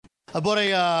I bought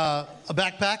a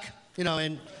backpack,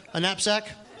 and a knapsack.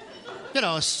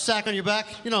 A sack on your back.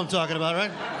 You know what I'm talking about,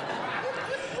 right?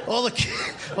 All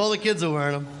the kids are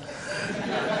wearing them.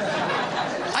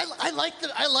 I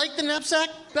like the knapsack,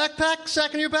 backpack,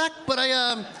 sack on your back, but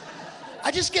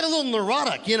I just get a little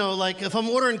neurotic, like if I'm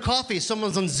ordering coffee,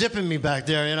 someone's unzipping me back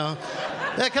there, Yeah,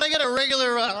 can I get a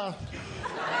regular,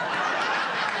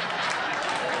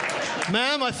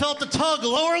 Ma'am, I felt the tug,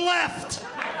 lower left.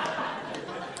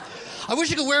 I wish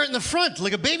you could wear it in the front,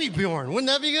 like a baby Bjorn. Wouldn't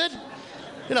that be good?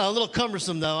 A little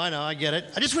cumbersome, though. I know, I get it.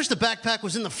 I just wish the backpack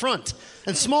was in the front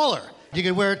and smaller. You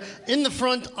could wear it in the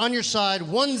front, on your side,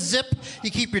 one zip.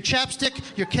 You keep your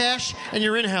chapstick, your cash, and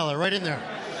your inhaler right in there.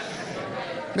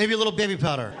 Maybe a little baby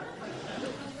powder.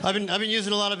 I've been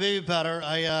using a lot of baby powder.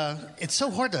 It's so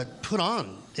hard to put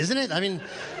on, isn't it? I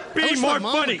wish my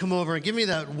mom would come over and give me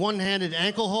that one-handed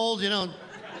ankle hold,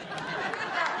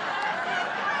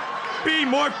 Be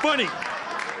more funny.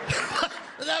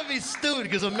 That would be stupid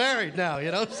because I'm married now,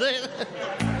 you know what I'm saying?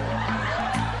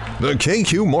 The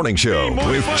KQ Morning Show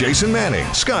with Jason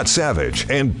Manning, Scott Savage,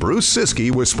 and Bruce Siskey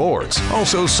with sports.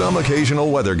 Also some occasional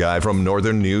weather guy from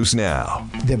Northern News Now.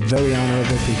 They're very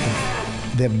honorable people.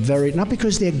 They're very, not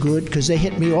because they're good, because they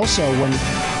hit me also when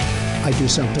I do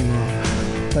something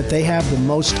wrong. But they have the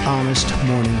most honest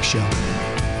morning show.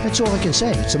 That's all I can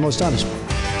say. It's the most honest one.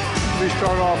 Let me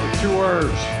start off with 2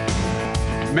 words.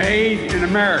 Made in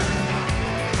America.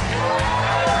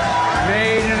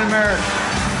 Made in America.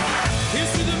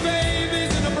 Here's to the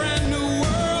babies in a brand new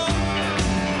world.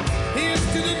 Here's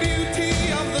to the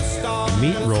beauty of the stars.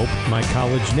 Meat rope, my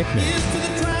college nickname. Here's to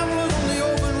the travelers on the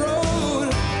open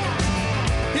road.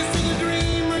 Here's to the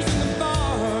dreamers in the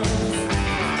bars.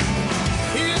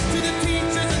 Here's to the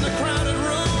teachers in the crowded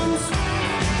rooms.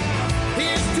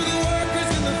 Here's to the workers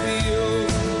in the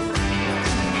fields.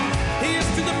 Here's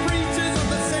to the preachers of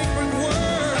the sacred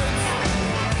words.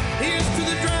 Here's to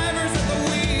the drivers at the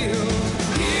wheel.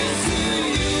 Here's to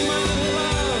you, my little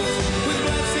loves, with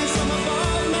blessings from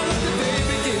above. Now let the day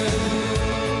begin.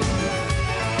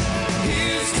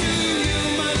 Here's to you,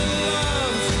 my little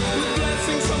loves, with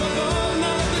blessings from above.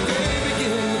 Now let the day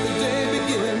begin. Let the day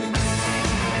begin.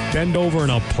 Bend over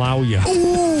and I'll plow you. Here's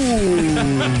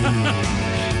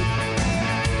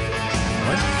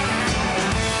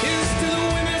to the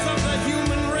winners of the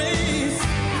human race.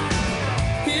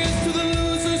 Here's to the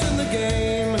losers in the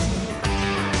game.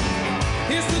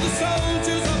 Here's to the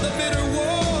soldiers of the bitter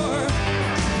war.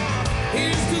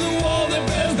 Here's to the wall that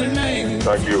bears their name.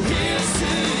 Thank you. Here's to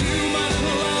you, my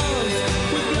little loves,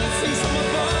 with blessings from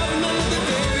above. Now let the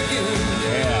day begin.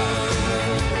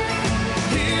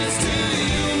 Here's to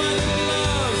you, my little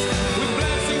loves, with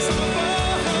blessings from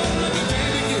above. Let the day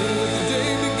begin. Let the day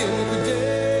begin. Let the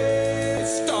day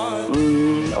start.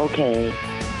 Okay.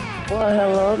 Well,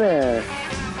 hello there.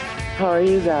 How are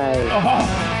you guys?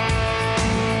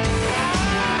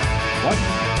 What?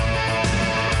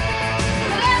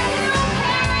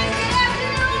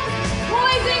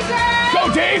 Go,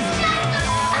 Dave!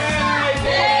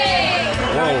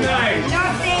 Nice. No,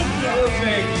 thank you.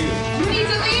 Thank you. You need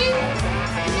to leave?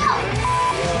 No.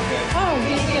 Oh,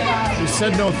 yeah. She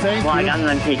said no thank Well, you. I'm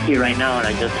on TQ right now, and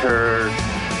I just heard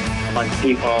a bunch of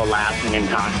people laughing and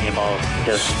talking about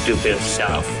just stupid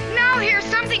stuff. Now here's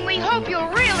something we hope you'll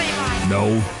really like.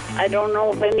 No. I don't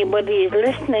know if anybody is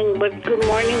listening, but good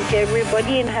morning to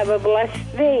everybody, and have a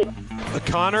blessed day.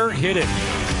 Connor, hit it.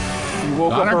 You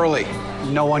woke up early.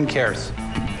 No one cares.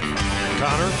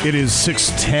 Connor. It is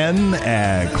 6:10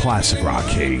 at Classic Rock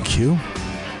KQ.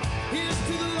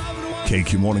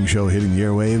 KQ Morning Show hitting the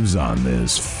airwaves on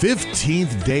this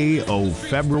 15th day of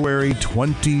February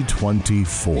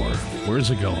 2024.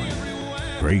 Where's it going?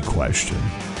 Great question.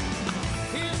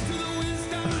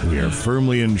 We are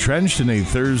firmly entrenched in a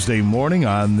Thursday morning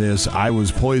on this I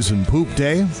Was Poisoned Poop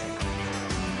Day.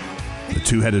 The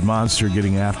two-headed monster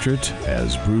getting after it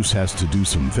as Bruce has to do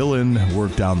some fill-in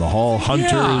work down the hall.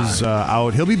 Hunter's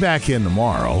out. He'll be back in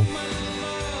tomorrow.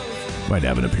 Might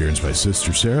have an appearance by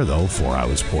Sister Sarah, though, for I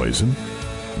Was Poisoned.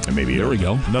 And maybe There we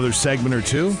go. Another segment or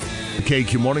two. The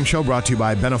KQ Morning Show brought to you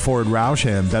by Benaford Roush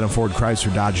and Benaford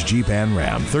Chrysler Dodge Jeep and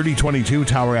Ram. 3022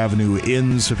 Tower Avenue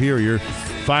in Superior.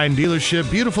 Fine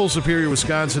dealership, beautiful Superior,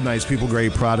 Wisconsin. Nice people,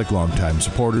 great product, longtime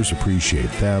supporters.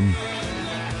 Appreciate them.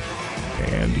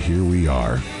 And here we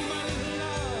are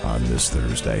on this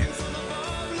Thursday.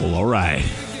 Well, all right.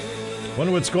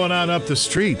 Wonder what's going on up the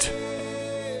street.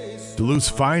 Duluth's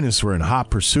finest were in hot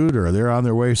pursuit, or they're on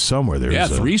their way somewhere.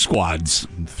 There's 3 squads.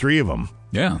 3 of them.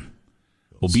 Yeah.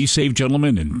 Well, be safe,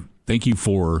 gentlemen, and thank you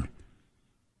for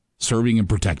serving and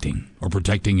protecting, or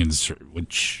protecting and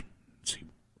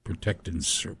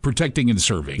Protecting and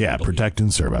serving. Yeah, protect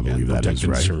and serve. I believe that is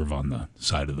right. Protect and serve on the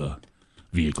side of the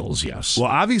vehicles. Yes. Well,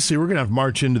 obviously, we're going to have to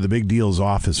march into the big deal's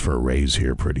office for a raise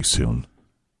here pretty soon.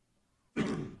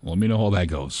 Let me know how that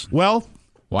goes. Well,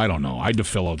 I don't know. I had to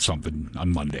fill out something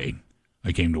on Monday.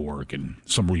 I came to work and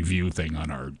some review thing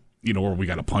on our, where we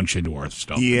got to punch into our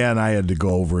stuff. Yeah, and I had to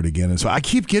go over it again. And so I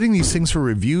keep getting these things for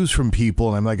reviews from people,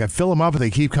 and I'm like, I fill them up, and they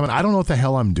keep coming. I don't know what the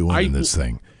hell I'm doing in this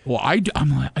thing. Well,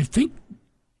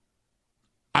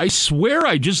 I swear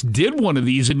I just did one of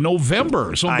these in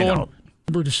November. So I'm going,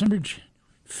 November, December,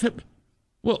 February.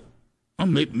 Well,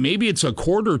 maybe it's a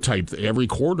quarter type, every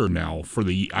quarter now for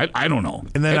the, I don't know.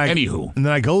 And then anywho. And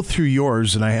then I go through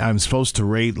yours, and I'm supposed to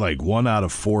rate like 1 out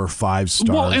of 4 or 5 stars.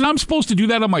 Well, and I'm supposed to do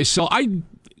that on myself.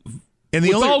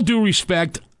 With all due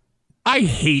respect, I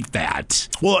hate that.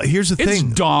 Well, here's the thing.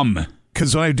 It's dumb.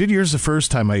 Because when I did yours the first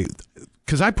time,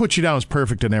 because I put you down as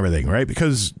perfect and everything, right?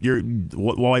 Because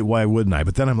why wouldn't I?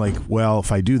 But then I'm like, well,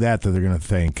 if I do that, then they're going to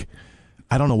think,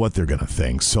 I don't know what they're going to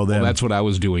think. So then that's what I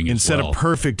was doing. Instead of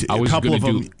perfect, a couple of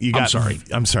them, you got.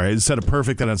 I'm sorry. Instead of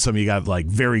perfect, then on some you got like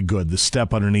very good. The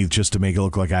step underneath just to make it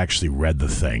look like I actually read the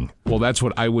thing. Well, that's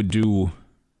what I would do.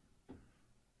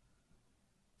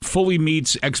 Fully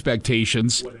meets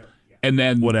expectations, and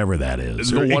then whatever that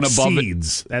is, the one exceeds, above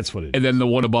it. That's what it is. And then the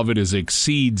one above it is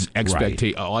exceeds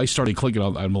expectation. Right. Oh, I started clicking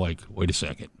on. I'm like, wait a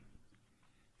second.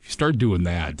 If you start doing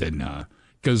that, then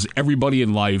because everybody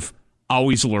in life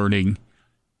always learning.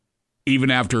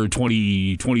 Even after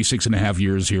 26 and a half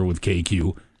years here with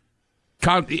KQ,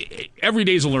 every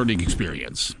day's a learning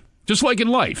experience, just like in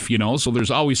life, So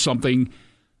there's always something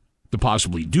to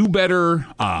possibly do better,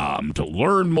 to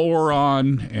learn more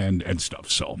on, and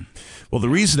stuff. So, well, the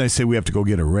reason I say we have to go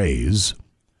get a raise,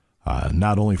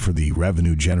 not only for the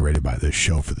revenue generated by this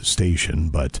show for the station,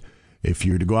 but if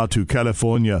you're to go out to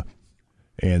California,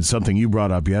 and something you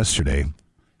brought up yesterday.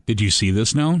 Did you see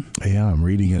this now? Yeah, I'm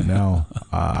reading it now.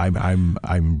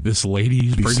 I'm. This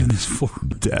lady's bringing this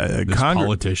forward. This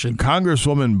politician,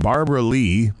 Congresswoman Barbara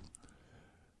Lee,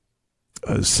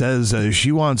 says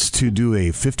she wants to do a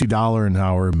 $50 an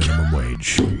hour minimum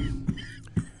wage.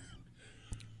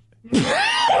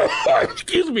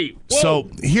 Excuse me. Whoa. So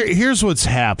here's what's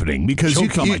happening because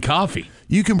my coffee.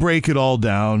 You can break it all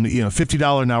down.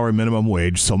 $50 an hour minimum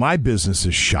wage. So my business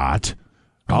is shot.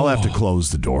 I'll have to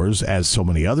close the doors, as so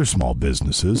many other small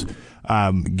businesses.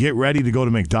 Get ready to go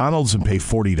to McDonald's and pay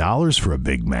 $40 for a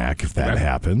Big Mac if that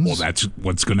happens. Well, that's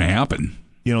what's going to happen.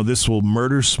 This will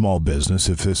murder small business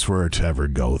if this were to ever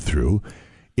go through.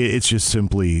 It's just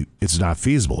simply, it's not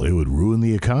feasible. It would ruin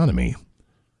the economy.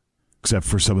 Except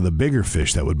for some of the bigger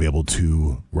fish that would be able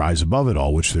to rise above it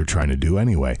all, which they're trying to do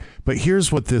anyway. But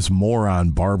here's what this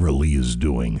moron Barbara Lee is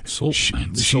doing.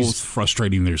 She's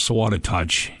frustrating. They're so out of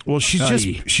touch. Well,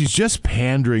 she's just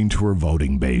pandering to her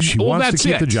voting base. She wants to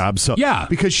keep the job. So, yeah.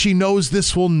 Because she knows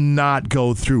this will not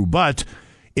go through. But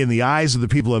in the eyes of the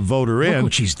people that vote her in. Look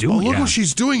what she's doing. Look what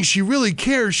she's doing. She really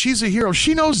cares. She's a hero.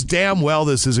 She knows damn well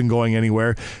this isn't going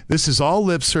anywhere. This is all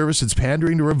lip service. It's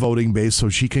pandering to her voting base so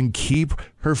she can keep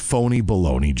her phony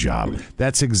baloney job.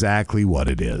 That's exactly what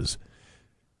it is.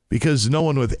 Because no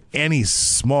one with any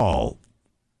small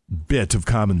bit of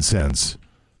common sense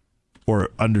or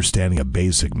understanding of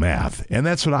basic math, and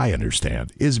that's what I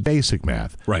understand, is basic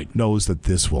math, right, knows that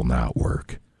this will not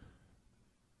work.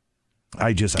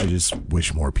 I just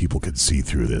wish more people could see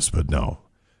through this, but no.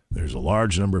 There's a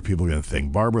large number of people going to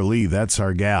think, Barbara Lee, that's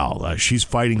our gal. She's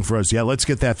fighting for us. Yeah, let's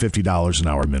get that $50 an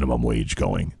hour minimum wage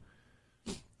going.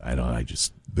 And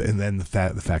then the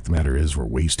fact of the matter is we're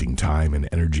wasting time and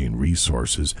energy and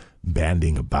resources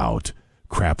banding about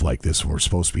crap like this when we're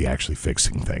supposed to be actually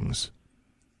fixing things.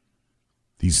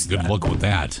 Good luck with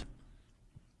that.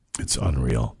 It's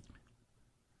unreal.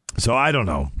 So I don't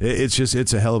know.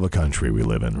 It's a hell of a country we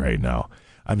live in right now.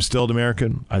 I'm still an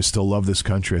American. I still love this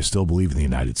country. I still believe in the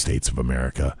United States of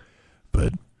America.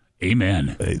 But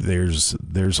amen. There's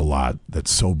a lot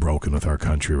that's so broken with our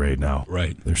country right now.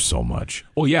 Right. There's so much.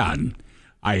 Well, yeah.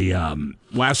 I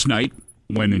last night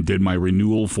went and did my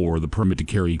renewal for the permit to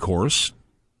carry course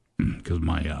because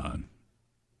my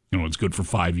it's good for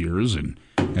 5 years and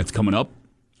that's coming up.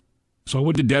 So I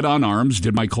went to Dead on Arms,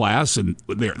 did my class, and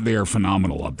they are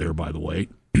phenomenal up there, by the way.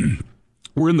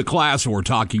 We're in the class and we're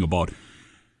talking about,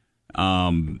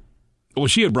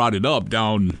 she had brought it up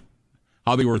down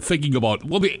how they were thinking about,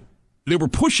 they were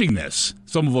pushing this,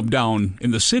 some of them down in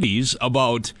the cities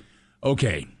about,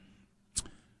 okay,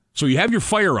 so you have your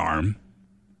firearm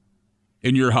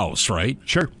in your house, right?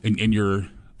 Sure. In your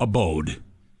abode,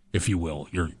 if you will,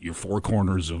 your four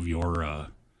corners of your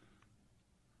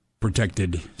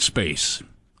protected space.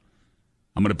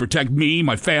 I'm going to protect me,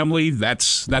 my family.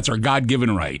 That's our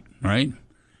God-given right, right?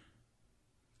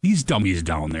 These dummies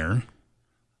down there,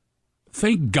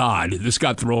 thank God this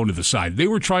got thrown to the side. They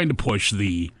were trying to push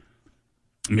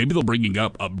maybe they'll bring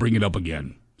it up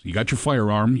again. So you got your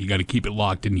firearm, you got to keep it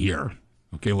locked in here.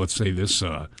 Okay, let's say this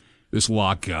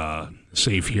lock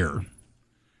safe here.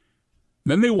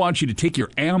 Then they want you to take your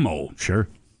ammo. Sure.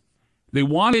 They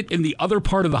want it in the other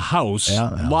part of the house,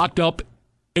 locked up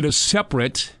in a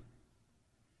separate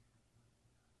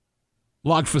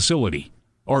locked facility,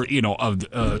 or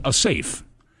a safe.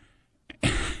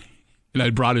 And I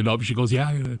brought it up. She goes, yeah.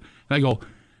 And I go,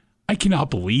 I cannot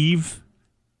believe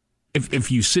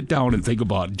if you sit down and think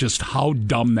about just how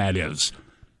dumb that is.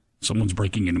 Someone's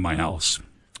breaking into my house.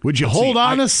 Would you hold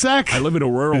on a sec? I live in a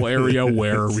rural area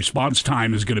where response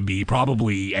time is going to be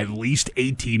probably at least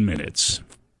 18 minutes,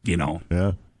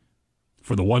 Yeah.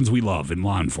 for the ones we love in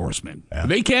law enforcement. Yeah.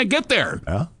 They can't get there.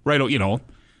 Yeah. Right,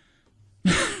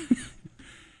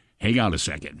 Hang on a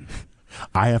second.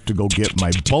 I have to go get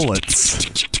my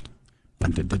bullets.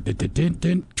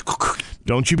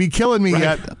 Don't you be killing me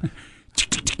yet.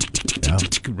 Yeah.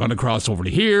 Run across over to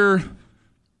here,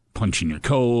 punch in your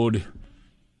code,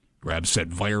 grab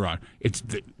set firearm.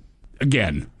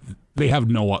 Again, they have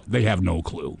no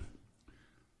clue.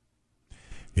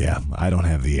 Yeah, I don't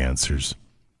have the answers.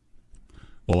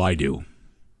 Well, I do.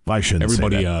 I shouldn't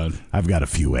Everybody, say that. I've got a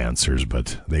few answers,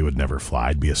 but they would never fly.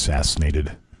 I'd be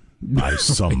assassinated by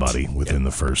somebody within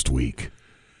the first week.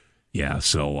 Yeah,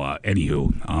 so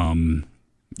anywho,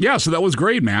 so that was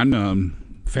great,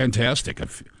 man. Fantastic.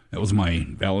 That was my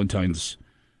Valentine's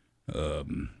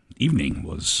evening.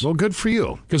 Well, good for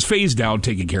you. Because Faye's down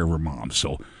taking care of her mom,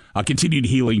 so continued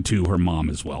healing to her mom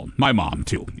as well. My mom,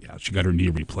 too. Yeah, she got her knee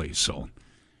replaced, so.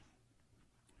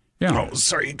 Yeah. Oh,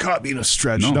 sorry, you caught me in a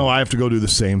stretch. No, I have to go do the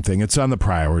same thing. It's on the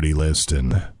priority list,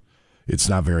 and it's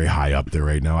not very high up there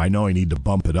right now. I know I need to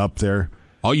bump it up there.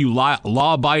 All you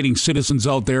law-abiding citizens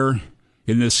out there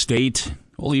in this state,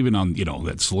 well, even on,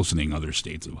 that's listening other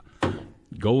states,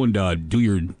 go and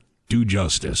do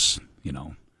justice,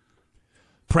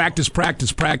 Practice,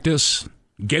 practice, practice.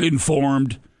 Get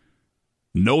informed.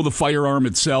 Know the firearm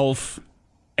itself.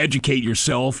 Educate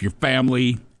yourself, your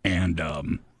family, and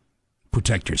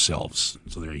protect yourselves.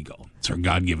 So there you go. It's our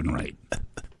God-given right.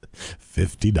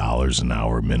 $50 an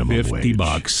hour minimum wage.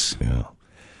 $50. Yeah,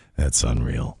 that's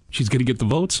unreal. She's going to get the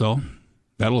vote, so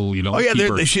that'll, Oh, yeah,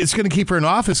 it's going to keep her in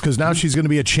office because now she's going to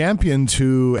be a champion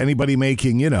to anybody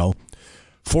making,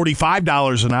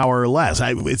 $45 an hour or less.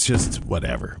 It's just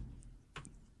whatever.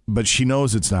 But she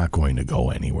knows it's not going to go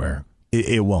anywhere.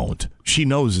 It won't. She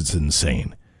knows it's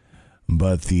insane.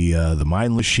 But the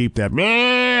mindless sheep that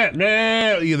they're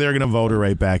going to vote her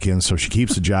right back in. So she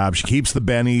keeps the job. She keeps the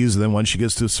bennies. And then once she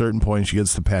gets to a certain point, she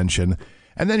gets the pension.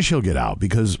 And then she'll get out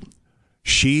because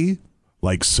she,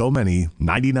 like so many,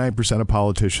 99% of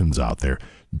politicians out there,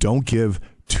 don't give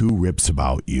two rips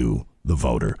about you, the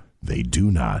voter. They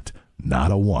do not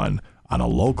a one, on a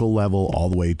local level all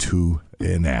the way to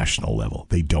a national level.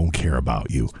 They don't care about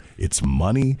you. It's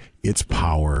money, it's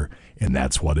power, and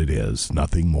that's what it is.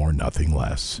 Nothing more, nothing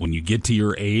less. When you get to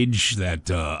your age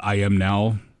that I am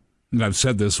now, and I've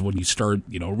said this, when you start,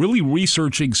 really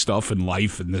researching stuff in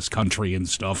life in this country and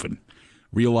stuff and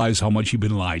realize how much you've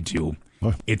been lied to,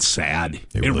 it's sad.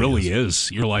 It really is.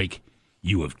 You're like,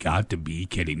 you have got to be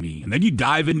kidding me. And then you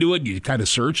dive into it, and you kind of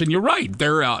search, and you're right.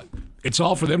 It's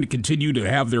all for them to continue to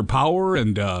have their power.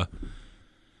 And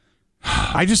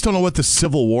I just don't know what the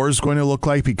Civil War is going to look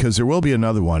like because there will be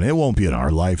another one. It won't be in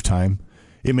our lifetime.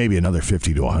 It may be another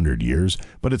 50 to 100 years,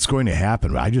 but it's going to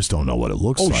happen. I just don't know what it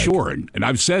looks like. Oh, sure. And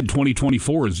I've said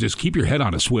 2024 is just keep your head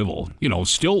on a swivel.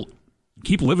 Still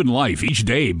keep living life each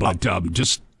day, but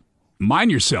just mind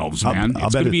yourselves, man.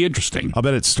 It's going to be interesting. I'll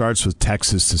bet it starts with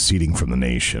Texas seceding from the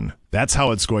nation. That's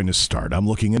how it's going to start. I'm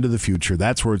looking into the future.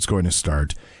 That's where it's going to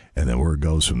start. And then where it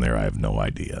goes from there, I have no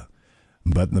idea.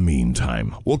 But in the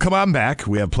meantime, we'll come on back.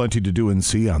 We have plenty to do and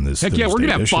see on this Heck Thursday yeah, we're going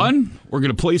to have edition. fun. We're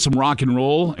going to play some rock and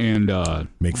roll and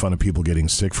make fun of people getting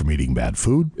sick from eating bad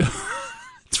food.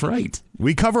 That's right.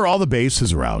 We cover all the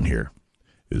bases around here,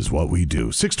 is what we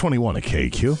do. 621 at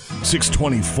KQ.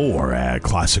 624 at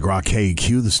Classic Rock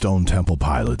KQ, the Stone Temple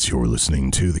Pilots. You're listening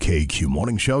to the KQ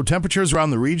Morning Show. Temperatures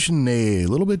around the region a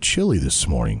little bit chilly this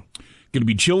morning. Going to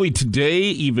be chilly today,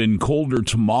 even colder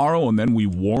tomorrow, and then we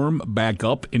warm back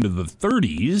up into the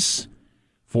 30s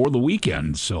for the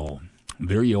weekend. So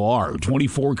there you are.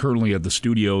 24 currently at the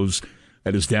studios.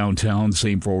 That is downtown,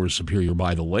 same for Superior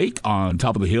by the Lake. On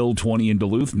top of the hill, 20 in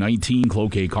Duluth, 19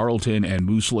 Cloquet, Carlton, and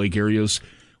Moose Lake areas.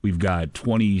 We've got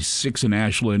 26 in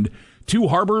Ashland, Two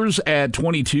Harbors at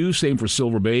 22, same for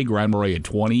Silver Bay. Grand Marais at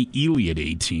 20, Ely at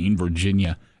 18,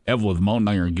 Virginia, Evelyn, Mountain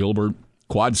Iron, Gilbert.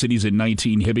 Quad Cities at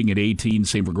 19, Hibbing at 18,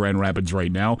 same for Grand Rapids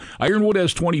right now. Ironwood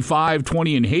has 25,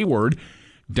 20 in Hayward.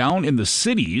 Down in the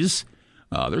cities,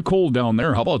 they're cold down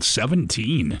there. How about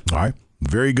 17? All right.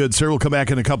 Very good, sir. We'll come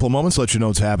back in a couple of moments, let you know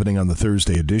what's happening on the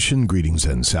Thursday edition. Greetings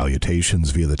and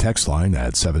salutations via the text line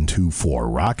at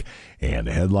 724-ROCK. And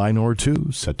a headline or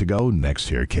two set to go next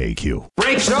here, KQ.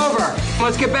 Break's over.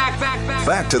 Let's get back.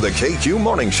 Back to the KQ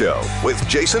Morning Show with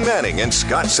Jason Manning and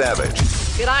Scott Savage.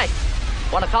 G'day.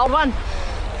 Want a cold one?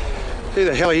 Who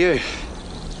the hell are you?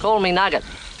 Call me Nugget.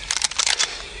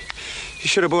 You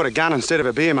should have bought a gun instead of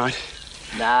a beer, mate.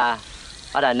 Nah,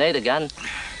 I don't need a gun.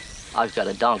 I've got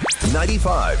a donk.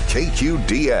 95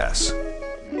 KQDS.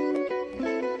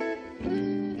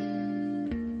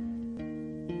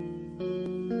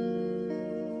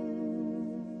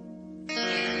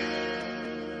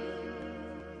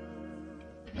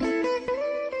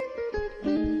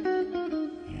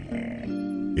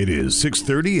 It is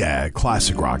 6:30 at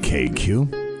Classic Rock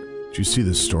KQ. Did you see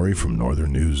this story from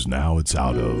Northern News Now? It's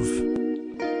out of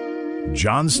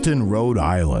Johnston, Rhode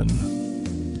Island.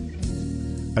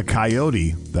 A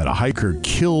coyote that a hiker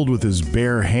killed with his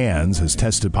bare hands has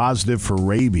tested positive for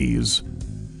rabies.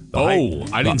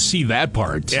 I didn't see that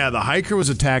part. Yeah, the hiker was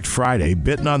attacked Friday,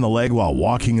 bitten on the leg while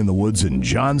walking in the woods in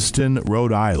Johnston,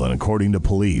 Rhode Island, according to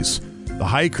police. The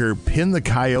hiker pinned the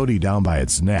coyote down by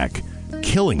its neck,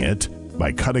 killing it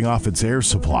by cutting off its air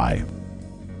supply.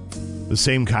 The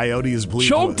same coyote is believed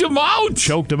Choked him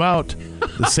out.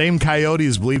 The same coyote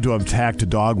is believed to have attacked a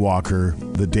dog walker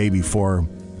the day before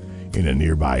in a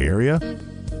nearby area.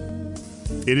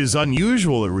 It is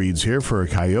unusual, it reads here, for a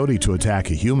coyote to attack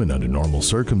a human under normal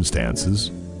circumstances.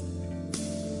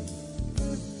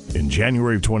 In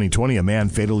January of 2020, a man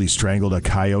fatally strangled a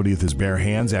coyote with his bare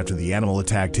hands after the animal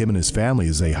attacked him and his family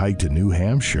as they hiked in New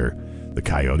Hampshire. The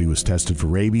coyote was tested for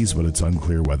rabies, but it's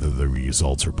unclear whether the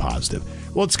results are positive.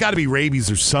 Well, it's got to be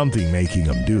rabies or something making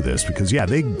them do this, because, yeah,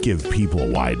 they give people a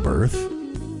wide berth.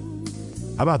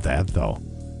 How about that, though?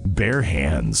 Bare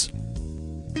hands.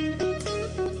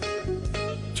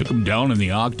 Took him down in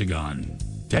the octagon.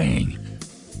 Dang.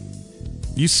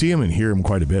 You see him and hear him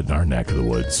quite a bit in our neck of the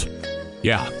woods.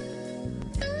 Yeah.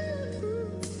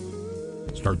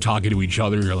 Start talking to each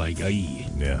other, you're like, ay.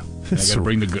 Yeah. I gotta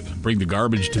bring the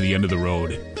garbage to the end of the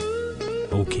road.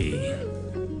 Okay.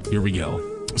 Here we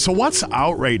go. So what's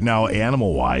out right now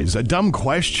animal-wise? A dumb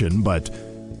question, but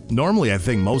normally I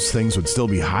think most things would still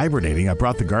be hibernating. I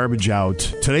brought the garbage out.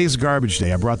 Today's garbage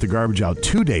day. I brought the garbage out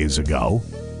 2 days ago.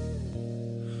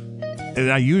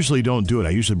 And I usually don't do it.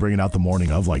 I usually bring it out the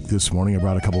morning of, like this morning. I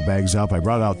brought a couple bags up. I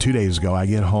brought it out 2 days ago. I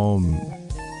get home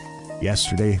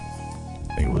yesterday.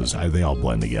 I think it was, they all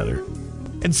blend together.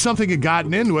 And something had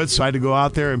gotten into it, so I had to go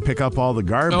out there and pick up all the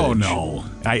garbage. Oh, no.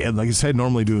 And like I said,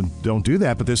 normally don't do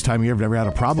that, but this time of year I've never had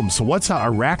a problem. So what's out?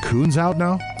 Are raccoons out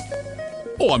now?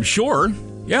 Oh, I'm sure.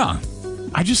 Yeah.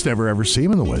 I just never ever see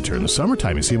them in the winter. In the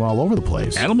summertime, you see them all over the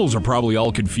place. Animals are probably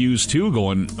all confused, too,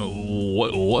 going,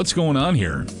 what's going on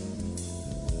here?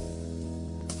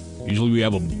 Usually we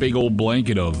have a big old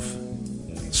blanket of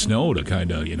snow to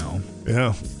kind of,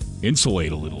 yeah,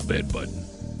 insulate a little bit, but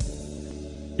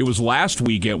it was last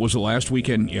weekend. Was it last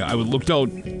weekend? Yeah, I looked out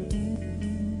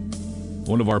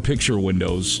one of our picture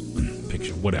windows. I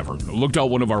looked out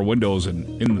one of our windows,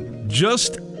 and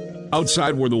just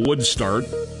outside where the woods start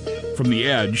from the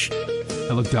edge,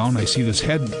 I look down and I see this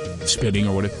head spinning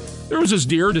or whatever. There was this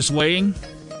deer just laying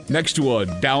next to a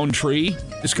down tree,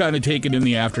 just kind of taking in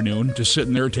the afternoon, just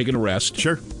sitting there taking a rest.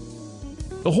 Sure.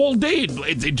 The whole day,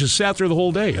 it just sat there the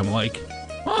whole day. I'm like,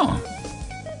 oh,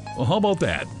 well, how about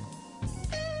that?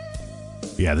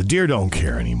 Yeah, the deer don't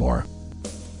care anymore.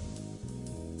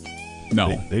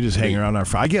 No. They just hang around our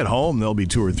I get home, there'll be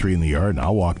 2 or 3 in the yard, and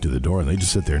I'll walk to the door, and they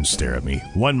just sit there and stare at me.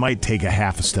 One might take a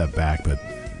half a step back, but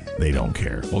they don't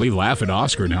care. Well, they laugh at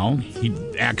Oscar now. He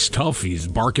acts tough. He's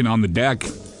barking on the deck,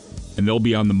 and they'll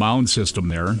be on the mound system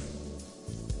there.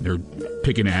 They're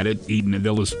picking at it, eating it.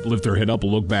 They'll just lift their head up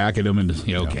and look back at him and just,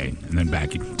 okay, and then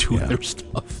back into their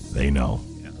stuff. They know.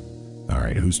 All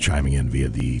right, who's chiming in via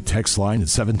the text line at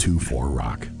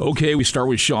 724-ROCK? Okay, we start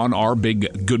with Sean R.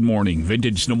 Big good morning.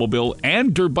 Vintage snowmobile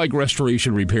and dirt bike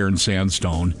restoration repair in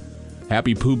Sandstone.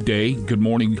 Happy Poop Day. Good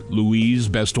morning, Louise.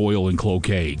 Best oil in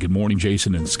Cloquet. Good morning,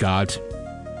 Jason and Scott.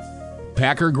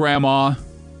 Packer Grandma,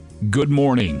 good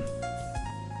morning.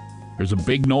 There's a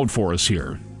big note for us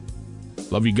here.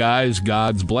 Love you guys.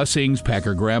 God's blessings.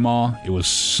 Packer Grandma, it was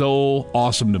so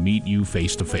awesome to meet you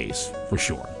face to face, for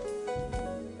sure.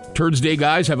 Turds Day,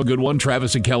 guys. Have a good one.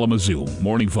 Travis and Kalamazoo.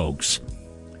 Morning, folks.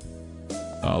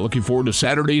 Looking forward to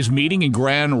Saturday's meeting in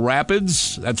Grand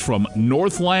Rapids. That's from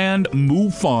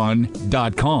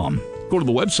northlandmufon.com. Go to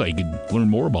the website and learn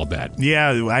more about that.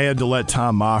 Yeah, I had to let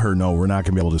Tom Maher know we're not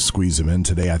going to be able to squeeze him in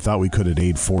today. I thought we could at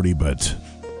 8:40, but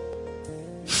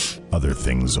other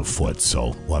things afoot,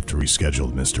 so we'll have to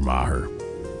reschedule Mr. Maher.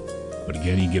 But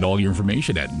again, you can get all your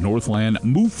information at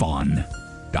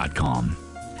northlandmufon.com.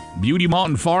 Beauty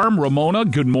Mountain Farm, Ramona,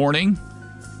 good morning.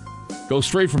 Go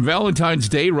straight from Valentine's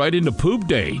Day right into Poop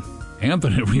Day.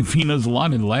 Anthony Ravina's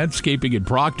Lawn and Landscaping in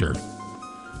Proctor.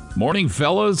 Morning,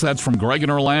 fellas. That's from Greg in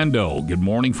Orlando. Good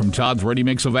morning from Todd's Ready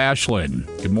Mix of Ashland.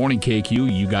 Good morning,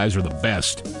 KQ. You guys are the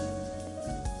best.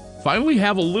 Finally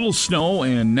have a little snow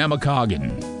in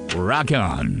Nemacoggin. Rock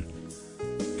on.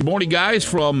 Good morning, guys,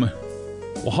 from,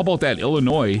 well, how about that,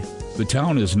 Illinois? The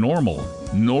town is Normal.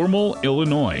 Normal,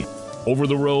 Illinois. Over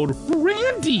the road,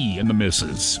 Randy and the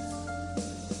missus.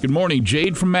 Good morning,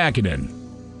 Jade from Mackinnon.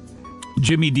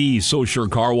 Jimmy D, So Sure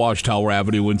Car Wash, Tower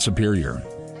Avenue in Superior.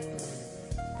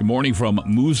 Good morning from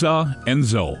Musa,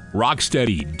 Enzo,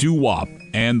 Rocksteady, Doo-Wop,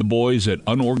 and the boys at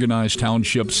Unorganized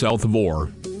Township south of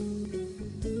Orr.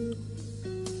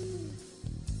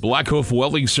 Black Hoof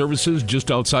Welding Services just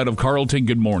outside of Carlton,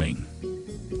 good morning.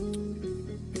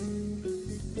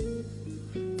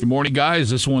 Good morning, guys.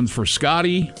 This one's for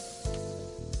Scotty.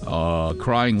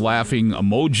 Crying, laughing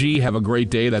emoji. Have a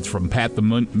great day. That's from Pat the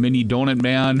Mini Donut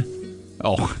Man.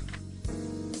 Oh.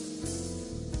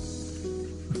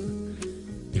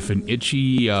 If an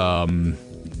itchy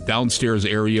downstairs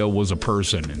area was a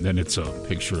person, and then it's a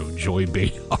picture of Joy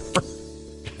Behar.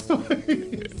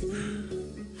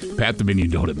 Pat the Mini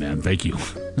Donut Man, thank you.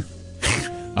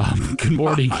 Good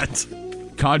morning.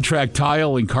 Contract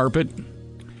Tile and Carpet.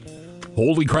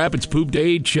 Holy crap, it's Poop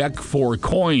Day. Check for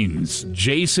coins.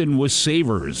 Jason with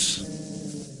Savers.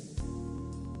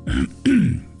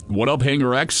 What up,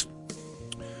 Hanger X?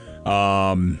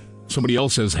 Somebody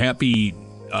else says happy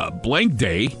blank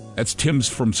day. That's Tim's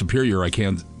from Superior. I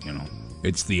can't,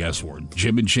 it's the S word.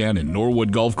 Jim and Shannon,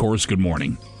 Norwood Golf Course, good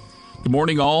morning. Good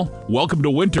morning, all. Welcome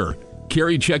to winter.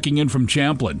 Carrie checking in from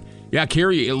Champlin. Yeah,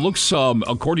 Carrie, it looks,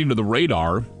 according to the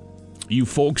radar, you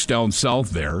folks down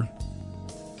south there,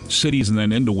 cities and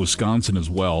then into Wisconsin as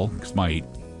well, because my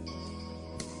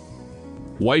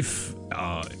wife,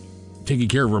 taking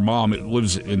care of her mom,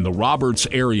 lives in the Roberts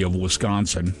area of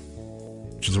Wisconsin,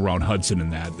 which is around Hudson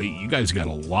and that. You guys got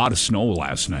a lot of snow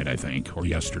last night, I think, or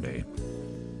yesterday.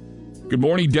 Good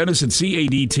morning, Dennis at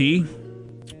CADT.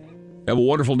 Have a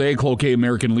wonderful day, Cloquet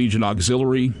American Legion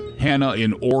Auxiliary. Hannah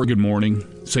in Oregon, morning.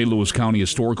 St. Louis County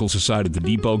Historical Society at the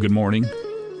Depot, good morning.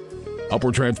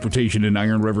 Upward Transportation in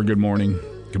Iron River, good morning.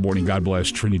 Good morning, God bless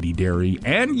Trinity Dairy.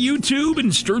 And YouTube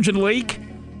in Sturgeon Lake.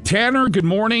 Tanner, good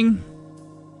morning.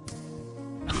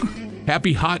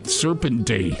 Happy Hot Serpent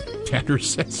Day, Tanner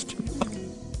says.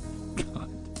 God.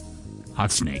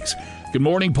 Hot snakes. Good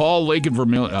morning, Paul, Lake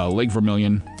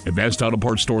Vermilion. Advanced Auto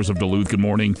Parts Stores of Duluth, good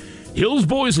morning. Hills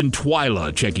Boys and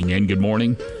Twyla checking in, good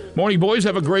morning. Morning, boys,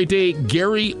 have a great day.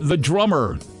 Gary the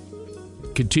drummer.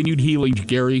 Continued healing,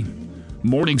 Gary.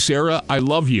 Morning, Sarah, I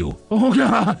love you. Oh,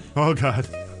 God. Oh, God.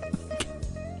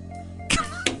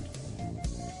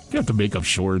 You have to make up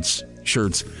shirts.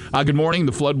 Good morning,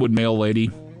 the Floodwood Mail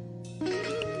Lady.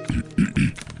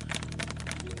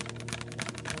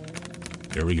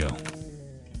 There we go.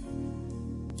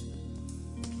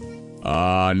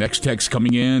 Next text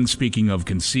coming in. Speaking of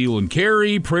conceal and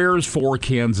carry, prayers for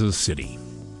Kansas City.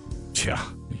 Yeah.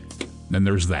 Then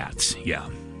there's that. Yeah.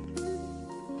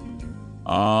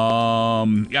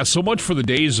 Yeah, so much for the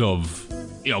days of,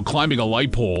 climbing a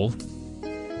light pole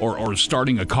or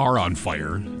starting a car on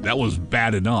fire. That was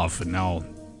bad enough. And now,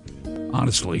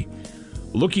 honestly,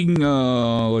 looking,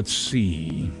 let's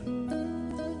see.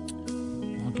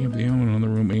 Walking up the aisle in another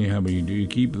room. Do you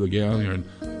keep the gal here?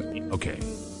 Okay.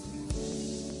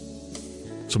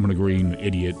 Someone agreeing,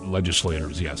 idiot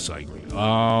legislators. Yes, I agree.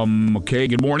 Okay,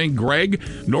 good morning, Greg.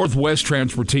 Northwest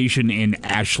Transportation in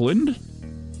Ashland.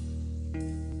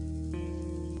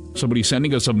 Somebody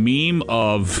sending us a meme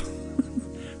of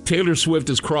Taylor Swift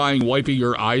is crying, wiping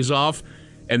her eyes off,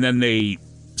 and then they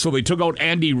took out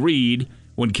Andy Reid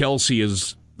when Kelsey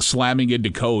is slamming into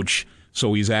Coach,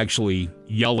 so he's actually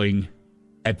yelling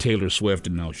at Taylor Swift,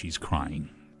 and now she's crying.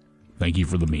 Thank you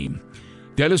for the meme.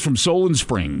 Dennis from Solon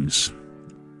Springs.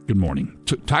 Good morning.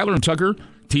 Tyler and Tucker,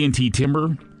 TNT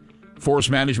Timber, Forest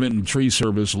Management and Tree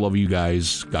Service. Love you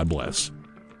guys. God bless.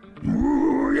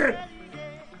 Ooh, yeah.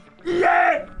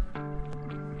 Yeah.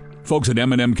 Folks at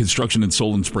M&M Construction in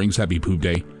Solon Springs, happy Poop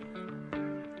Day.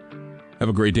 Have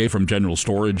a great day from General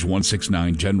Storage,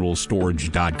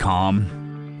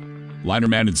 169generalstorage.com.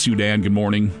 Linerman in Sudan, good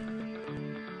morning.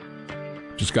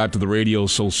 Just got to the radio,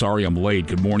 so sorry I'm late.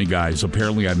 Good morning, guys.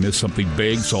 Apparently I missed something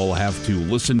big, so I'll have to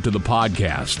listen to the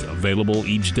podcast. Available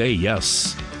each day,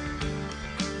 yes.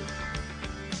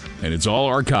 And it's all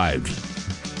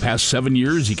archived. Past 7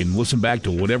 years, you can listen back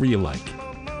to whatever you like.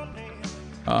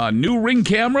 New Ring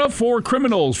camera for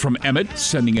criminals from Emmett.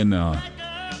 Sending in, let's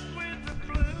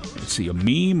see, a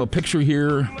meme, a picture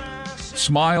here.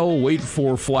 Smile, wait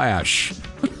for flash.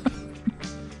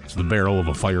 It's the barrel of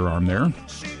a firearm there.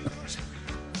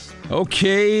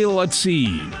 Okay, let's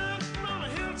see.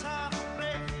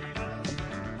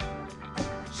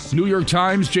 New York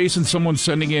Times, Jason, someone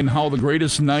sending in how the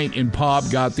greatest night in pop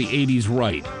got the 80s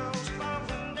right.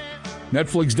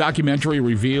 Netflix documentary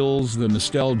reveals the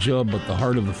nostalgia, but the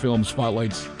heart of the film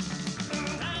spotlights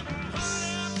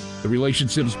the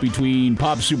relationships between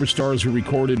pop superstars who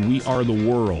recorded We Are the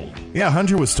World. Yeah,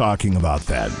 Hunter was talking about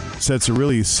that. So it's a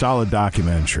really solid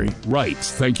documentary. Right.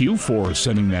 Thank you for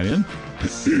sending that in.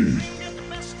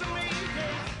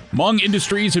 Mung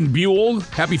Industries in Buell.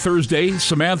 Happy Thursday.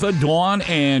 Samantha, Dawn,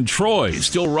 and Troy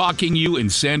still rocking you in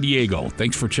San Diego.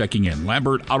 Thanks for checking in.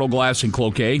 Lambert Auto Glass in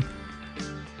Cloquet.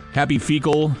 Happy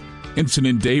Fecal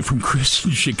Incident Day from Chris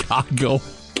in Chicago.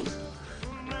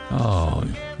 Oh,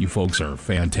 you folks are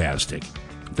fantastic.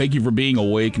 Thank you for being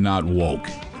awake, not woke.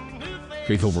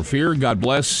 Faith over fear. God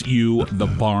bless you, the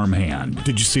Barm Hand.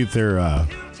 Did you see if they're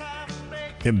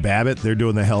in Babbitt? They're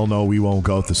doing the hell no, we won't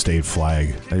go with the state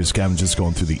flag. I'm just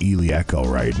going through the Ely Echo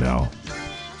right now.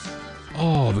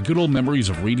 Oh, the good old memories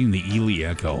of reading the Ely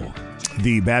Echo.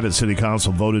 The Babbitt City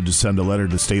Council voted to send a letter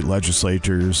to state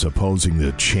legislators opposing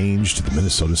the change to the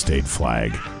Minnesota state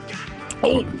flag.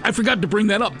 Oh, I forgot to bring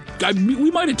that up. We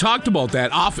might have talked about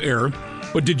that off air,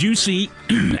 but did you see,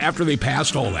 after they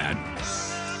passed all that,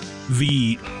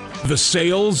 the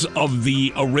sales of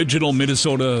the original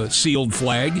Minnesota sealed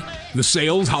flag, the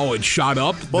sales, how it shot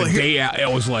up the day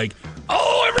it was like,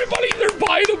 oh, everybody, they're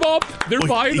buying them up. They're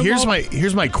buying them up.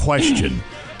 Here's my question.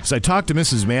 So I talked to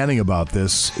Mrs. Manning about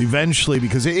this eventually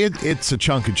because it's a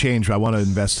chunk of change. But I want to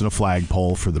invest in a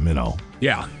flagpole for the minnow.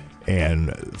 Yeah.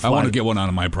 And I want to get one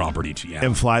on my property too. Yeah.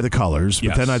 And fly the colors.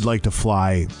 But then I'd like to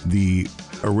fly the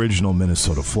original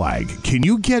Minnesota flag. Can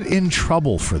you get in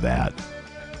trouble for that?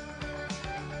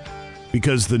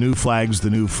 Because the new flag's the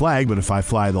new flag, but if I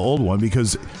fly the old one,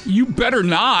 because... You better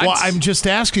not. Well, I'm just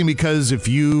asking because if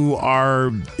you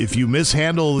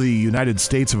mishandle the United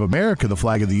States of America, the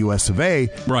flag of the U.S. of A.,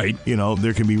 right? You know,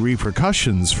 there can be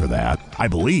repercussions for that, I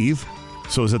believe.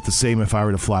 So is it the same if I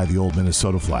were to fly the old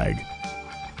Minnesota flag?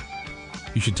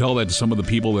 You should tell that to some of the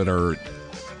people that are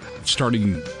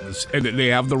starting, and they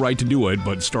have the right to do it,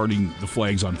 but starting the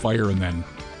flags on fire and then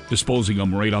disposing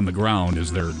them right on the ground is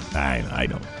their... I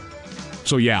don't.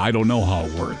 So, yeah, I don't know how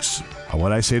it works.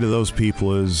 What I say to those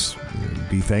people is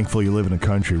be thankful you live in a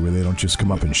country where they don't just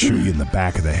come up and shoot you in the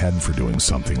back of the head for doing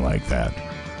something like that.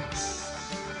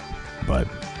 But...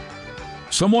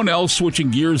 Someone else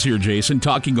switching gears here, Jason,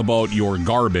 talking about your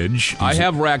garbage. I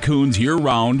have raccoons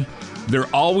year-round. They're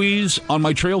always on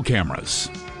my trail cameras.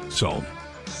 So,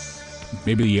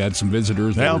 maybe you had some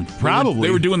visitors. Probably.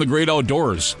 They were doing the great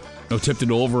outdoors. Tipped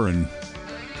it over and...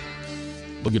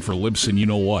 looking for lips and you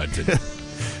know what.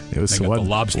 It was the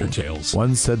lobster tails.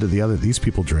 One said to the other, these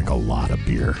people drink a lot of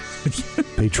beer.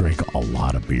 They drink a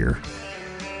lot of beer.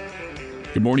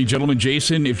 Good morning, gentlemen.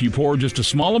 Jason, if you pour just a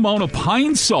small amount of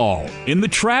Pine Sol in the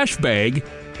trash bag,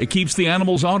 it keeps the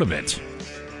animals out of it.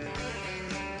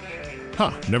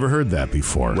 Huh, never heard that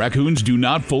before. Raccoons do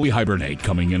not fully hibernate.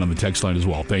 Coming in on the text line as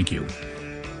well. Thank you.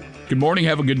 Good morning.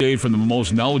 Have a good day from the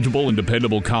most knowledgeable and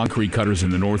dependable concrete cutters in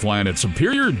the Northland at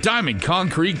Superior Diamond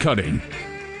Concrete Cutting.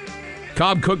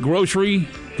 Cobb Cook Grocery.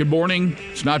 Good morning.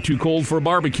 It's not too cold for a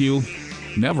barbecue.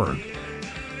 Never.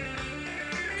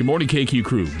 Good morning, KQ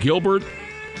crew. Gilbert.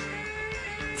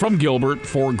 From Gilbert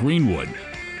for Greenwood.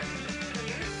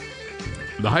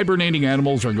 The hibernating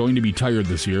animals are going to be tired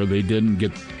this year. They didn't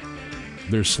get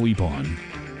their sleep on.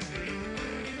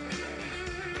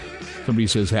 Somebody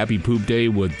says happy poop day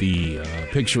with the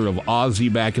picture of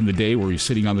Ozzy back in the day where he's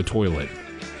sitting on the toilet.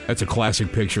 That's a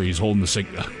classic picture. He's holding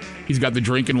he's got the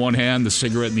drink in one hand, the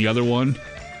cigarette in the other one.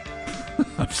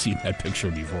 I've seen that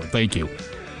picture before. Thank you.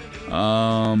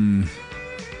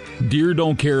 Deer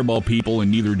don't care about people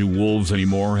and neither do wolves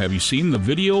anymore. Have you seen the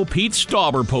video Pete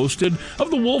Stauber posted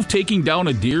of the wolf taking down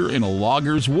a deer in a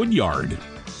logger's woodyard?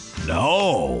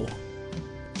 No.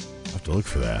 I'll have to look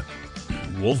for that.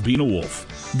 Wolf being a wolf.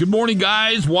 Good morning,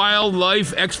 guys.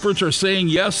 Wildlife experts are saying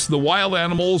yes, the wild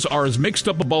animals are as mixed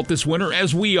up about this winter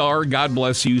as we are. God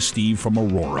bless you, Steve from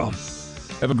Aurora.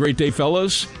 Have a great day,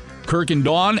 fellas. Kirk and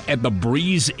Dawn at the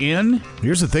Breeze Inn.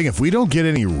 Here's the thing. If we don't get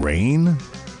any rain,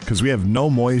 because we have no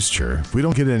moisture. If we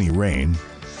don't get any rain,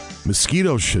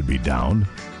 mosquitoes should be down.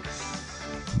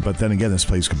 But then again, this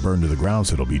place could burn to the ground,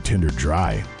 so it'll be tinder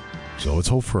dry. So let's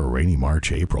hope for a rainy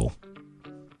March, April.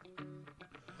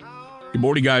 Good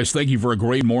morning, guys. Thank you for a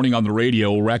great morning on the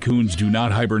radio. Raccoons do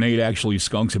not hibernate. Actually,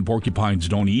 skunks and porcupines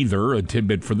don't either. A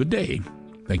tidbit for the day.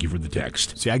 Thank you for the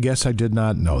text. See, I guess I did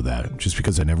not know that, just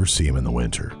because I never see them in the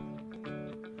winter.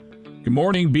 Good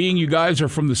morning. Being you guys are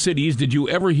from the cities, did you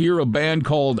ever hear a band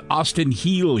called Austin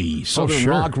Healey? Southern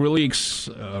rock, really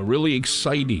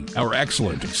exciting, or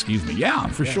excellent, excuse me. Yeah,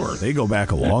 for sure. They go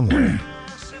back a long way.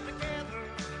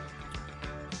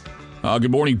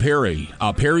 Good morning, Perry.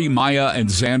 Perry, Maya, and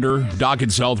Xander. Doc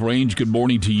and South Range, good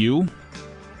morning to you.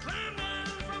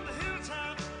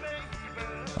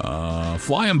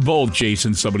 Fly them both,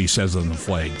 Jason, somebody says on the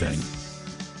flag thing.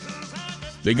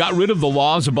 They got rid of the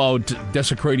laws about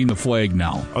desecrating the flag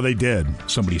now. Oh, they did.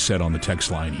 Somebody said on the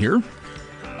text line here.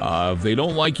 If they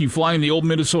don't like you flying the old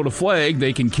Minnesota flag,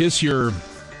 they can kiss your...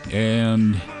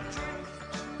 And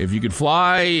if you could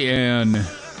fly and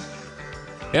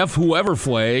F whoever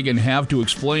flag and have to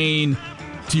explain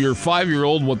to your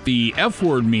 5-year-old what the F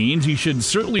word means, you should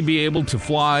certainly be able to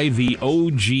fly the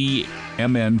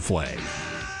OGMN flag.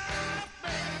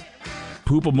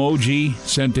 Poop emoji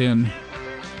sent in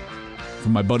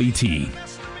from my buddy T.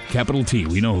 Capital T.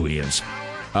 We know who he is.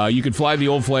 You can fly the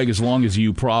old flag as long as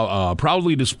you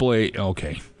proudly display,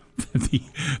 okay,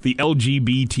 the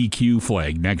LGBTQ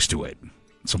flag next to it.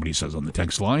 Somebody says on the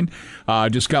text line.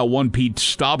 Just got one Pete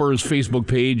Stauber's Facebook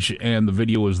page, and the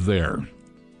video is there.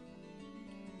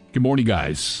 Good morning,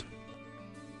 guys.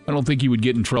 I don't think you would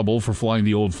get in trouble for flying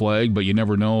the old flag, but you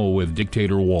never know with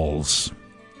dictator walls.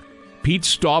 Pete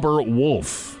Stauber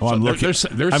Wolf. Oh, I'm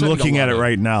looking at it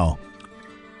right now.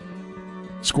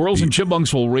 Squirrels and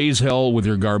chipmunks will raise hell with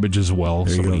your garbage as well.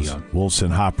 There he goes. Wolf's in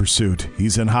hot pursuit.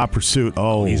 He's in hot pursuit.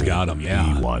 Oh, he's got him,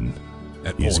 yeah. He won.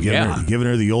 He's giving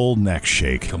her the old neck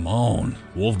shake. Come on.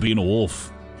 Wolf being a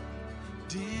wolf.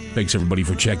 Thanks, everybody,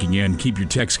 for checking in. Keep your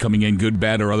texts coming in, good,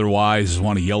 bad, or otherwise.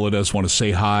 Want to yell at us, want to say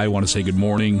hi, want to say good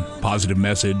morning, positive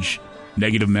message,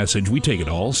 negative message. We take it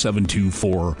all.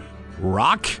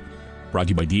 724-ROCK. Brought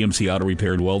to you by DMC Auto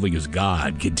Repair and Welding, as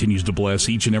God continues to bless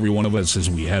each and every one of us as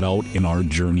we head out in our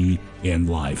journey in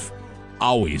life.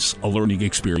 Always a learning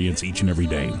experience each and every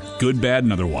day, good, bad,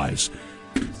 and otherwise.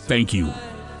 Thank you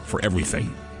for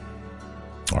everything.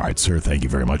 All right, sir. Thank you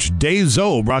very much.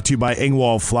 Day-zo brought to you by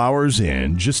Engwall Flowers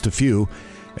in just a few.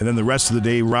 And then the rest of the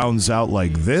day rounds out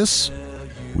like this.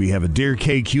 We have a Dear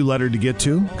KQ letter to get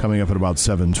to coming up at about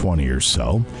 7:20 or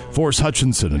so. Forrest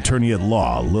Hutchinson, attorney at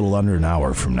law, a little under an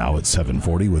hour from now at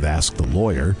 7:40 with Ask the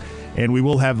Lawyer. And we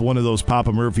will have one of those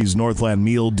Papa Murphy's Northland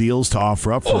meal deals to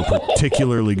offer up for a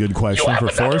particularly good question for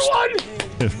Forrest.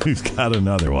 We've got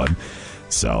another one.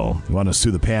 So you want to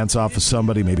sue the pants off of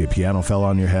somebody, maybe a piano fell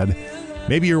on your head.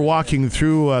 Maybe you're walking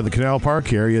through the Canal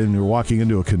Park area and you're walking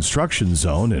into a construction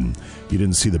zone and you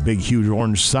didn't see the big, huge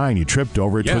orange sign. You tripped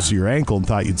over it, twisted your ankle, and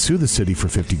thought you'd sue the city for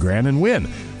 $50,000 and win.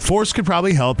 Force could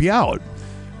probably help you out.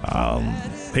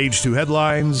 Page 2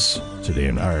 headlines. Today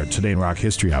in rock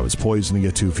history, I was poised to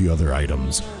get to a few other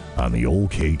items on the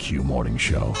old KQ Morning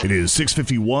Show. It is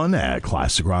 6:51 at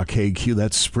Classic Rock KQ.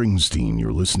 That's Springsteen.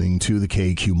 You're listening to the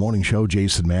KQ Morning Show.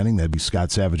 Jason Manning, that'd be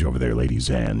Scott Savage over there, ladies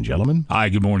and gentlemen. Hi,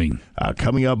 good morning.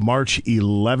 Coming up March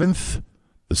 11th,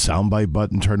 the Soundbite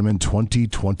Button Tournament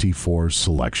 2024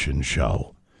 Selection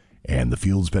Show. And the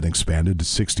field's been expanded to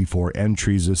 64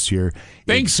 entries this year.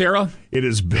 Thanks, Sarah.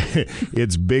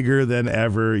 It's bigger than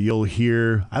ever. You'll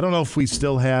hear, I don't know if we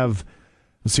still have,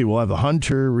 let's see, we'll have the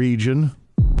Hunter region.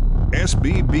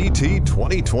 SBBT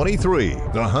 2023,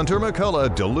 the Hunter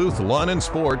McCullough Duluth Lawn and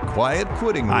Sport Quiet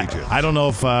Quitting Region. I don't know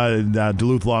if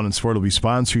Duluth Lawn and Sport will be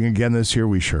sponsoring again this year.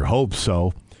 We sure hope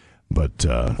so. But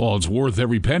well, it's worth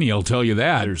every penny, I'll tell you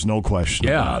that. There's no question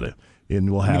about it. And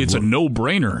we'll have. It's a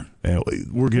no-brainer.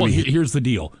 We're going. Well, here's the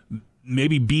deal.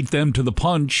 Maybe beat them to the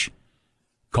punch.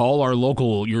 Call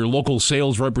your local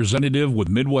sales representative with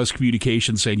Midwest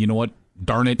Communications, saying, you know what,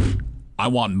 darn it, I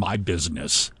want my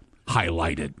business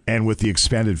highlighted. And with the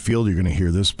expanded field, you're going to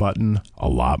hear this button a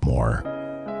lot more.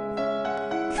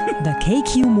 The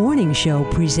KQ Morning Show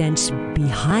presents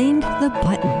Behind the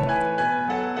Button.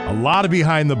 A lot of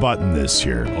Behind the Button this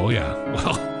year. Oh, yeah.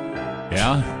 Well,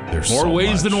 yeah. There's more so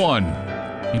ways much. than one,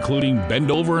 including bend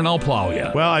over and I'll plow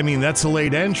you. Well, I mean, that's a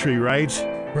late entry, right?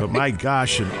 But my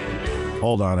gosh, and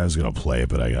hold on, I was going to play it,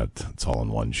 but it's all on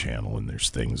one channel and there's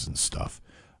things and stuff.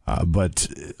 But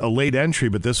a late entry,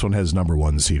 but this one has number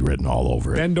one seed written all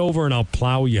over it. Bend over and I'll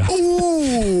plow you. Ooh.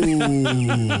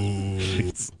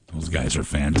 Those guys are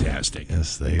fantastic.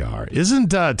 Yes, they are. Isn't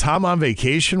Tom on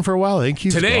vacation for a while? I think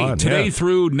he's gone. Today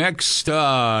through next,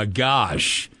 I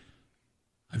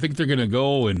think they're going to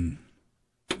go and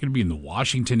going to be in the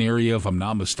Washington area, if I'm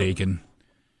not mistaken.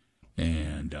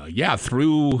 And,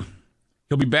 he'll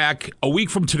be back a week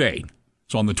from today.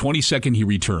 So on the 22nd, he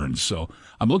returns. So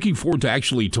I'm looking forward to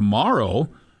actually tomorrow.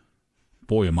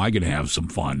 Boy, am I going to have some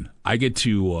fun. I get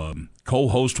to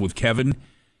co-host with Kevin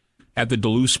at the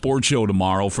Duluth Sports Show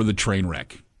tomorrow for the train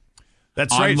wreck.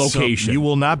 That's on right. location. So you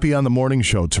will not be on the morning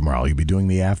show tomorrow. You'll be doing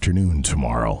the afternoon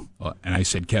tomorrow. And I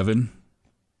said, Kevin,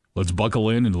 let's buckle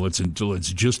in and let's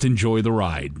just enjoy the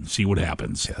ride and see what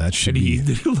happens. Yeah, that should be.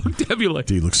 He looked at me like,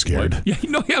 do you look scared? What?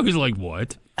 Yeah, I was like,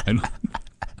 what? And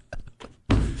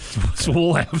so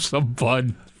we'll have some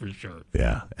fun for sure.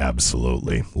 Yeah,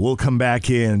 absolutely. We'll come back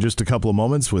in just a couple of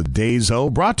moments with Days O,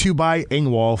 brought to you by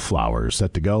Engwall Flowers.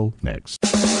 Set to go next.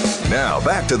 Now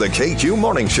back to the KQ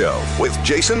Morning Show with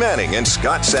Jason Manning and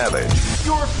Scott Savage.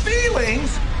 Your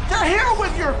feelings? To hell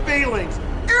with your feelings.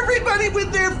 Everybody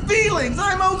with their feelings.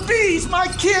 I'm obese. My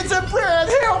kids are bred.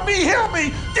 Help me, help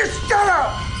me. Just shut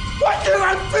up. Why can't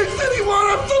I fix anyone?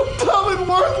 I'm so dumb and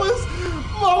worthless.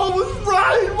 Mama was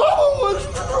right. Mama was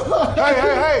right.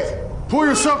 Hey. Pull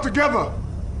yourself together.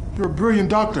 You're a brilliant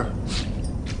doctor.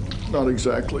 Not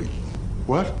exactly.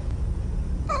 What?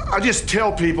 I just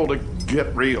tell people to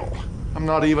get real. I'm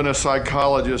not even a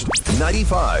psychologist.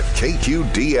 95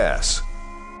 KQDS.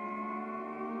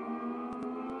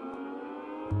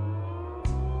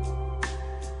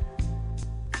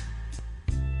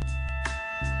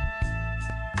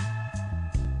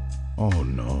 Oh,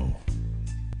 no.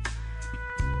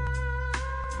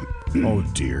 Oh,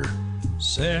 dear.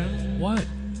 What?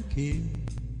 I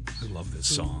love this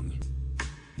song.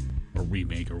 Or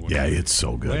remake or whatever. Yeah, it's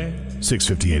so good.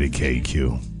 6:58 at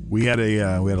KQ. We had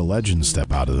a legend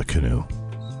step out of the canoe.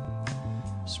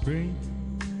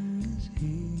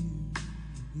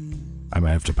 I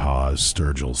might have to pause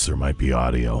Sturgill's. There might be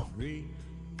audio.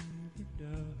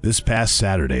 This past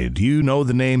Saturday, do you know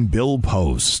the name Bill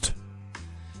Post?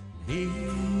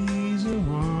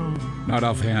 Not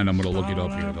offhand. I'm going to look it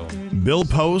up here, though. Bill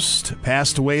Post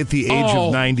passed away at the age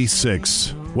of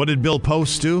 96. What did Bill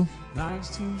Post do?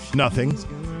 Nothing.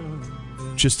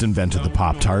 Just invented the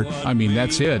Pop-Tart. I mean,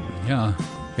 that's it. Yeah.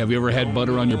 Have you ever had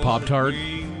butter on your Pop-Tart?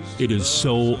 It is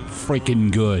so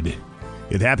freaking good.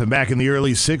 It happened back in the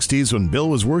early 60s when Bill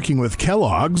was working with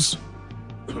Kellogg's.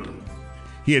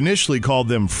 He initially called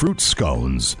them fruit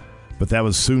scones, but that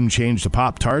was soon changed to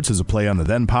Pop-Tarts as a play on the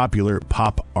then popular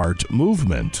pop art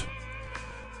movement.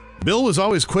 Bill was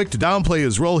always quick to downplay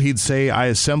his role. He'd say, I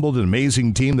assembled an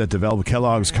amazing team that developed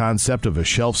Kellogg's concept of a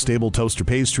shelf-stable toaster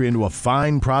pastry into a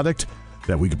fine product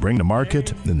that we could bring to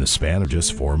market in the span of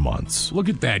just 4 months. Look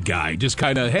at that guy. Just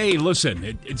kind of, hey,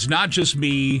 listen, it's not just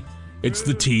me, it's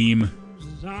the team.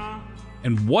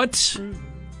 And what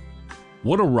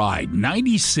a ride.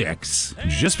 96.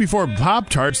 Just before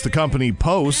Pop-Tarts, the company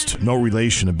Post, no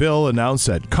relation to Bill, announced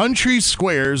that Country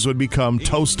Squares would become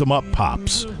Toast 'em Up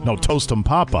Pops. No, Toast 'em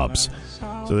Pop-Ups.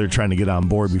 So they're trying to get on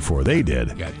board before they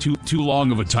did. Yeah, too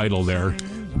long of a title there.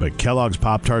 But Kellogg's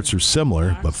Pop-Tarts are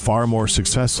similar, but far more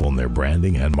successful in their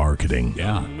branding and marketing.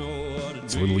 Yeah.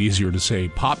 It's a little easier to say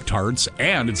Pop-Tarts,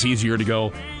 and it's easier to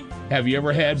go, have you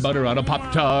ever had butter on a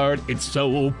Pop-Tart? It's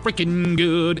so freaking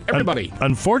good. Everybody.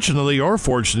 Unfortunately or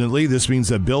fortunately, this means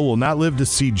that Bill will not live to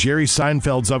see Jerry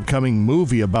Seinfeld's upcoming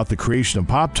movie about the creation of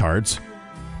Pop-Tarts.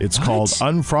 It's called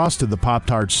Unfrosted, the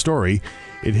Pop-Tart Story.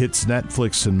 It hits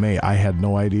Netflix in May. I had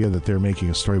no idea that they're making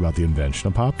a story about the invention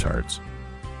of Pop-Tarts.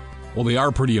 Well, they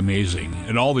are pretty amazing,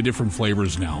 and all the different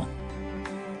flavors now.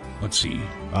 Let's see.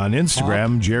 On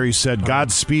Instagram, Jerry said,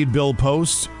 Godspeed, Bill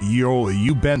Post.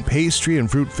 You bent pastry and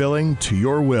fruit filling to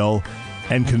your will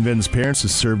and convinced parents to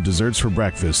serve desserts for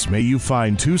breakfast. May you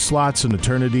find 2 slots in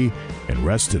eternity and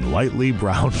rest in lightly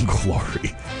brown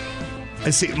glory. I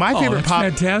see. My favorite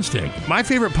fantastic. My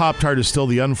favorite Pop-Tart is still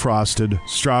the unfrosted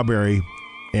strawberry,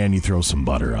 and you throw some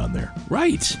butter on there.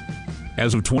 Right.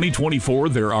 As of 2024,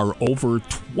 there are over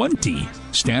 20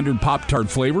 standard Pop-Tart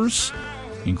flavors,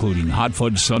 including hot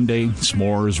fudge sundae,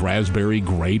 s'mores, raspberry,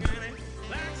 grape.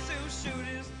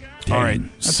 Dang, all right,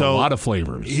 that's so a lot of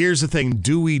flavors. Here's the thing.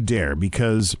 Do we dare?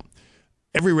 Because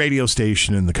every radio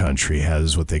station in the country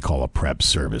has what they call a prep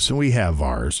service, and we have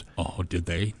ours. Oh, did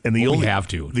they? And we have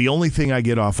to. The only thing I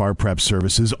get off our prep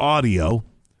service is audio,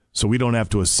 so we don't have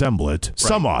to assemble it. Right.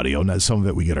 Some audio, not some of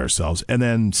it we get ourselves, and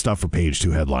then stuff for Page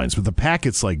 2 headlines. But the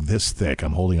packet's like this thick.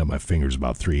 I'm holding up my fingers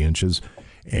about 3 inches.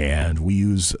 And we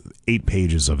use 8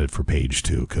 pages of it for Page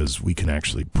 2 because we can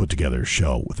actually put together a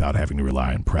show without having to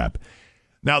rely on prep.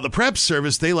 Now, the prep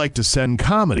service, they like to send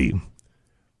comedy,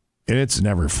 and it's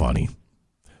never funny.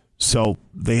 So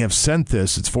they have sent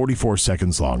this. It's 44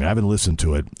 seconds long. I haven't listened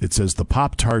to it. It says the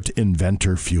Pop-Tart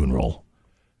inventor funeral.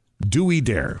 Do we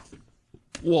dare?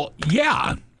 Well,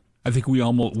 yeah. I think we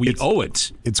owe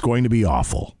it. It's going to be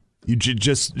awful. You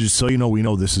just so you know, we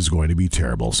know this is going to be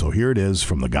terrible. So here it is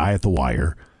from the guy at The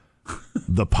Wire.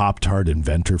 The Pop-Tart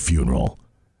inventor funeral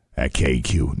at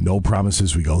KQ. No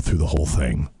promises. We go through the whole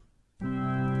thing.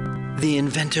 The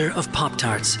inventor of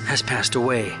Pop-Tarts has passed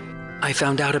away. I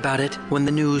found out about it when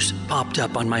the news popped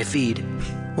up on my feed.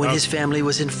 When his family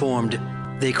was informed,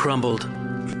 they crumbled.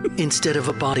 Instead of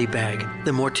a body bag,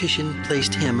 the mortician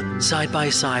placed him side by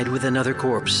side with another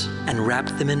corpse and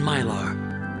wrapped them in Mylar.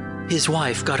 His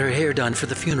wife got her hair done for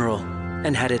the funeral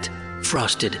and had it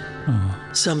frosted.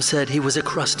 Some said he was a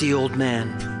crusty old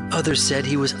man. Others said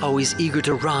he was always eager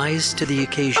to rise to the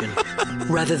occasion.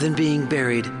 Rather than being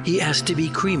buried, he asked to be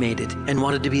cremated and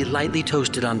wanted to be lightly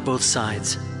toasted on both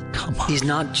sides. Come on. He's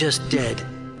not just dead,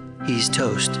 he's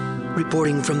toast.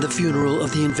 Reporting from the funeral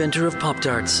of the inventor of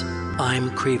Pop-Tarts,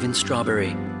 I'm Craven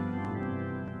Strawberry.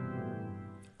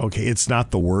 Okay, it's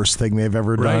not the worst thing they've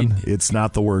ever done. It's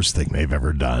not the worst thing they've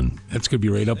ever done. That's going to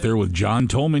be right up there with John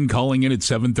Tolman calling in at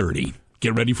 7:30.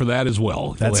 Get ready for that as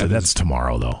well. That's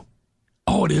tomorrow, though.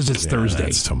 Oh, it is. It's Thursday.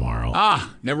 That's tomorrow.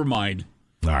 Never mind.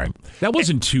 All right. That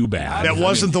wasn't too bad. That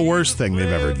wasn't the worst thing they've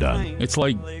ever done. It's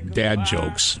like dad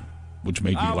jokes, which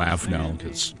make me laugh now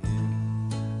because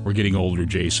we're getting older,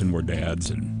 Jason. We're dads,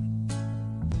 and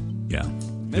yeah.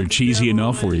 They're cheesy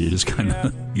enough where you just kind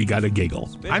of, you got to giggle.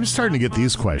 I'm starting to get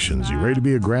these questions. You ready to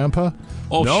be a grandpa?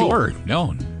 Oh, no. Sure.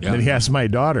 No. Yeah. Then he asked my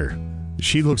daughter.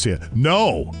 She looks at it.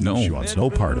 No. She wants no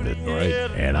part of it. All right.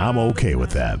 And I'm okay with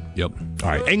that. Yep. All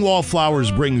right. Engwall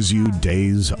Flowers brings you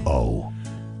Days O.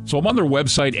 So I'm on their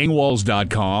website,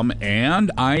 engwalls.com,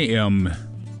 and I am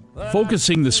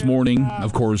focusing this morning.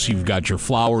 Of course, you've got your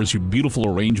flowers, your beautiful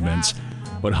arrangements,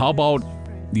 but how about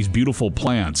these beautiful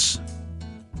plants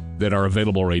that are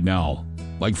available right now?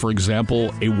 Like, for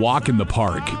example, a walk in the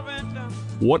park.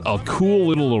 What a cool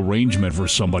little arrangement for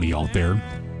somebody out there.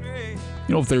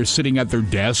 You know, if they're sitting at their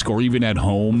desk or even at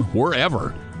home,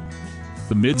 wherever.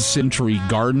 The mid-century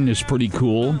garden is pretty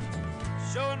cool.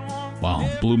 Wow,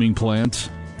 blooming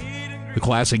plant. The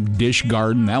classic dish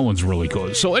garden, that one's really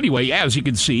cool. So anyway, as you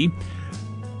can see,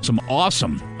 some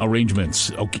awesome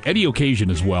arrangements. Any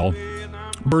occasion as well.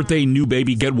 Birthday, new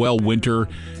baby, get well, winter,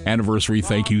 anniversary,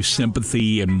 thank you,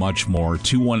 sympathy, and much more.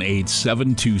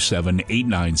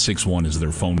 218-727-8961 is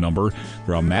their phone number.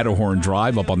 They're on Matterhorn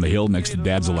Drive up on the hill next to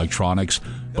Dad's Electronics.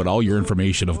 But all your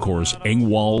information, of course,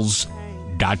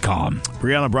 engwalls.com.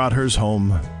 Brianna brought hers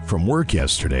home from work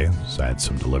yesterday. So I had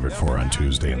some delivered for her on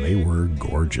Tuesday, and they were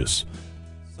gorgeous.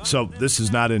 So this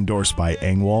is not endorsed by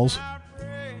Engwalls.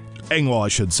 Engwall, I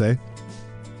should say.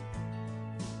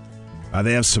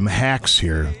 They have some hacks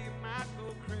here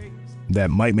that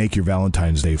might make your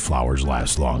Valentine's Day flowers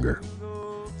last longer.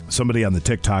 Somebody on the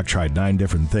TikTok tried 9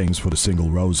 different things, put a single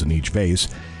rose in each vase.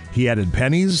 He added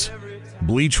pennies,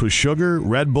 bleach with sugar,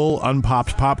 Red Bull,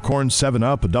 unpopped popcorn,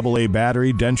 7-Up, a AA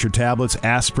battery, denture tablets,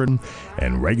 aspirin,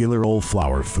 and regular old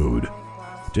flower food.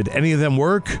 Did any of them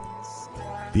work?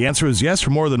 The answer is yes for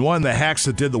more than one. The hacks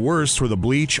that did the worst were the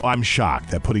bleach. I'm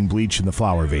shocked that putting bleach in the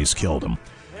flower vase killed him.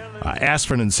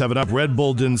 Aspirin and 7-Up, Red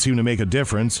Bull didn't seem to make a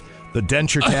difference. The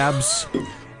denture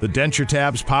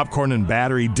tabs, popcorn, and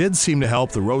battery did seem to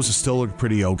help. The roses still look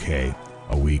pretty okay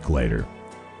a week later.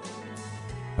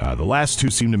 The last two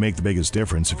seem to make the biggest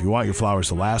difference. If you want your flowers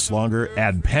to last longer,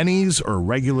 add pennies or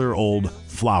regular old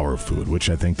flower food, which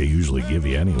I think they usually give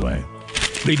you anyway.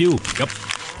 They do. Yep.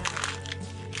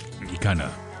 You kind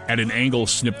of, at an angle,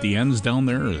 snip the ends down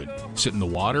there, or sit in the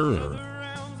water, or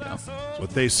yeah. That's what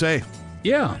they say.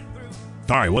 Yeah.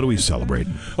 All right, what are we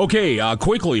celebrating? Okay,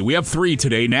 quickly, we have 3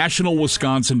 today. National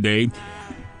Wisconsin Day,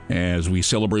 as we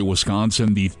celebrate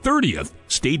Wisconsin, the 30th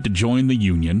state to join the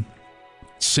Union.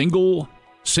 Singles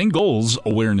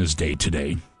Awareness Day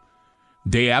today.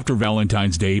 Day after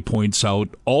Valentine's Day points out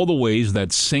all the ways that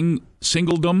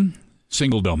singledom,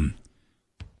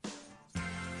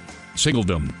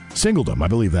 I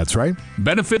believe that's right,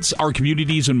 benefits our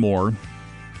communities and more.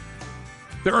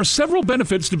 There are several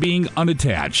benefits to being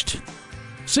unattached.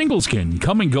 Singles can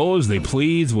come and go as they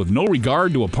please with no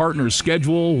regard to a partner's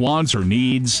schedule, wants, or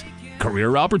needs.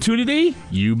 Career opportunity?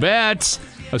 You bet.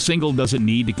 A single doesn't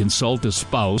need to consult a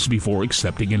spouse before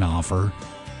accepting an offer.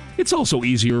 It's also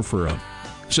easier for a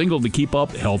single to keep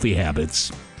up healthy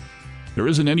habits. There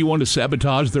isn't anyone to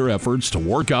sabotage their efforts to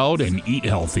work out and eat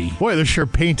healthy. Boy, they're sure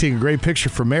painting a great picture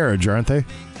for marriage, aren't they?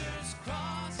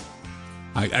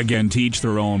 Again, to each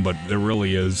their own, but there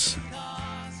really is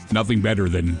nothing better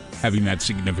than having that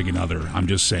significant other. I'm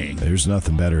just saying. There's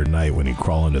nothing better at night when you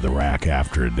crawl into the rack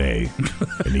after a day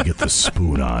and you get the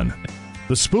spoon on.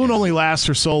 The spoon only lasts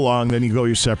for so long, then you go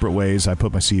your separate ways. I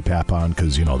put my CPAP on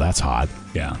because, that's hot.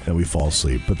 Yeah. And we fall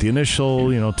asleep. But the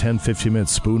initial, 10, 15 minute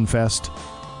spoon fest,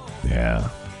 yeah,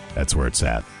 that's where it's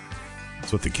at.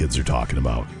 That's what the kids are talking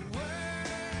about.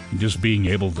 Just being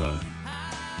able to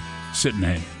sit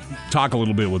and talk a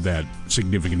little bit with that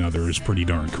significant other is pretty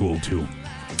darn cool, too.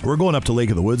 We're going up to Lake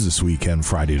of the Woods this weekend,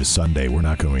 Friday to Sunday. We're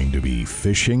not going to be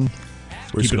fishing.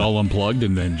 Keep it all unplugged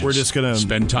and then we're just going to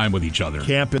spend time with each other.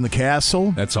 Camp in the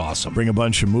castle. That's awesome. Bring a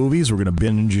bunch of movies. We're going to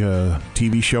binge a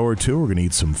TV show or two. We're going to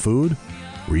eat some food,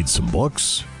 read some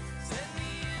books,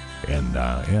 and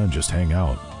just hang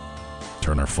out.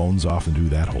 Turn our phones off and do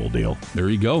that whole deal. There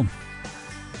you go.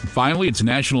 Finally, it's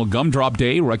National Gumdrop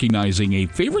Day, recognizing a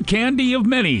favorite candy of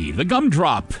many, the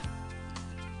gumdrop.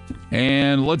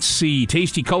 And let's see,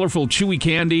 tasty, colorful, chewy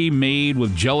candy made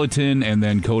with gelatin and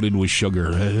then coated with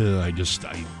sugar. I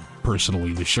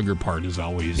personally, the sugar part is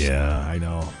always... Yeah, I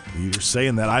know. You're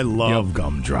saying that. I love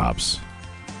gumdrops.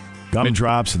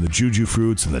 Gumdrops and the Juju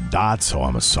Fruits and the dots. Oh,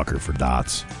 I'm a sucker for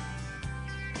dots.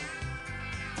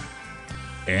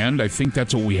 And I think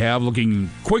that's what we have. Looking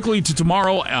quickly to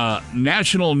tomorrow,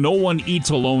 National No One Eats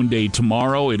Alone Day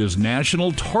tomorrow. It is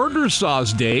National Tartar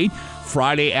Sauce Day,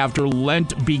 Friday after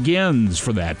Lent begins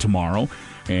for that tomorrow.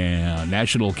 And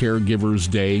National Caregivers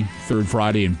Day, third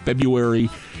Friday in February.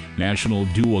 National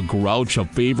Do a Grouch a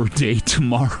Favor Day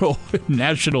tomorrow.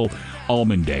 National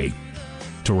Almond Day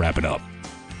to wrap it up.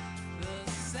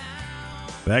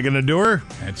 That gonna do her?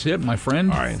 That's it, my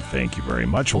friend. All right, thank you very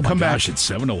much. We'll come back. It's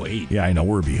 7:08. Yeah, I know,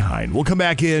 we're behind. We'll come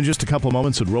back in just a couple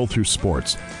moments and roll through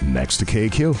sports. Next to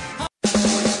KQ.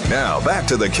 Now, back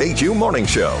to the KQ Morning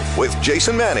Show with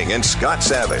Jason Manning and Scott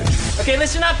Savage. Okay,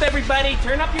 listen up, everybody.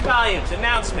 Turn up your volumes.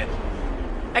 Announcement.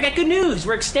 I got good news.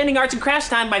 We're extending arts and crafts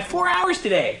time by 4 hours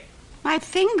today. My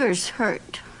fingers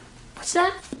hurt. What's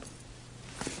that?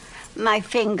 My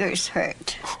fingers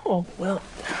hurt. Oh, well...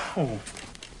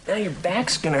 Now your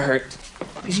back's gonna hurt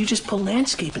because you just pulled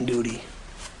landscaping duty.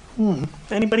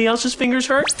 Anybody else's fingers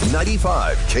hurt?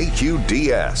 95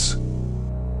 KQDS.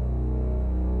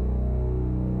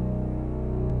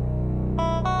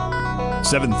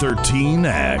 $7:13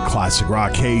 at Classic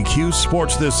Rock KQ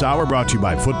Sports this hour, brought to you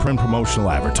by Footprint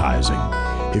Promotional Advertising.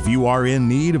 If you are in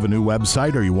need of a new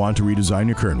website or you want to redesign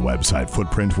your current website,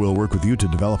 Footprint will work with you to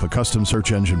develop a custom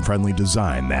search engine-friendly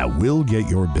design that will get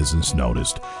your business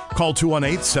noticed. Call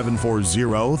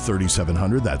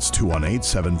 218-740-3700. That's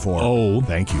 218-740.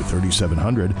 Thank you,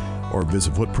 3700. Or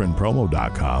visit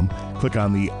footprintpromo.com. Click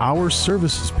on the Our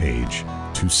Services page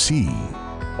to see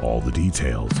all the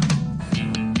details.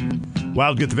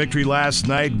 Wild get the victory last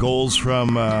night. Goals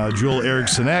from Joel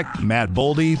Eriksson-Ek, Matt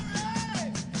Boldy.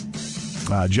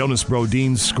 Jonas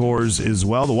Brodin scores as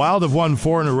well. The Wild have won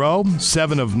 4 in a row,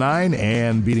 7 of 9,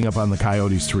 and beating up on the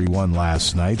Coyotes 3-1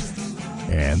 last night.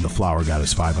 And the Flower got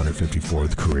his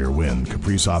 554th career win.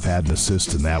 Kaprizov had an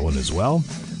assist in that one as well.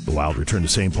 The Wild return to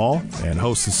St. Paul and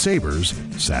host the Sabres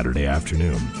Saturday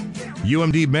afternoon.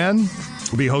 UMD men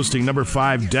will be hosting number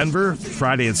 5 Denver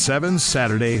Friday at 7,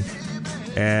 Saturday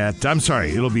at,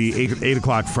 it'll be 8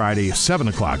 o'clock Friday, 7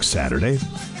 o'clock Saturday.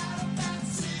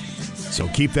 So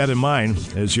keep that in mind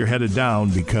as you're headed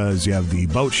down, because you have the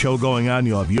boat show going on.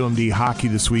 You'll have UMD hockey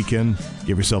this weekend.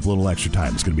 Give yourself a little extra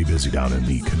time. It's going to be busy down in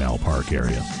the Canal Park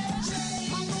area.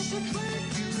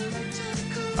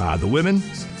 The women,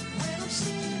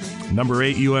 number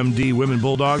 8 UMD Women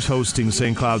Bulldogs hosting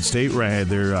St. Cloud State.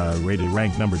 They're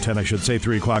ranked number 10,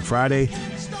 3 o'clock Friday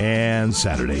and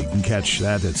Saturday. You can catch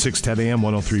that at 6:10 a.m.,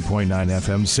 103.9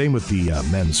 FM. Same with the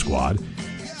men's squad.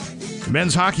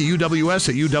 Men's hockey, UWS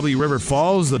at UW River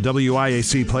Falls. The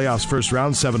WIAC playoffs first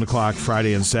round, 7 o'clock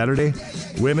Friday and Saturday.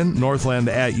 Women, Northland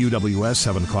at UWS,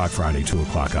 7 o'clock Friday, 2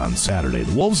 o'clock on Saturday.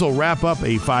 The Wolves will wrap up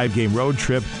a 5-game road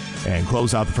trip and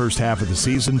close out the first half of the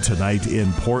season tonight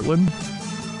in Portland.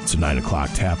 It's a 9 o'clock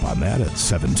tap on that at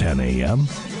 7:10 a.m.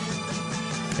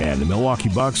 And the Milwaukee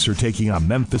Bucks are taking on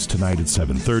Memphis tonight at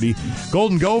 7:30.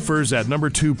 Golden Gophers at number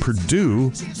 2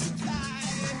 Purdue.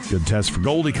 Good test for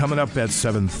Goldie coming up at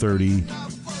 7:30.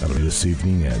 That'll be this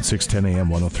evening at 6:10 a.m.,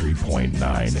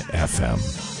 103.9 FM.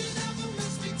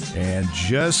 And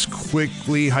just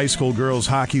quickly, high school girls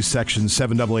hockey section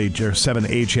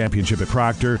 7A championship at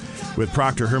Proctor, with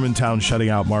Proctor Hermantown shutting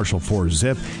out Marshall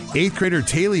 4-0. 8th grader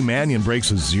Taylor Mannion breaks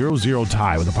a 0-0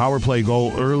 tie with a power play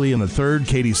goal early in the third.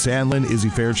 Katie Sandlin, Izzy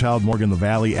Fairchild, Morgan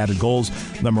LaValle added goals.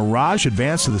 The Mirage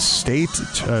advanced to the state,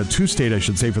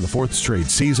 for the fourth straight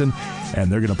season,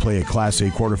 and they're going to play a Class A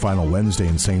quarterfinal Wednesday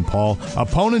in St. Paul.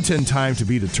 Opponent in time to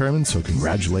be determined, so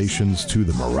congratulations to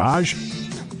the Mirage.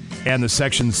 And the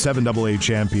Section 7AA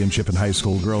Championship in high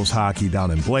school girls hockey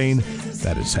down in Blaine.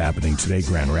 That is happening today,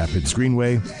 Grand Rapids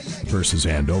Greenway versus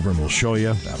Andover, and we'll show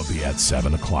you. That'll be at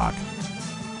 7 o'clock.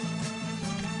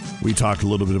 We talked a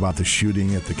little bit about the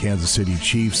shooting at the Kansas City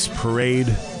Chiefs parade.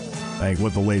 I think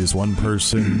what the latest, one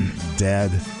person dead,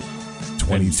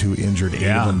 22 injured, 8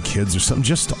 of them kids or something.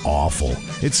 Just awful.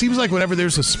 It seems like whenever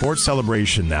there's a sports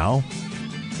celebration now,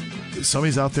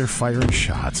 somebody's out there firing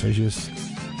shots.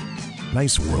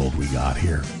 Nice world we got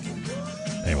here.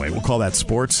 Anyway, we'll call that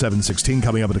sports. 7:16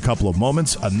 coming up in a couple of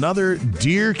moments. Another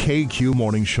Dear KQ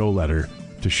Morning Show letter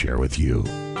to share with you.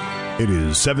 It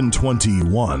is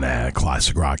 7:21 at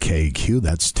Classic Rock KQ.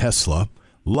 That's Tesla.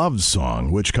 Love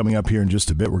Song, which coming up here in just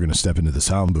a bit, we're going to step into the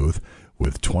sound booth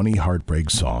with 20 heartbreak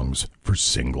songs for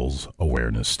Singles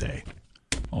Awareness Day.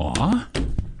 Aw.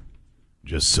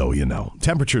 Just so you know.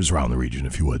 Temperatures around the region,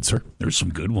 if you would, sir. There's some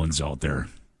good ones out there.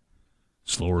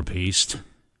 Slower paced.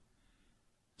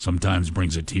 Sometimes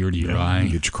brings a tear to your eye.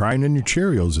 Get you crying in your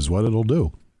Cheerios is what it'll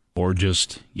do. Or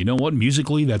just, you know what,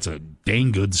 musically, that's a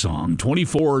dang good song.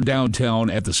 24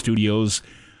 downtown at the studios.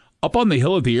 Up on the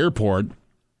hill at the airport,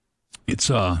 it's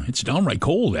downright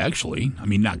cold, actually. I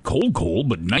mean, not cold,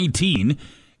 but 19.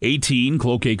 18,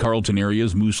 Cloquet, Carlton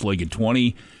areas, Moose Lake at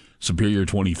 20, Superior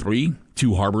 23,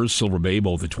 Two Harbors, Silver Bay,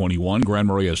 both at 21, Grand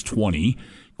Marais is 20,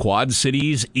 Quad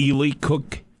Cities, Ely,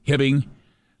 Cook, Hibbing,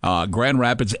 Grand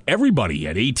Rapids, everybody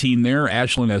at 18 there.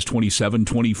 Ashland has 27,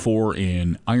 24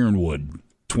 in Ironwood,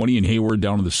 20 in Hayward,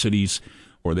 down to the cities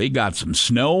where they got some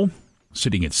snow,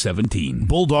 sitting at 17.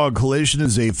 Bulldog Collision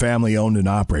is a family-owned and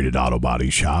operated auto body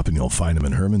shop, and you'll find them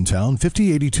in Hermantown,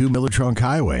 5082 Miller Trunk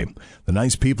Highway. The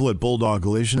nice people at Bulldog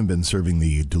Collision have been serving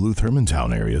the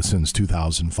Duluth-Hermantown area since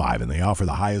 2005, and they offer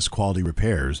the highest quality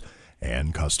repairs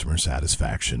and customer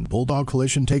satisfaction. Bulldog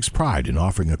Collision takes pride in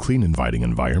offering a clean, inviting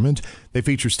environment. They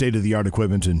feature state-of-the-art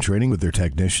equipment and training with their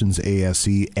technicians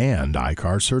ASE and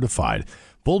ICAR certified.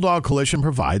 Bulldog Collision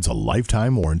provides a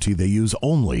lifetime warranty. They use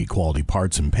only quality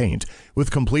parts and paint. With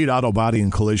complete auto body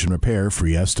and collision repair,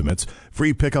 free estimates,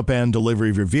 free pickup and delivery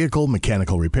of your vehicle,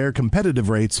 mechanical repair, competitive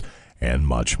rates, and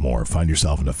much more. Find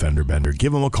yourself an offender bender.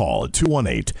 Give them a call at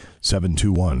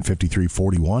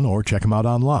 218-721-5341 or check them out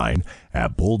online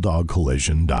at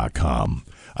bulldogcollision.com.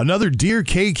 Another Dear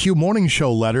KQ Morning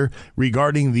Show letter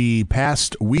regarding the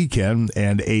past weekend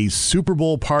and a Super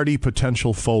Bowl party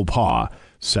potential faux pas.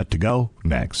 Set to go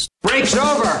next. Break's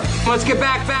over. Let's get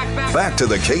back. Back to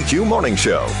the KQ Morning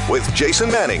Show with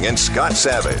Jason Manning and Scott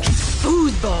Savage.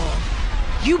 Foosball.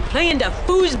 You playing the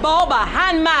foosball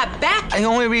behind my back? The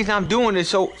only reason I'm doing this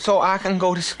so I can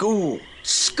go to school.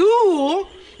 School?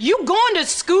 You going to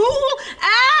school?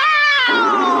 Ow!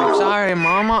 I'm sorry,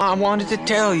 Mama. I wanted to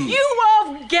tell you. You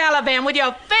off gallivanting with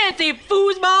your fancy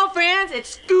foosball friends at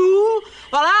school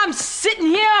while I'm sitting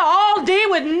here all day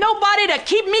with nobody to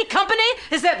keep me company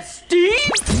except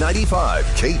Steve? 95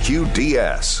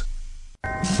 KQDS.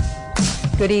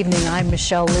 Good evening, I'm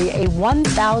Michelle Lee. A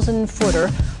 1,000-footer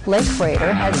lake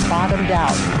freighter has bottomed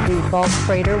out. The bulk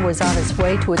freighter was on its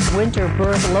way to its winter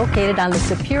berth located on the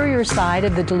Superior side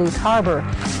of the Duluth Harbor.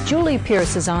 Julie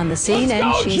Pierce is on the scene,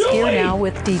 and she's here now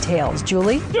with details.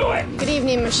 Julie? Do it! Good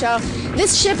evening, Michelle.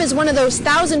 This ship is one of those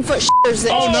 1,000-foot ships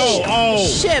that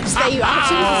ships that you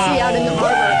absolutely see out in the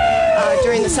harbor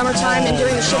during the summertime and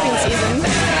during the shipping season.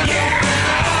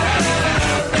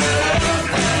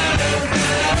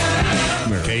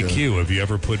 KQ, have you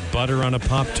ever put butter on a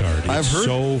Pop-Tart? It's I've heard.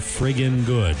 so friggin'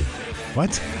 good. What?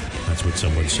 That's what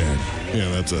someone said.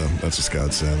 Yeah, that's a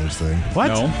Scott Savage thing. What?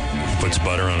 No. Puts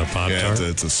butter on a Pop-Tart? Yeah,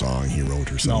 it's a song he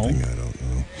wrote or something. I don't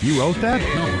know. You wrote that?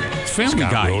 No. It's Family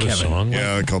Scott Guy, wrote a Kevin. song.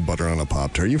 Yeah, called Butter on a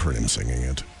Pop-Tart. You've heard him singing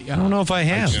it. I don't know if I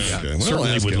have. Okay. Well,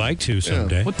 Certainly ask would him. like to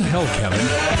someday. What the hell, Kevin?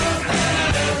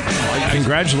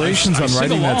 Congratulations on sing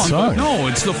writing that along, song. but no,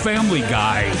 it's the Family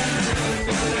Guy.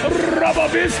 Rubber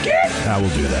biscuit. I will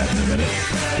do that in a minute.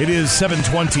 It is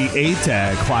 7:28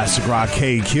 at Classic Rock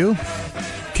KQ.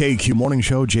 KQ Morning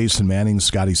Show. Jason Manning,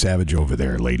 Scotty Savage over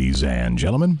there, ladies and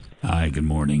gentlemen. Hi, good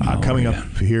morning. Coming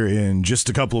up here in just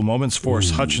a couple of moments,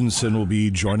 Forrest Hutchinson will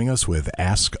be joining us with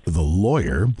Ask the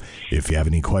Lawyer. If you have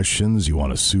any questions, you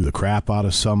want to sue the crap out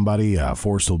of somebody,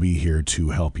 Forrest will be here to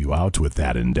help you out with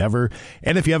that endeavor.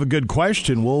 And if you have a good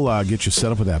question, we'll get you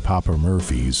set up with that Papa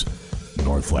Murphy's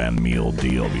Northland meal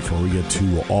deal. Before we get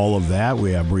to all of that,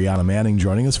 we have Brianna Manning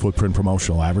joining us, Footprint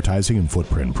Promotional Advertising and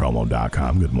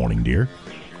footprintpromo.com. Good morning, dear.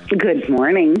 Good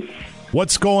morning.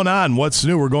 What's going on? What's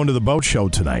new? We're going to the boat show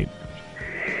tonight.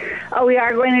 Oh, we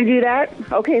are going to do that?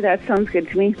 Okay, that sounds good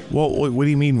to me. Well, what do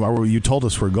you mean? You told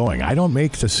us we're going. I don't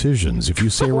make decisions. If you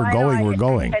say we're going, we're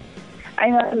going. I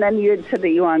know, and then you had said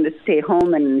that you wanted to stay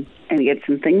home and get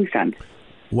some things done.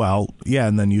 Well, yeah,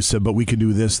 and then you said, but we can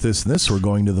do this, this, and this. We're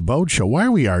going to the boat show. Why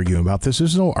are we arguing about this?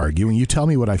 There's no arguing. You tell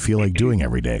me what I feel like doing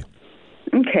every day.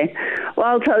 Okay. Well,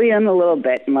 I'll tell you in a little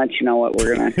bit and let you know what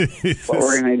we're gonna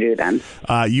do then.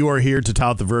 You are here to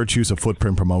tout the virtues of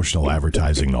Footprint Promotional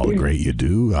Advertising and all the great you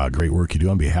do, great work you do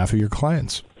on behalf of your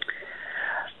clients.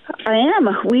 I am.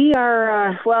 We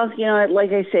are. Well, you know,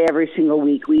 like I say every single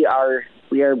week, we are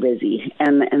busy,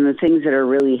 and the things that are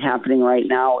really happening right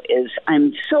now is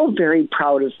I'm so very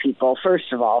proud of people.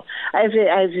 First of all, I have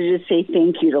to just say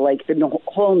thank you to like the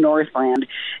whole Northland.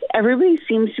 Everybody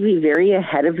seems to be very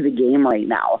ahead of the game right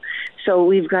now. So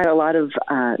we've got a lot of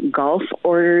golf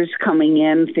orders coming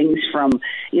in, things from,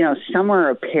 you know, summer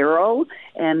apparel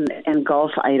and golf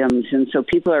items. And so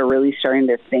people are really starting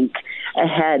to think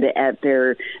ahead at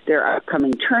their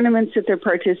upcoming tournaments that they're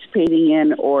participating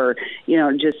in, or, you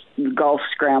know, just golf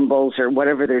scrambles or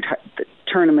whatever their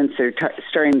tournaments they're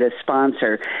starting to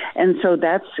sponsor. And so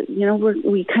that's, you know,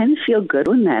 we kind of feel good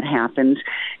when that happens,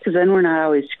 because then we're not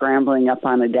always scrambling up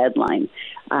on a deadline.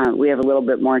 We have a little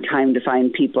bit more time to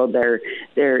find people their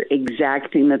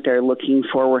exact thing that they're looking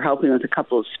for. We're helping with a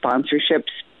couple of sponsorships.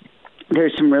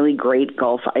 There's some really great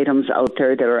golf items out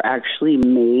there that are actually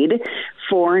made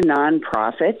for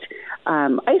nonprofit,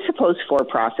 I suppose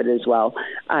for-profit as well,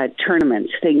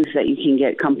 tournaments, things that you can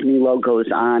get company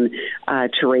logos on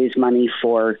to raise money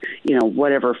for, you know,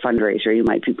 whatever fundraiser you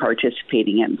might be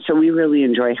participating in. So we really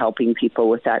enjoy helping people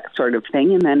with that sort of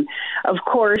thing. And then, of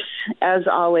course, as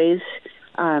always,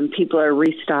 people are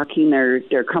restocking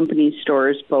their company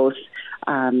stores, both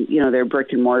you know, their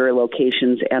brick and mortar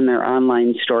locations and their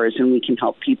online stores, and we can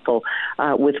help people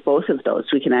with both of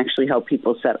those. We can actually help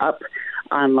people set up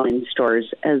online stores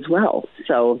as well.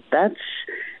 So that's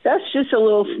just a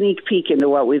little sneak peek into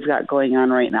what we've got going on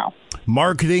right now.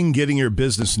 Marketing, getting your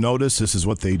business noticed, this is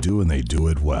what they do, and they do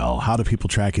it well. How do people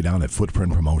track you down at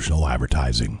Footprint Promotional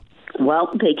Advertising?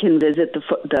 Well, they can visit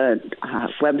the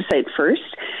website first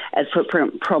at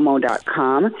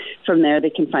footprintpromo.com. From there, they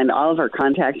can find all of our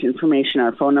contact information.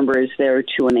 Our phone number is there,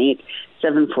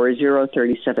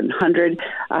 218-740-3700.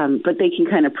 But they can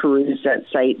kind of peruse that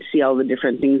site, see all the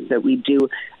different things that we do,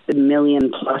 the 1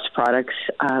 million-plus products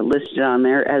listed on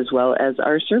there, as well as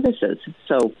our services.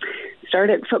 So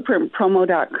start at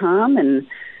footprintpromo.com, and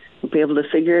we'll be able to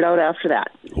figure it out after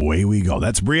that. Away we go.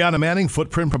 That's Brianna Manning,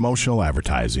 Footprint Promotional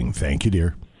Advertising. Thank you,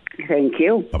 dear. Thank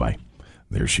you. Bye-bye.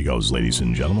 There she goes, ladies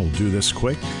and gentlemen. We'll do this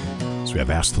quick. So we have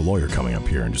Ask the Lawyer coming up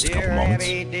here in just a couple moments.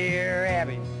 Dear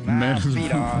Abby, my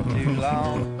feet are too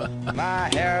long. My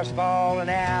hair's falling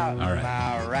out. All right.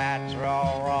 My rights are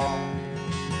all wrong.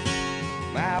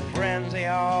 My friends, they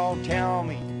all tell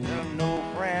me they're no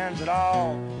friends at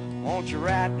all. Won't you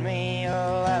write me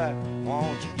a letter?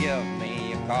 Won't you give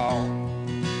me a call?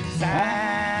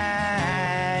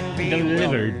 Sign, be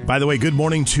Delivered. By the way, good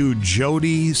morning to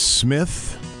Jody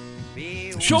Smith.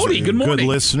 Jody, good morning. Good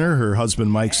listener. Her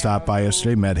husband Mike stopped by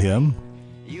yesterday, met him,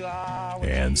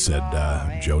 and said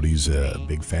Jody's a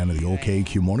big fan of the old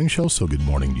KQ Morning Show. So good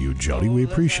morning to you, Jody. We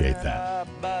appreciate that.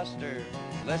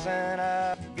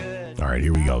 All right,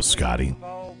 here we go, Scotty.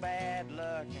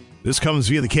 This comes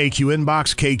via the KQ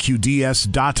inbox,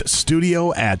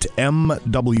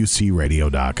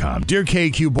 kqds.studio@mwcradio.com. Dear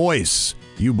KQ boys,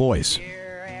 you boys,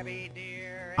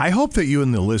 I hope that you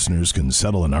and the listeners can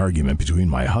settle an argument between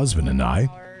my husband and I.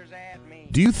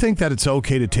 Do you think that it's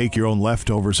okay to take your own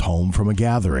leftovers home from a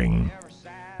gathering?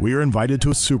 We were invited to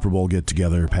a Super Bowl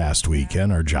get-together past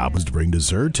weekend. Our job was to bring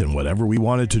dessert and whatever we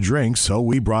wanted to drink, so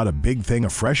we brought a big thing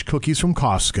of fresh cookies from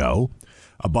Costco,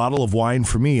 a bottle of wine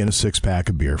for me, and a 6-pack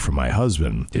of beer for my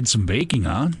husband. Did some baking,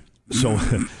 huh? So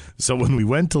when we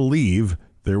went to leave,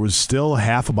 there was still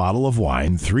half a bottle of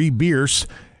wine, 3 beers,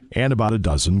 and about a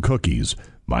dozen cookies.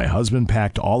 My husband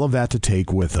packed all of that to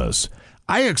take with us.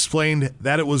 I explained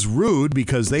that it was rude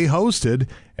because they hosted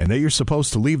and that you're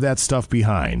supposed to leave that stuff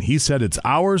behind. He said it's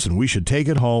ours and we should take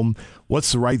it home.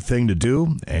 What's the right thing to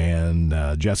do? And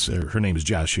Jess, her name is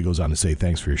Jess. She goes on to say,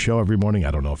 thanks for your show every morning.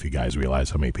 I don't know if you guys realize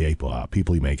how many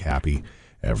people you make happy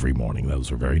every morning. Those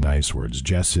are very nice words.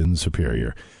 Jess in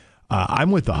Superior.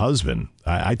 I'm with the husband.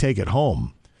 I take it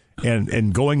home.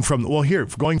 And going from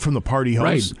the party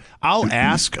host, right. I'll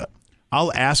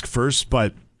ask first,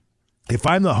 but if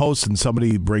I'm the host and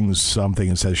somebody brings something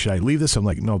and says, should I leave this? I'm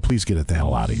like, no, please get it the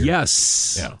hell out of here.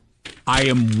 Yes. Yeah. I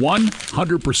am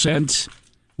 100%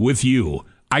 with you.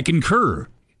 I concur,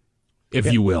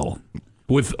 if you will,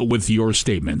 with your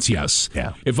statements, yes.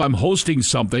 Yeah. If I'm hosting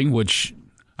something, which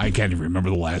I can't even remember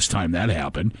the last time that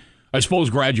happened, I suppose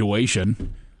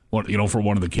graduation, for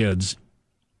one of the kids.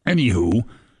 Anywho,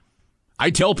 I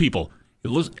tell people,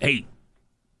 hey,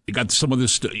 you got some of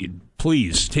this stuff.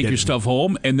 Please take your stuff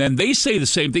home. And then they say the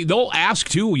same thing. They'll ask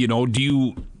too, do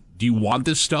you want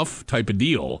this stuff type of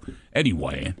deal?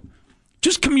 Anyway,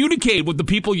 just communicate with the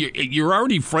people. You're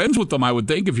already friends with them, I would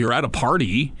think, if you're at a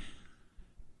party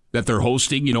that they're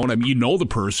hosting, you know what I mean? You know the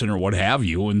person or what have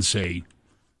you, and say,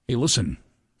 hey, listen,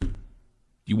 do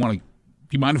you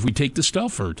mind if we take this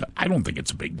stuff? Or I don't think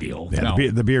it's a big deal. Yeah, no.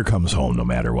 the beer comes home no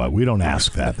matter what. We don't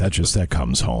ask that. That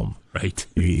comes home. Right.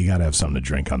 You got to have something to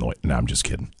drink on the way. No, I'm just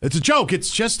kidding. It's a joke. It's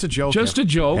just a joke. Just a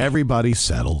joke. Everybody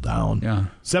settle down. Yeah.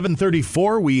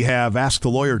 7:34, we have Ask the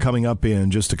Lawyer coming up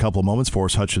in just a couple of moments.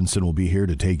 Forrest Hutchinson will be here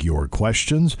to take your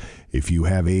questions. If you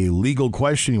have a legal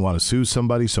question, you want to sue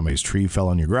somebody's tree fell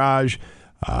on your garage,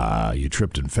 you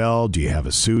tripped and fell, do you have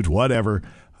a suit, whatever,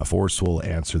 Forrest will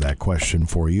answer that question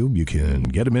for you. You can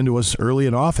get them into us early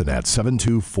and often at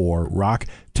 724-ROCK.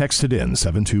 Text it in,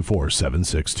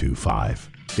 724-7625.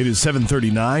 It is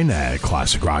 7:39 at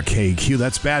Classic Rock KQ.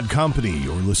 That's Bad Company.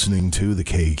 You're listening to the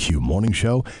KQ Morning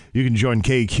Show. You can join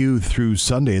KQ through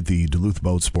Sunday at the Duluth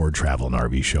Boat Sport Travel and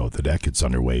RV Show at the deck. It's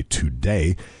underway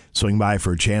today. Swing by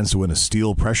for a chance to win a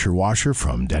steel pressure washer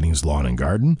from Denny's Lawn and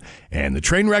Garden. And the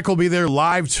train wreck will be there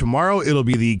live tomorrow. It'll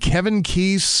be the Kevin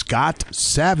Keys Scott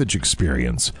Savage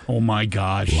experience. Oh, my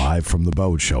gosh. Live from the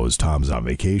boat show as Tom's on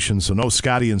vacation. So no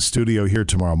Scotty in studio here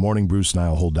tomorrow morning. Bruce and I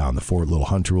will hold down the fort. Little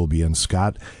Hunter will be in.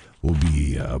 Scott will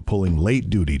be pulling late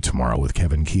duty tomorrow with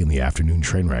Kevin Key in the afternoon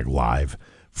train wreck live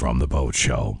from the boat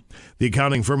show. The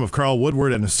accounting firm of Carl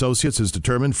Woodward and Associates has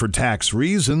determined for tax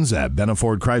reasons that Benna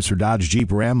Ford Chrysler Dodge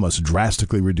Jeep Ram must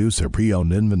drastically reduce their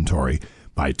pre-owned inventory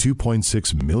by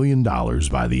 $2.6 million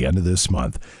by the end of this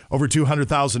month. Over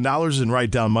 $200,000 in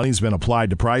write-down money has been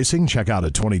applied to pricing. Check out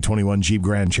a 2021 Jeep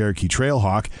Grand Cherokee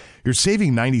Trailhawk. You're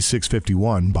saving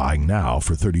 $96.51 buying now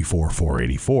for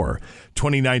 $34,484.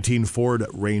 2019 Ford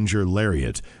Ranger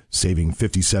Lariat saving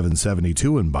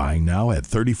 $57.72 and buying now at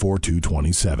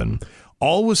 $34,227.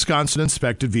 All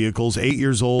Wisconsin-inspected vehicles 8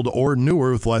 years old or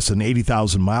newer with less than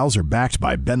 80,000 miles are backed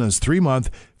by Benna's 3-month,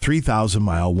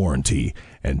 3,000-mile warranty.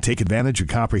 And take advantage of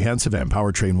comprehensive and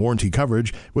powertrain warranty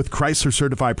coverage with Chrysler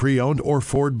Certified Pre-Owned or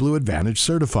Ford Blue Advantage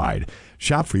Certified.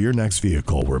 Shop for your next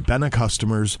vehicle where Benna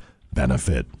customers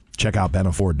benefit. Check out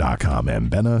BennaFord.com and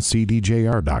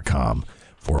BennaCDJR.com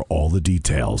for all the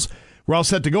details. We're all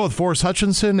set to go with Forrest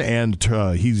Hutchinson, and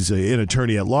he's an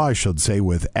attorney at law, I should say,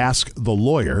 with Ask the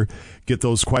Lawyer. Get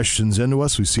those questions into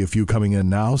us. We see a few coming in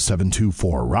now.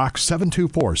 724-ROCK,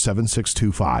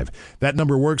 724-7625. That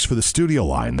number works for the studio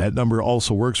line. That number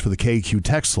also works for the KQ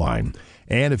text line.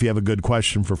 And if you have a good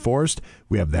question for Forrest,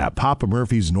 we have that Papa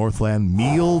Murphy's Northland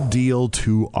meal deal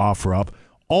to offer up.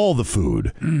 All the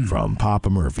food from Papa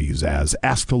Murphy's as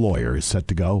Ask the Lawyer is set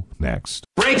to go next.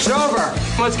 Break's over.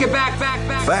 Let's get back.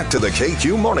 Back to the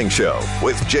KQ Morning Show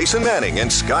with Jason Manning and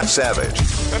Scott Savage.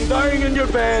 And dying in your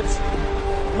beds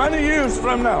many years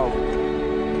from now,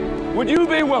 would you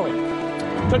be willing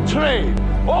to trade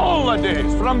all the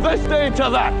days from this day to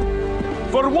that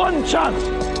for one chance,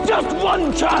 just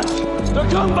one chance, to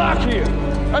come back here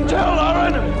and tell our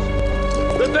enemies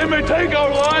that they may take our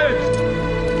lives,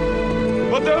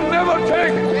 but they'll never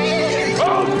take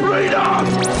our freedom!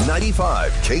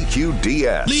 95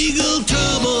 KQDS. Legal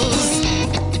troubles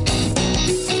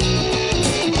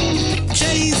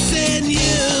chasing you.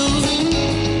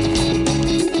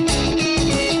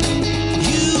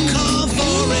 You call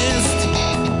Forrest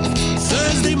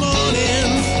Thursday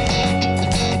mornings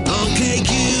on KQ.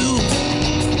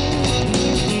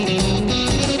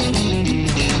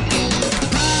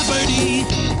 Property,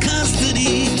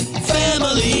 custody,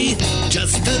 family,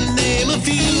 just to name a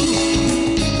few.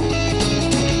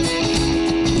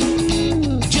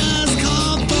 Just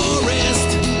call Forrest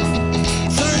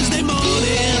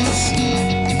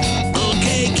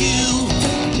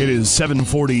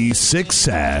 746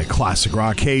 at Classic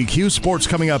Rock KQ. Sports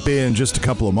coming up in just a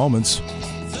couple of moments.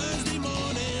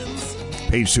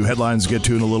 Page 2 headlines to get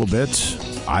to in a little bit.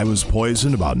 I was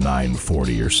poisoned about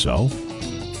 9:40 or so.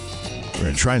 We're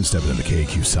going to try and step into the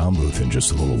KQ sound booth in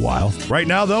just a little while. Right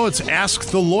now, though, it's Ask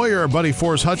the Lawyer. Our buddy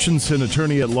Forrest Hutchinson,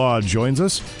 attorney at law, joins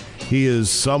us. He is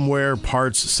somewhere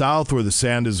parts south where the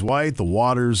sand is white, the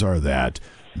waters are that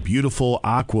beautiful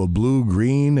aqua blue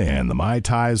green, and the Mai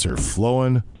Tais are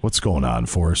flowing. What's going on,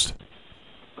 Forrest?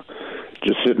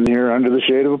 Just sitting here under the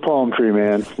shade of a palm tree,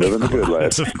 man. Living the good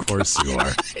life. Of course you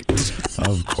are.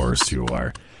 Of course you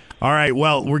are. All right,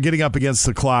 well, we're getting up against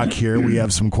the clock here. We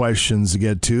have some questions to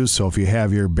get to, so if you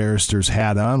have your barrister's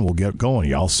hat on, we'll get going.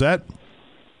 You all set?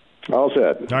 All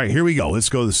set. All right, here we go. Let's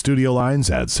go to the studio lines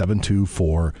at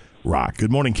 724-ROCK.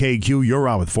 Good morning, KQ. You're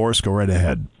on with Forrest. Go right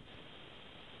ahead.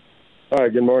 Hi,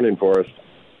 good morning, Forrest.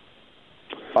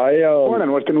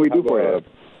 Morning, what can we do for you?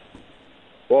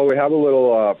 Well, we have a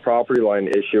little property line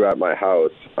issue at my house.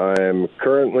 I'm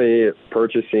currently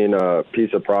purchasing a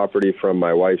piece of property from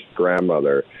my wife's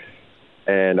grandmother,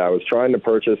 and I was trying to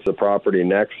purchase the property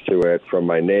next to it from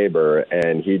my neighbor,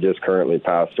 and he just currently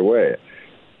passed away.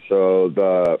 So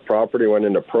the property went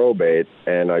into probate,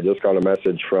 and I just got a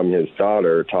message from his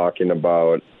daughter talking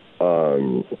about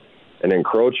an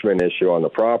encroachment issue on the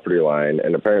property line,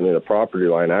 and apparently the property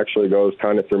line actually goes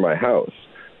kind of through my house.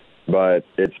 But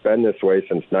it's been this way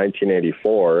since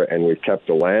 1984, and we've kept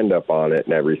the land up on it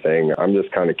and everything. I'm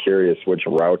just kind of curious which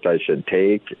route I should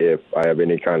take, if I have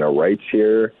any kind of rights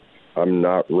here. I'm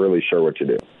not really sure what to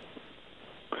do.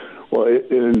 Well, this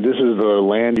is the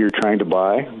land you're trying to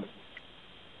buy?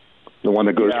 The one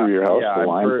that goes through your house, the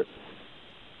line?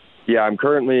 I'm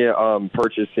currently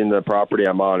purchasing the property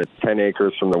I'm on. It's 10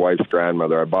 acres from the wife's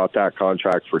grandmother. I bought that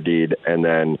contract for deed, and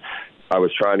then I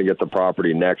was trying to get the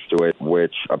property next to it,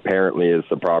 which apparently is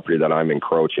the property that I'm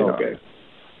encroaching on.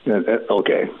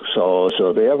 Okay, so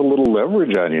they have a little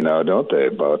leverage on you now, don't they,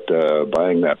 about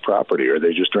buying that property? Or are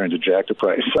they just trying to jack the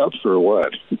price up or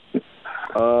what?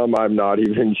 I'm not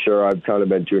even sure. I've kind of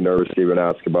been too nervous to even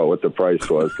ask about what the price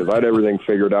was, because I had everything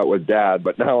figured out with Dad,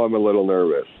 but now I'm a little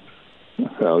nervous.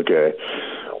 Okay.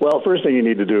 Well, first thing you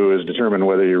need to do is determine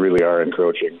whether you really are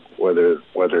encroaching, whether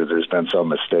there's been some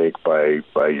mistake by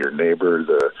your neighbor,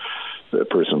 the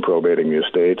person probating the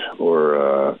estate,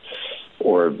 or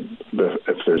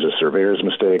if there's a surveyor's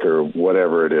mistake or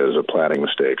whatever it is, a platting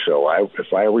mistake. So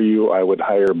if I were you, I would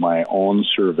hire my own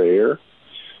surveyor,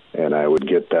 and I would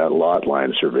get that lot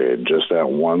line surveyed, just that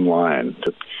one line,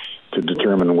 to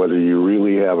determine whether you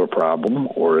really have a problem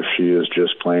or if she is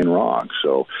just plain wrong.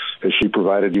 So has she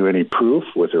provided you any proof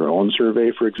with her own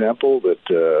survey, for example, that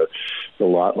the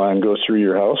lot line goes through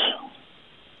your house?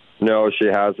 No, she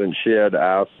hasn't. She had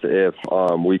asked if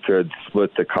we could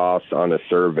split the cost on a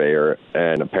surveyor,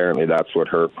 and apparently that's what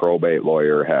her probate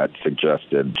lawyer had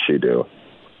suggested she do.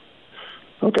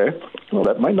 Okay. Well,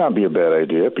 that might not be a bad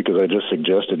idea, because I just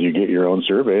suggested you get your own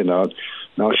survey. Now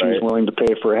she's willing to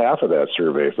pay for half of that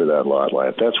survey for that lot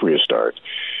line. That's where you start,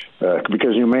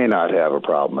 because you may not have a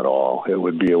problem at all. It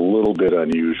would be a little bit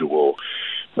unusual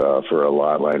for a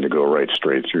lot line to go right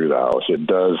straight through the house. It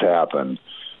does happen,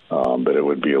 but it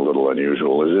would be a little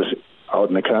unusual. Is this out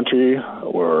in the country,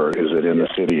 or is it in the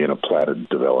city in a platted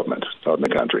development? Out in the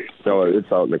country? No,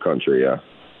 it's out in the country, yeah.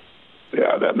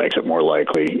 Yeah, that makes it more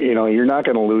likely. You know, you're not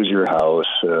going to lose your house.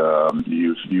 The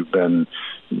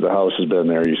house has been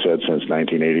there, you said, since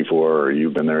 1984, or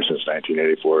you've been there since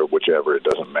 1984, whichever, it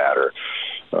doesn't matter.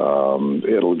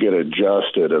 It'll get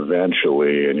adjusted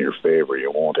eventually in your favor.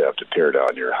 You won't have to tear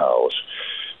down your house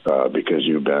because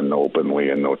you've been openly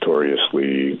and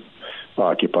notoriously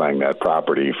occupying that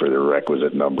property for the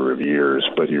requisite number of years.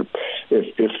 But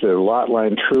if the lot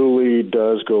line truly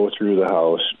does go through the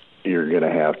house, you're going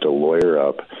to have to lawyer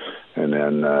up and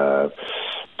then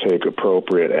take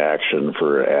appropriate action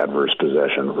for adverse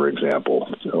possession, for example,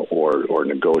 or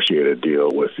negotiate a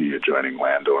deal with the adjoining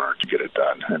landowner to get it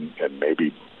done. And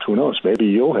maybe, who knows, maybe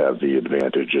you'll have the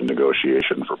advantage in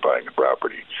negotiation for buying the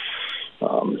property.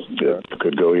 It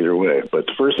could go either way. But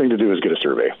the first thing to do is get a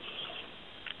survey.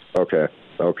 Okay,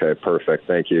 perfect.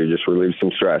 Thank you. Just relieve some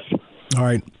stress. All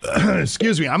right.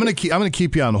 Excuse me. I'm going to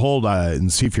keep you on hold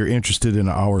and see if you're interested in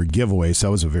our giveaway. So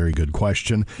that was a very good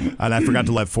question. And I forgot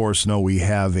to let Forrest know we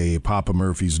have a Papa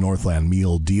Murphy's Northland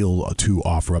meal deal to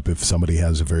offer up if somebody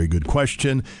has a very good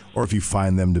question, or if you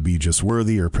find them to be just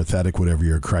worthy or pathetic, whatever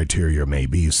your criteria may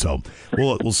be. So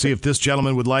we'll see if this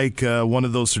gentleman would like one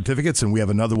of those certificates, and we have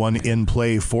another one in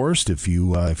play, Forrest, if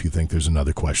you think there's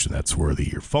another question that's worthy.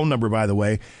 Your phone number, by the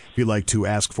way, if you'd like to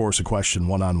ask Forrest a question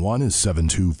one-on-one, is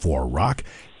 724-ROCK. Rock.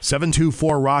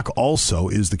 724-ROCK also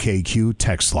is the KQ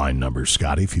text line number,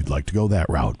 Scotty, if you'd like to go that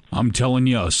route. I'm telling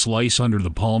you, a slice under the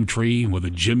palm tree with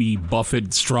a Jimmy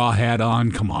Buffett straw hat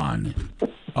on. Come on.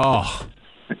 Oh.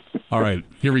 All right,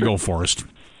 here we go, Forrest.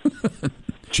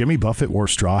 Jimmy Buffett wore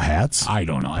straw hats? I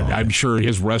don't know. I'm sure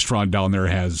his restaurant down there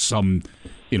has some,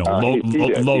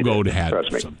 logoed hat.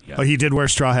 Yeah. Oh, he did wear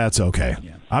straw hats? Okay.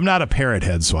 Yeah. I'm not a parrot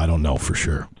head, so I don't know for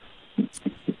sure.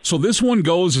 So this one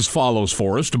goes as follows,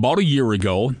 Forrest. About a year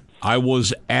ago, I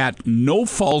was at no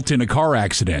fault in a car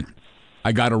accident.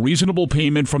 I got a reasonable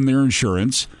payment from their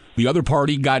insurance. The other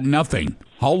party got nothing.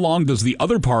 How long does the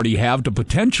other party have to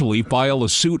potentially file a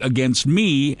suit against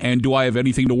me, and do I have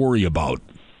anything to worry about?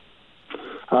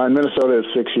 In Minnesota,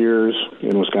 it's 6 years.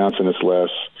 In Wisconsin, it's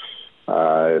less.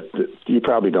 You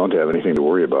probably don't have anything to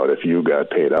worry about. If you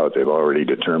got paid out, they've already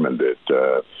determined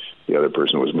that the other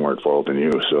person was more at fault than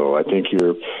you. So I think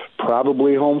you're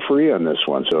probably home free on this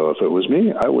one. So if it was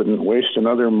me, I wouldn't waste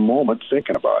another moment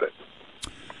thinking about it.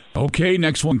 Okay,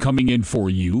 next one coming in for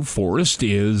you, Forrest,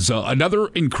 is another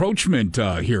encroachment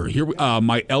here.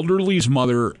 My elderly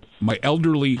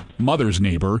mother's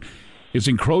neighbor is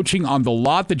encroaching on the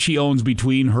lot that she owns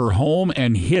between her home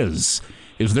and his.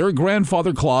 Is there a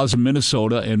grandfather clause in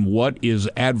Minnesota, and what is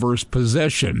adverse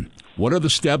possession? What are the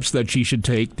steps that she should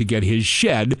take to get his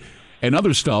shed and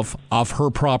other stuff off her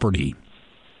property?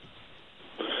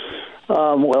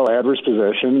 Well, adverse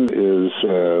possession is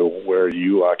where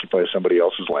you occupy somebody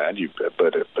else's land,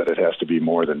 but it has to be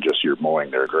more than just you're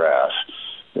mowing their grass.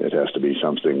 It has to be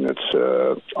something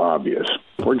that's obvious.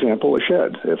 For example, a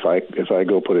shed. If I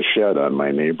go put a shed on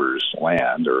my neighbor's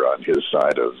land or on his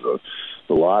side of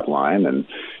the lot line, and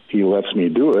he lets me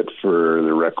do it for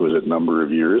the requisite number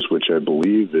of years, which I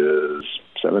believe is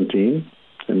 17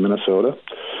 in Minnesota.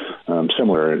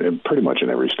 Similar pretty much in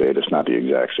every state. It's not the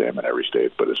exact same in every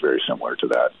state, but it's very similar to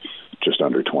that, just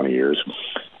under 20 years.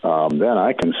 Then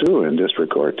I can sue in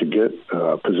district court to get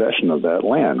possession of that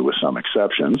land with some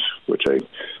exceptions, which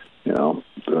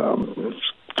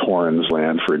Torrens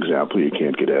land, for example, you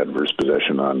can't get adverse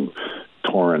possession on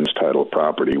Torrens title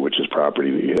property, which is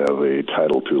property that you have a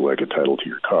title to, like a title to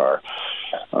your car.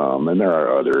 And there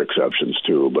are other exceptions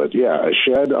too. But yeah, a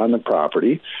shed on the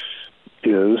property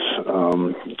is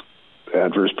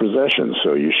adverse possession,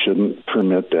 so you shouldn't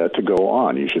permit that to go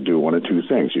on. You should do one of two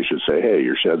things. You should say, hey,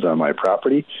 your shed's on my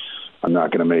property. I'm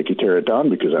not going to make you tear it down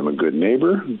because I'm a good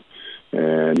neighbor,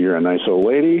 and you're a nice old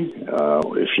lady,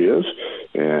 if she is.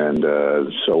 And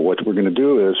so what we're going to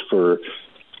do is for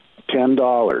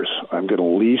 $10, I'm going to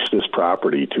lease this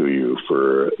property to you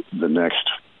for the next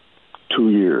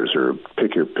 2 years, or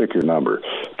pick your number,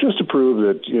 just to prove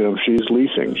that she's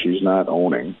leasing, she's not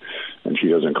owning, and she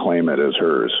doesn't claim it as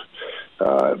hers.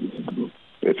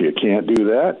 If you can't do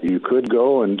that, you could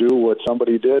go and do what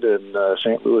somebody did in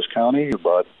St. Louis County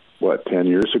about 10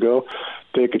 years ago.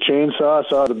 Take a chainsaw,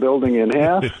 saw the building in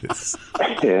half,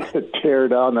 and tear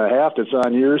down the half that's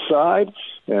on your side,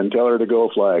 and tell her to go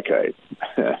fly a kite.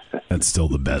 That's still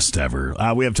the best ever.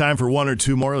 We have time for one or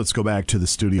two more. Let's go back to the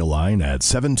studio line at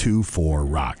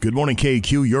 724-ROCK. Good morning,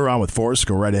 KQ. You're on with Forrest.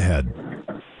 Go right ahead.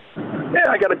 Yeah,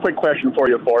 I got a quick question for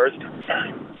you, Forrest.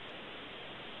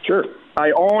 Sure.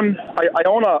 I own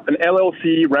an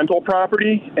LLC rental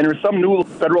property, and there's some new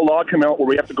federal law coming out where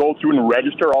we have to go through and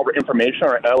register all our information on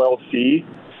our LLC,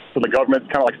 so the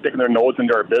government's kind of like sticking their nose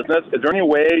into our business. Is there any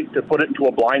way to put it into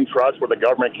a blind trust where the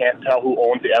government can't tell who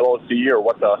owns the LLC or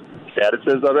what the status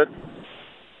is of it?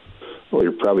 Well,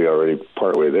 you're probably already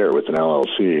partway there with an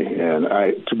LLC. And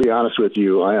to be honest with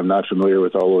you, I am not familiar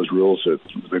with all those rules that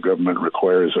the government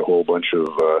requires a whole bunch of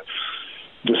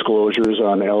disclosures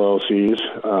on LLCs.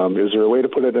 Is there a way to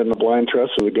put it in a blind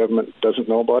trust so the government doesn't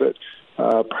know about it?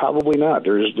 Probably not.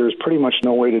 There's pretty much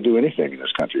no way to do anything in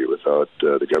this country without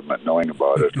the government knowing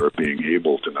about it or being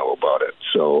able to know about it.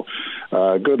 So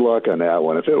good luck on that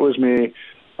one. If it was me,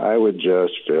 I would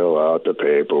just fill out the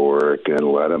paperwork and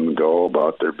let them go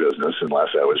about their business unless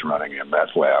I was running a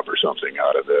meth lab or something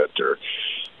out of it, or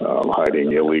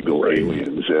hiding illegal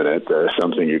aliens in it,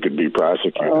 something you could be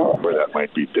prosecuted for. That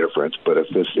might be different. But if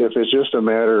it's just a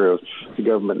matter of the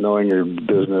government knowing your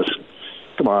business,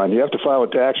 come on, you have to file a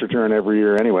tax return every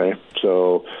year anyway.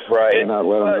 So why not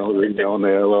let them know that you own the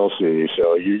LLC?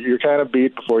 So you're kind of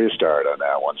beat before you start on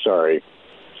that one. Sorry.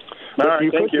 All right, you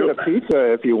could get a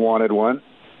pizza if you wanted one.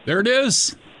 There it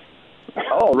is.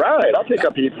 All right, I'll take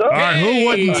a pizza. All right, who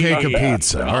wouldn't take a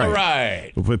pizza? All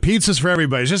right. We'll put pizzas for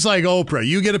everybody. It's just like Oprah.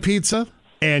 You get a pizza,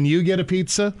 and you get a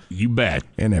pizza. You bet.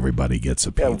 And everybody gets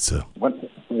a pizza.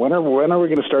 When are we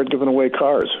going to start giving away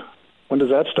cars? When does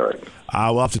that start?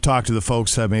 We'll have to talk to the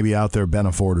folks maybe out there,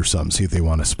 Benaford or something, see if they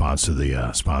want to sponsor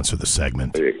the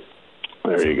segment. There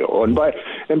you go. Oh, and by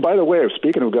the way,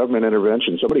 speaking of government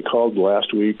intervention, somebody called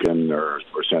last week or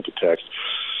sent a text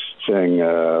saying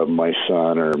my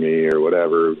son or me or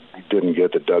whatever didn't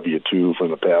get the W-2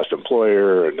 from the past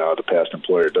employer, and now the past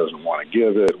employer doesn't want to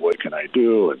give it. What can I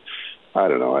do? And I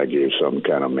don't know. I gave some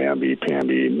kind of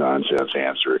mamby-pamby nonsense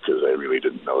answer because I really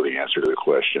didn't know the answer to the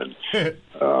question.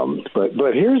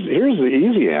 But here's the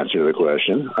easy answer to the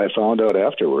question. I found out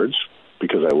afterwards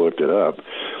because I looked it up.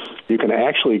 You can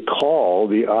actually call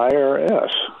the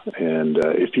IRS, and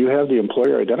if you have the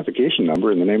employer identification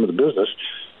number and the name of the business,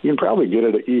 you can probably get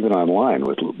it even online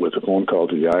with a phone call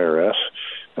to the IRS.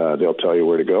 They'll tell you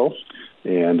where to go.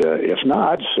 And if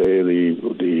not, say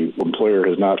the employer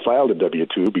has not filed a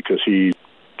W-2 because he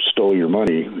stole your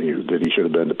money that he should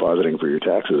have been depositing for your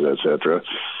taxes, etc.,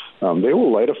 they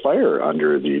will light a fire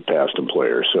under the past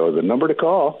employer. So the number to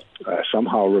call, I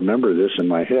somehow remember this in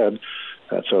my head.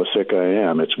 That's how sick I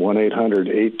am. It's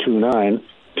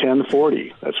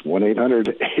 1-800-829-1040. That's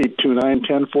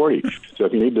 1-800-829-1040. So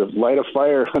if you need to light a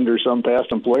fire under some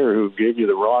past employer who gave you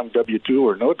the wrong W-2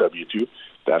 or no W-2,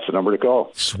 that's the number to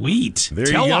call. Sweet. There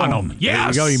Tell you go. on him.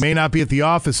 Yes. There you go. He may not be at the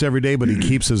office every day, but he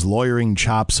keeps his lawyering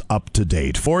chops up to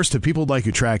date. Forrest, if people would like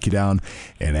to track you down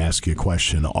and ask you a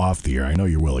question off the air, I know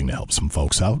you're willing to help some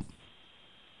folks out.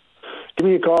 Give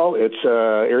me a call. It's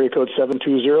area code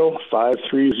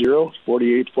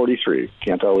 720-530-4843.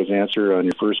 Can't always answer on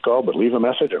your first call, but leave a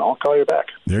message and I'll call you back.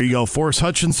 There you go. Forrest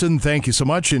Hutchinson, thank you so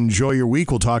much. Enjoy your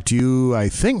week. We'll talk to you, I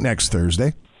think, next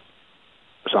Thursday.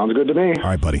 Sounds good to me. All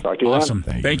right, buddy. Talk to you Awesome.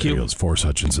 then. Thank you. It's Forrest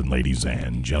Hutchinson, ladies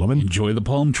and gentlemen. Enjoy the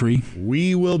palm tree.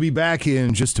 We will be back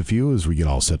in just a few as we get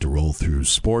all set to roll through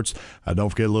sports. Don't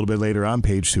forget, a little bit later on,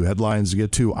 page 2 headlines to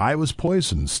get to. I Was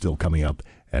Poisoned still coming up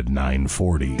at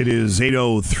 9:40. It is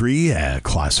 8:03 at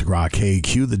Classic Rock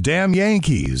KQ. The damn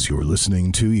Yankees. You're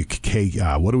listening to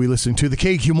what are we listening to? The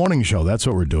KQ Morning Show. That's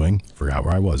what we're doing. Forgot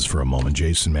where I was for a moment.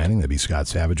 Jason Manning. That'd be Scott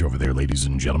Savage over there, ladies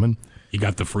and gentlemen. You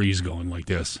got the freeze going like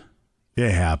this.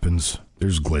 It happens.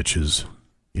 There's glitches.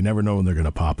 You never know when they're going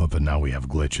to pop up, and now we have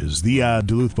glitches. The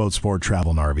Duluth Boat Sport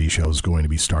Travel and RV Show is going to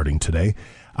be starting today.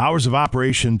 Hours of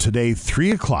operation today,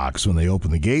 3 o'clock is when they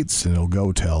open the gates, and it'll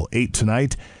go till 8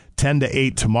 tonight, 10 to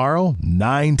 8 tomorrow,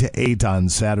 9 to 8 on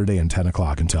Saturday, and 10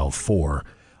 o'clock until 4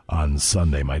 on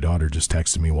Sunday. My daughter just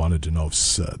texted me, wanted to know if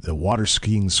the water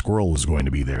skiing squirrel is going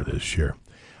to be there this year.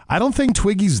 I don't think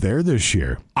Twiggy's there this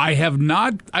year. I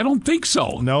don't think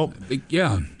so. No.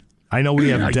 Yeah. I know we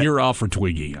have a year off for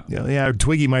Twiggy. Yeah,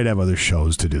 Twiggy might have other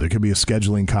shows to do. There could be a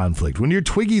scheduling conflict. When you're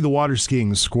Twiggy the water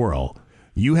skiing squirrel,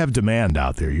 you have demand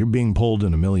out there. You're being pulled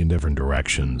in a million different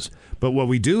directions. But what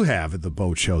we do have at the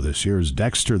boat show this year is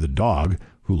Dexter the dog,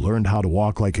 who learned how to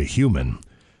walk like a human.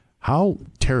 How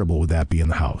terrible would that be in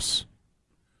the house?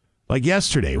 Like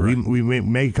yesterday, right. we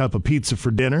make up a pizza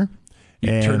for dinner.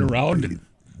 And turn around and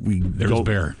there's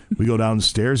Bear. We go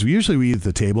downstairs. We eat at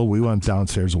the table. We went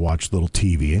downstairs to watch a little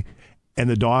TV. And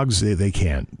the dogs, they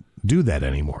can't do that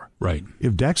anymore. Right.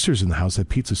 If Dexter's in the house, that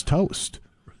pizza's toast.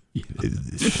 Yeah.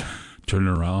 Turning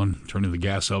around, turning the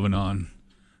gas oven on,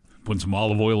 putting some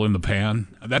olive oil in the pan.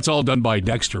 That's all done by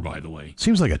Dexter, by the way.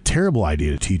 Seems like a terrible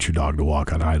idea to teach your dog to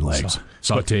walk on hind legs.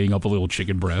 Sauteing up a little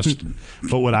chicken breast.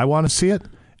 But would I want to see it?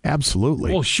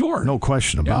 Absolutely. Well, sure. No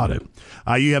question about it.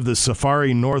 You have the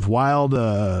Safari North Wild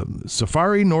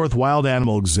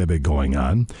Animal Exhibit going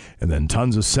on, and then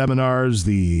tons of seminars,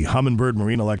 the Humminbird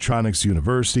Marine Electronics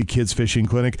University Kids Fishing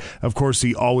Clinic, of course,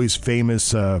 the always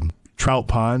famous trout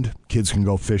pond. Kids can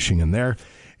go fishing in there,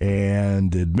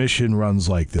 and admission runs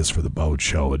like this for the boat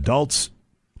show. Adults,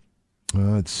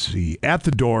 let's see, at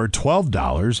the door,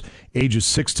 $12, ages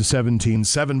 6 to 17,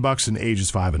 $7, and ages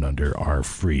 5 and under are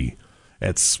free.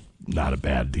 It's not a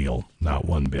bad deal, not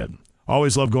one bit.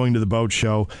 Always love going to the boat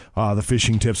show, the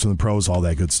fishing tips from the pros, all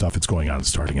that good stuff. It's going on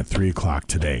starting at 3 o'clock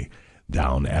today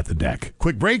down at the deck.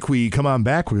 Quick break. We come on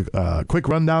back with a quick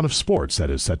rundown of sports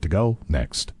that is set to go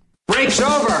next. Break's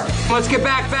over. Let's get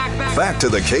back. Back to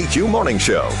the KQ Morning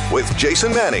Show with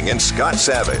Jason Manning and Scott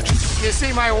Savage. You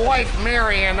see, my wife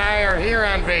Mary and I are here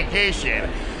on vacation.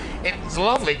 It's a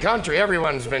lovely country.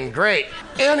 Everyone's been great.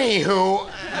 Anywho,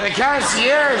 the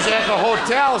concierge at the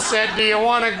hotel said, do you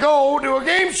want to go to a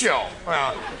game show?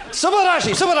 Well,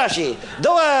 Subarashi.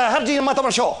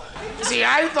 See,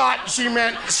 I thought she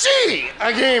meant see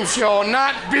a game show,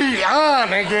 not be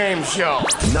on a game show.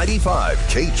 95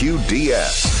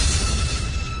 KQDS.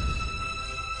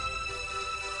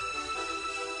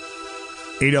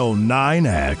 8:09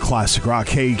 at Classic Rock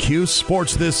KQ.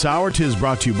 Sports this hour is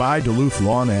brought to you by Duluth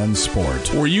Lawn and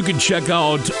Sport. Where you can check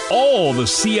out all the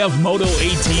CF Moto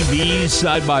ATVs,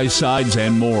 side-by-sides,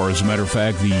 and more. As a matter of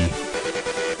fact, the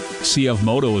CF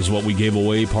Moto is what we gave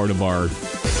away, part of our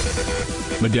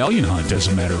medallion hunt, as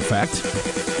a matter of fact.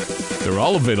 They're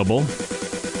all available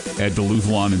at Duluth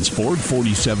Lawn and Sport,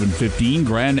 4715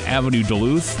 Grand Avenue,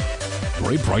 Duluth.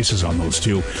 Great prices on those,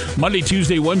 too. Monday,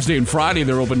 Tuesday, Wednesday, and Friday,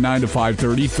 they're open 9 to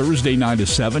 5:30. Thursday, 9 to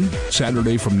 7.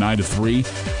 Saturday from 9 to 3.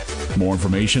 More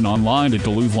information online at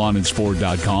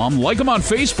DuluthLawnandSport.com. Like them on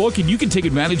Facebook, and you can take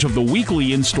advantage of the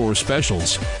weekly in-store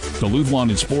specials. Duluth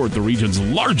Lawn and Sport, the region's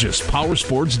largest power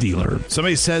sports dealer.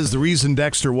 Somebody says the reason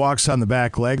Dexter walks on the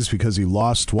back legs because he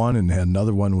lost one and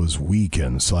another one was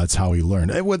weakened, so that's how he learned.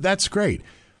 That's great.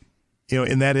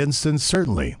 In that instance,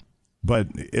 certainly. But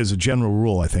as a general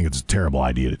rule, I think it's a terrible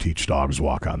idea to teach dogs to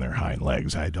walk on their hind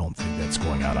legs. I don't think that's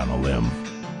going out on a limb.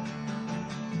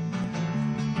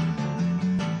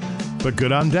 But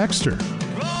good on Dexter.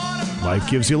 Life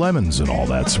gives you lemons and all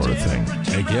that sort of thing.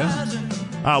 Heck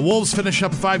yeah. Wolves finish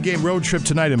up a 5-game road trip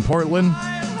tonight in Portland.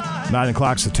 9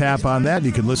 o'clock's the tap on that.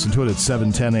 You can listen to it at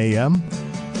 7:10 a.m.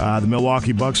 The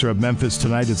Milwaukee Bucks are at Memphis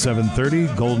tonight at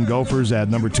 7:30. Golden Gophers at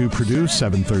number 2 Purdue,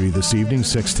 7:30 this evening.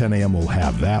 6:10 a.m. we'll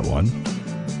have that one.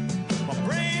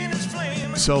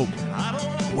 So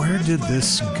where did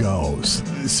this go?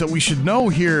 So we should know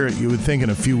here, you would think,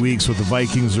 in a few weeks what the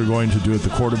Vikings are going to do at the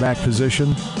quarterback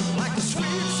position.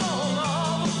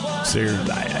 So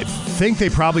I think they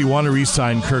probably want to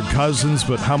re-sign Kirk Cousins,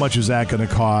 but how much is that going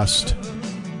to cost?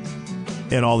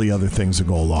 And all the other things that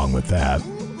go along with that.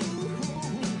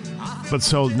 But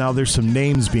so now there's some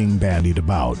names being bandied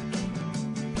about.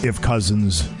 If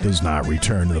Cousins does not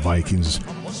return to the Vikings,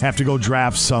 have to go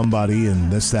draft somebody and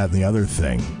this, that, and the other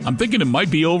thing. I'm thinking it might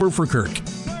be over for Kirk.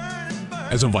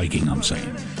 As a Viking, I'm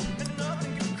saying.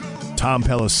 Tom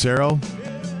Pelissero.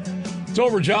 It's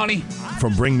over, Johnny.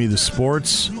 From Bring Me the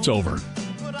Sports. It's over.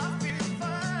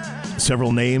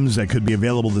 Several names that could be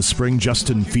available this spring.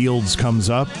 Justin Fields comes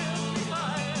up,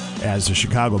 as the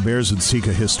Chicago Bears would seek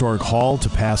a historic haul to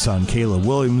pass on Caleb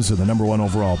Williams and the number 1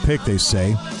 overall pick, they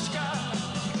say.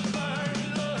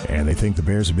 And they think the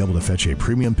Bears will be able to fetch a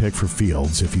premium pick for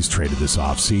Fields if he's traded this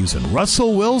offseason.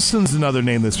 Russell Wilson's another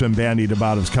name that's been bandied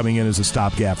about as coming in as a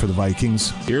stopgap for the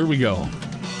Vikings. Here we go.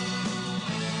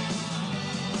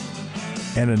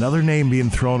 And another name being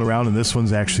thrown around, and this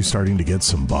one's actually starting to get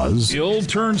some buzz. The old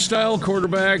turnstile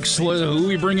quarterbacks. Who are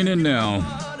we bringing in now?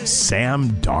 Sam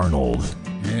Darnold.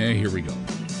 Yeah, here we go.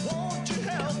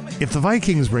 If the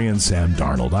Vikings bring in Sam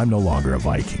Darnold, I'm no longer a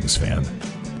Vikings fan.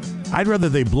 I'd rather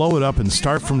they blow it up and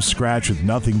start from scratch with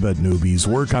nothing but newbies,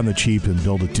 work on the cheap and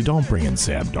build it. Don't bring in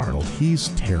Sam Darnold. He's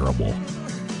terrible.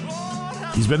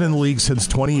 He's been in the league since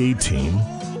 2018.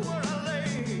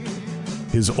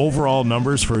 His overall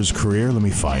numbers for his career, let me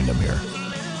find him here.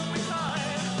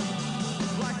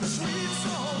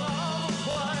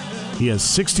 He has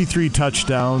 63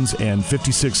 touchdowns and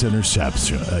 56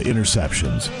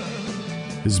 interceptions.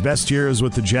 His best year is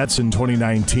with the Jets in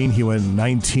 2019. He went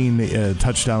 19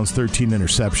 touchdowns, 13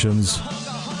 interceptions.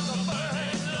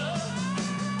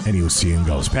 And he was seeing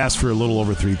goals. Passed for a little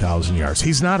over 3,000 yards.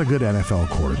 He's not a good NFL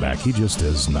quarterback. He just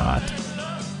is not.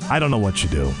 I don't know what you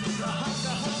do.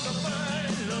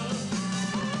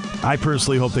 I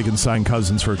personally hope they can sign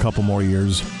Cousins for a couple more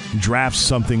years, draft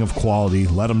something of quality,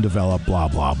 let him develop, blah,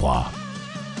 blah, blah.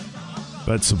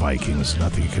 But it's the Vikings.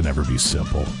 Nothing can ever be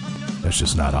simple. That's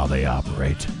just not how they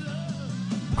operate.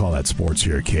 We'll call that sports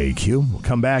here at KQ. We'll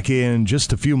come back in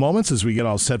just a few moments as we get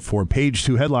all set for Page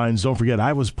 2 headlines. Don't forget,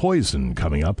 I Was Poisoned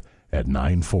coming up at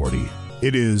 9:40.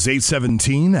 It is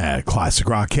 8:17 at Classic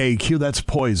Rock KQ. That's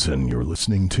Poison. You're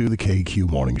listening to the KQ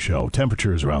Morning Show.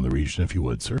 Temperatures around the region, if you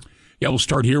would, sir. Yeah, we'll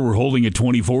start here. We're holding at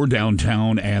 24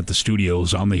 downtown at the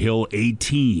studios. On the Hill,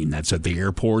 18. That's at the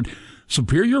airport.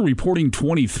 Superior reporting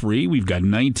 23. We've got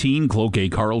 19, Cloquet,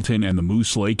 Carlton, and the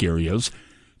Moose Lake areas.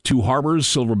 Two Harbors,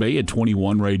 Silver Bay at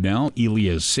 21 right now. Ely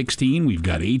is 16. We've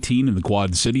got 18 in the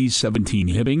Quad Cities, 17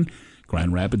 Hibbing.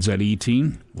 Grand Rapids at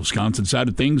 18. Wisconsin side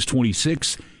of things,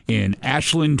 26. In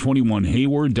Ashland, 21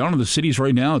 Hayward. Down in the cities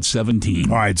right now, it's 17.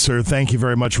 All right, sir. Thank you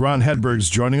very much. Ron Hedberg's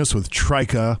joining us with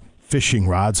Trika Fishing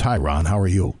Rods. Hi, Ron. How are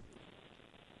you?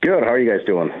 Good. How are you guys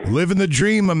doing? Living the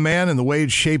dream, my man, and the way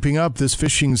it's shaping up. This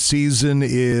fishing season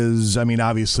is,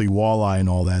 obviously walleye and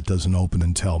all that doesn't open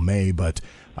until May, but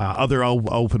Other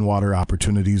open water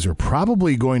opportunities are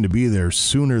probably going to be there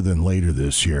sooner than later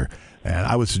this year. And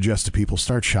I would suggest to people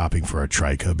start shopping for a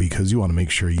Trika because you want to make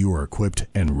sure you are equipped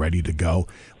and ready to go.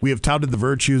 We have touted the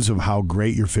virtues of how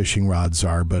great your fishing rods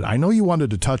are, but I know you wanted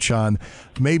to touch on,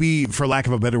 maybe for lack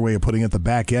of a better way of putting it, the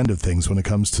back end of things when it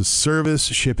comes to service,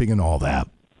 shipping, and all that.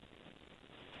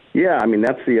 Yeah, I mean,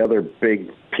 that's the other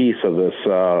big piece of this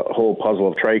whole puzzle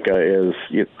of Trika is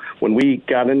when we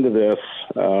got into this,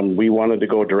 we wanted to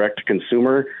go direct to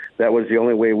consumer. That was the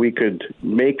only way we could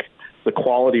make the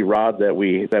quality rod that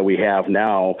we have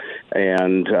now,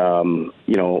 and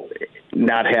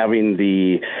not having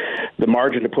the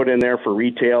margin to put in there for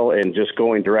retail and just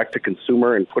going direct to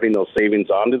consumer and putting those savings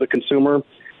onto the consumer.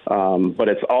 But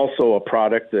it's also a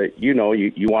product that you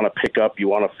want to pick up, you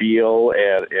want to feel,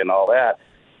 and all that.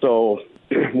 So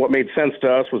what made sense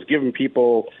to us was giving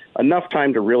people enough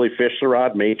time to really fish the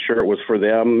rod, made sure it was for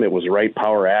them, it was right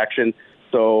power action.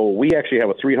 So we actually have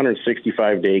a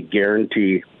 365-day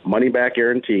guarantee, money-back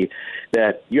guarantee,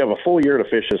 that you have a full year to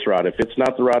fish this rod. If it's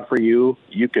not the rod for you,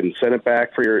 you can send it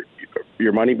back for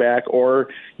your money back, or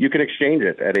you can exchange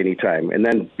it at any time. And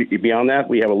then beyond that,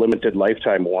 we have a limited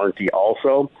lifetime warranty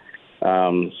also.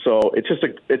 So it's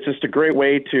just a great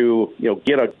way to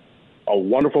get a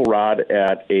wonderful rod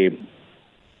at a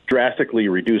drastically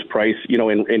reduced price,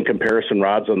 in comparison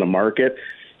rods on the market.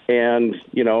 And,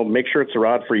 make sure it's a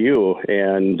rod for you.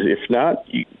 And if not,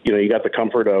 you got the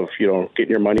comfort of, getting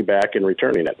your money back and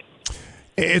returning it.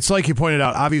 It's like you pointed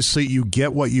out, obviously you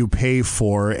get what you pay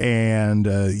for, and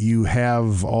you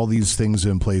have all these things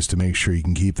in place to make sure you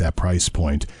can keep that price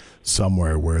point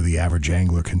somewhere where the average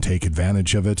angler can take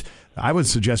advantage of it. I would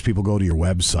suggest people go to your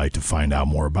website to find out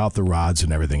more about the rods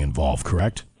and everything involved,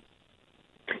 correct?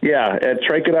 Yeah, at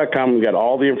Trika.com, we've got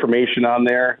all the information on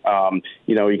there.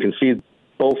 You can see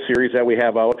both series that we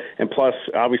have out, and plus,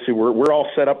 obviously, we're all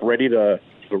set up, ready to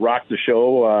rock the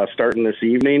show starting this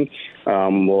evening.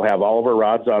 We'll have all of our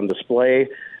rods on display,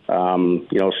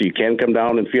 so you can come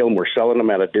down and feel them. We're selling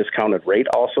them at a discounted rate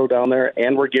also down there,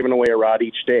 and we're giving away a rod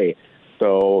each day.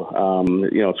 So,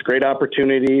 it's a great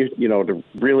opportunity, to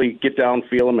really get down,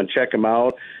 feel them, and check them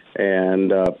out,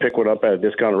 and pick one up at a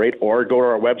discounted rate, or go to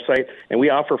our website. And we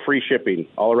offer free shipping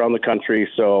all around the country,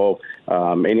 so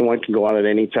anyone can go on at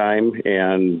any time,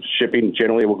 and shipping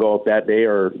generally will go out that day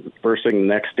or first thing the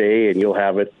next day, and you'll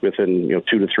have it within 2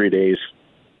 to 3 days.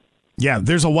 Yeah,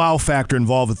 there's a wow factor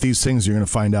involved with these things. You're going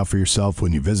to find out for yourself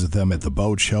when you visit them at the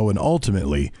boat show, and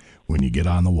ultimately when you get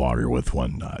on the water with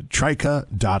one.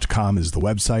 Trika.com is the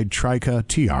website. Trika,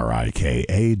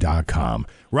 Trika.com.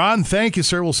 Ron, thank you,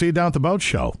 sir. We'll see you down at the boat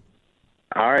show.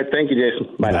 All right. Thank you,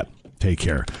 Jason. Bye. Take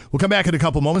care. We'll come back in a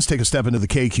couple moments, take a step into the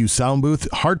KQ sound booth.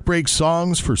 Heartbreak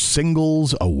songs for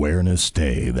Singles Awareness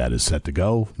Day. That is set to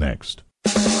go next.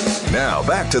 Now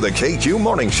back to the KQ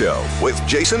Morning Show with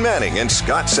Jason Manning and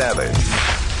Scott Savage.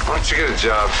 Why don't you get a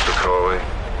job, Spicoli?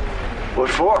 What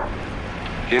for?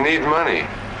 You need money.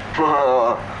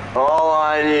 All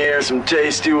I need are some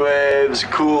tasty waves,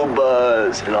 cool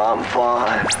buzz, and I'm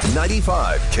fine.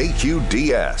 95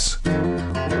 KQDS.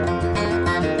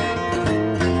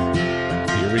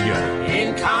 Here we go.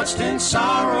 In constant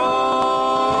sorrow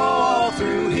all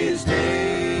through his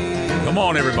day. Come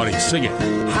on, everybody, sing it.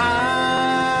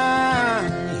 I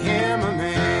am a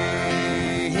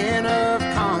man of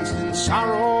constant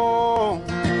sorrow.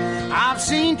 I've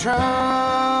seen trouble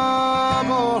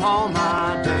all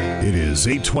my day. It is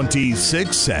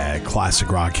 8:26 at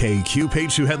Classic Rock KQ.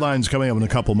 Page 2 headlines coming up in a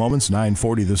couple moments.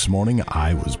 9:40 this morning.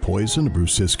 I Was Poisoned, a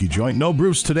Bruce Siskey joint. No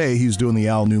Bruce today. He's doing the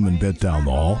Al Newman bit down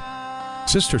the hall.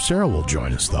 Sister Sarah will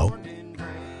join us, though.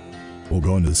 We'll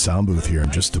go into the sound booth here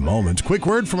in just a moment. Quick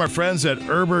word from our friends at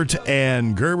Herbert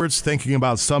and Gerbert's. Thinking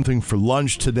about something for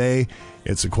lunch today?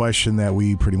 It's a question that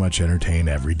we pretty much entertain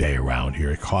every day around here.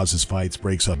 It causes fights,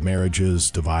 breaks up marriages,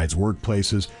 divides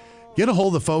workplaces. Get a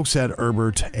hold of the folks at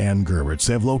Herbert and Gerbert's.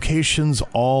 They have locations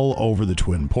all over the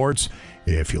Twin Ports.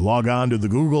 If you log on to the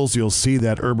Googles, you'll see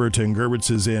that Herbert and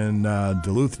Gerbert's is in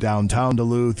Duluth, downtown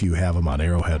Duluth. You have them on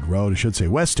Arrowhead Road. I should say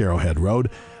West Arrowhead Road,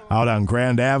 out on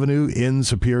Grand Avenue in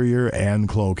Superior and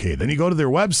Cloquet. Then you go to their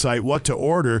website, what to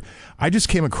order. I just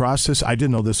came across this. I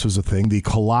didn't know this was a thing. The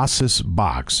Colossus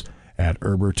box at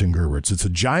Herbert and Gerbert's. It's a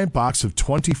giant box of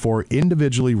 24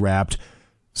 individually wrapped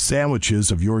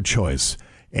sandwiches of your choice.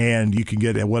 And you can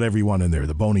get whatever you want in there.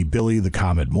 The Boney Billy, the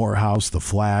Comet Morehouse, the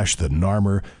Flash, the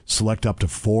Narmer. Select up to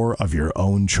 4 of your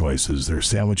own choices. Their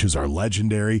sandwiches are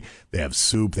legendary. They have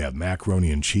soup, they have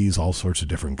macaroni and cheese, all sorts of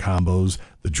different combos.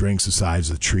 The drinks, the sides,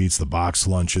 the treats, the box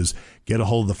lunches. Get a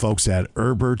hold of the folks at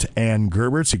Herbert and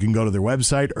Gerbert's. You can go to their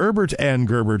website,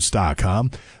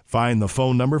 herbertandgerberts.com. Find the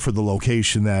phone number for the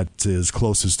location that is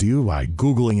closest to you by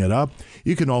Googling it up.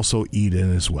 You can also eat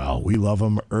in as well. We love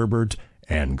them,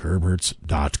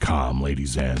 herbertandgerberts.com,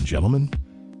 ladies and gentlemen.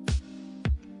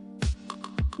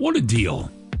 What a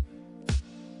deal.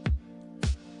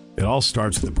 It all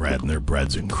starts with the bread, and their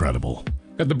bread's incredible.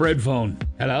 Got the bread phone.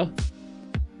 Hello?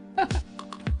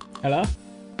 Hello?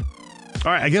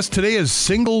 All right, I guess today is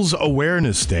Singles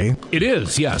Awareness Day. It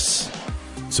is, yes.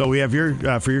 So we have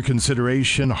for your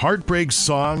consideration, Heartbreak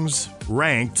Songs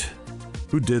ranked.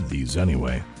 Who did these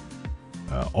anyway?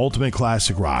 Ultimate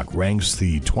Classic Rock ranks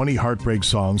the 20 heartbreak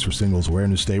songs for Singles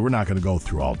Awareness Day. We're not going to go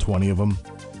through all 20 of them,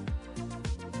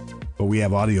 but we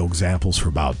have audio examples for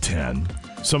about 10.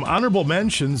 Some honorable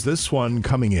mentions, this one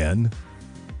coming in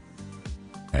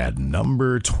at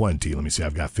number 20. Let me see,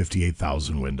 I've got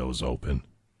 58,000 windows open.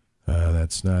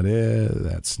 That's not it.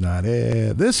 That's not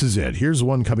it. This is it. Here's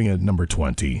one coming in at number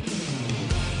 20.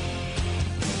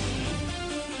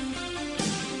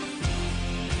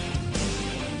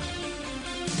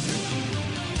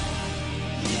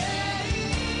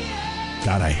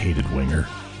 God, I hated Winger.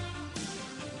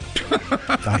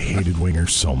 I hated Winger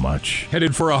so much.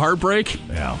 Headed for a heartbreak?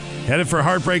 Yeah. Headed for a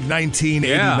Heartbreak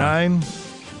 1989. Yeah.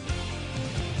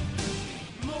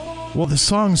 Well, the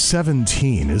song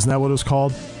 17, isn't that what it was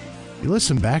called? You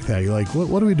listen back to that, you're like,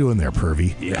 what are we doing there,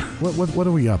 pervy? Yeah. What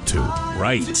are we up to?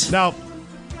 Right. Now,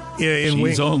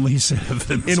 she's only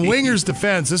 17. In Winger's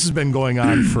defense, this has been going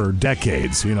on for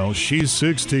decades. You know, she's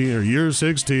 16 or you're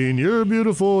 16, you're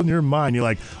beautiful and you're mine. You're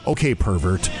like, okay,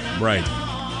 pervert. Right.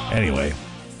 Anyway,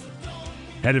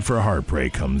 Headed for a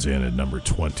Heartbreak comes in at number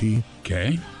 20.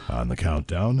 Okay. On the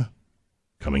countdown.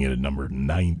 Coming in at number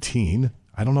 19.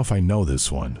 I don't know if I know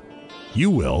this one. You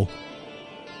will.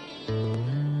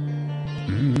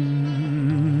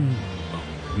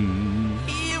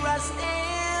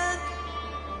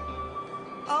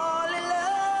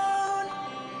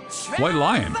 White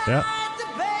Lion. Yeah.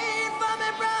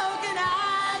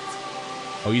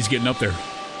 Oh, he's getting up there.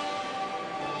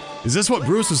 Is this what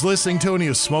Bruce was listening to when he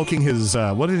was smoking his,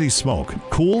 what did he smoke?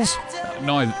 Cools?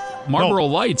 No, Marlboro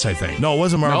Lights, I think. No, it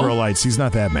wasn't Marlboro Lights. He's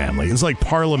not that manly. It was like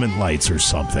Parliament Lights or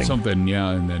something. Something, yeah.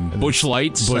 And then Bush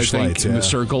Lights, Bush I think, Lights, in yeah. the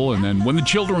circle. And then When the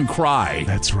Children Cry.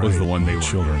 That's right. Was the one they were.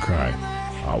 Children Cry.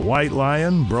 White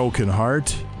Lion, Broken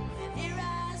Heart.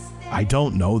 I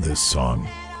don't know this song.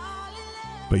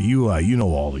 But you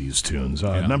know all these tunes.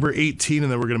 Yeah. Number 18,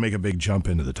 and then we're going to make a big jump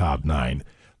into the top 9.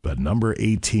 But number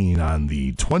 18 on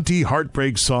the 20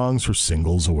 heartbreak songs for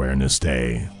Singles Awareness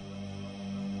Day.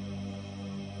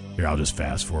 Here, I'll just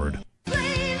fast forward.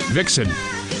 Vixen.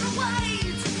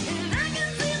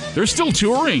 They're still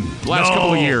touring the last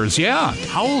couple of years, yeah.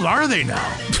 How old are they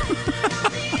now?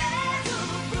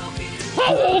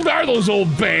 How old are those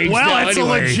old bags? Well, now, it's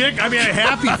anyway? a legit. I mean, I'm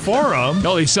happy for them.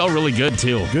 No, they sell really good,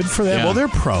 too. Good for them. Yeah. Well, they're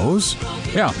pros.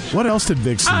 Yeah. What else did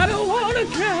Vixen? I don't want to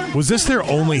cry. Was this their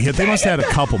only hit? They must have had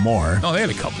a couple more. No, they had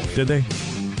a couple. Did they?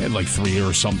 They had like 3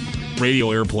 or something. Radio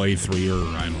Airplay 3 or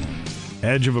I don't know.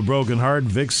 Edge of a Broken Heart,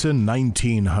 Vixen,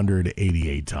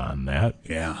 1988 on that.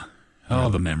 Yeah. Oh,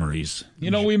 the memories.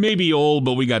 You know, we may be old,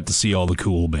 but we got to see all the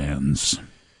cool bands.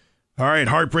 All right,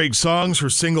 heartbreak songs for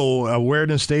Single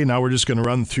Awareness Day. Now we're just going to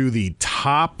run through the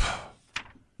top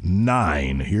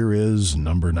 9. Here is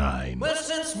number 9. Well,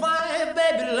 since my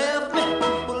baby left me,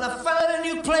 well, I found a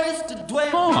new place to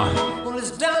dwell. Well,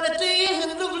 it's down at the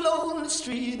end of Lonely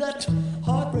Street, that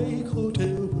heartbreak hotel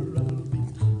where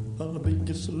I'll be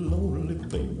just a lonely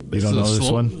baby. You don't know this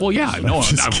one? Well, yeah, no,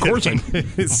 of course I know.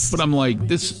 But I'm like,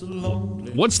 this.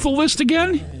 What's the list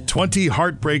again? 20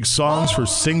 heartbreak songs for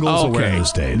Singles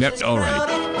Awareness Day. All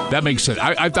right. That makes sense.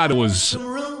 I thought it was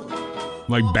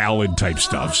like ballad type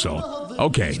stuff, so.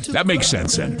 Okay, that makes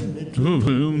sense then.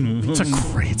 It's a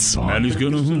great song. And he's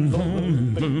gonna.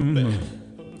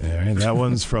 All right, that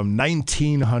one's from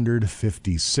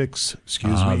 1956.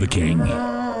 Excuse me. The King.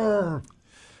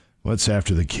 What's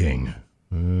after The King?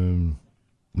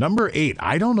 Number 8.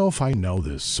 I don't know if I know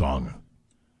this song.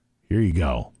 Here you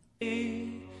go.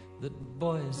 The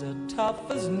boys are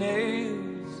tough as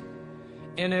nails.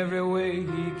 In every way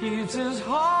he keeps his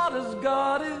heart as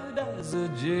guarded as a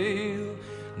jail.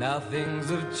 Now things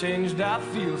have changed, I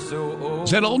feel so old.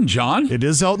 Is that Elton John? It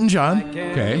is Elton John.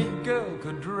 Okay.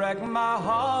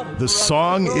 The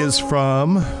song is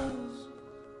from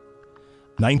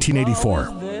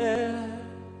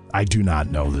 1984. I do not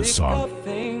know this song.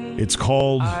 It's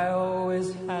called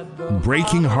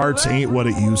Breaking Hearts Ain't What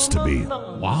It Used to Be.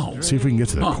 Wow. See if we can get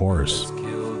to the chorus.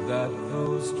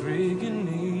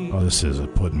 Oh, this is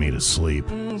putting me to sleep.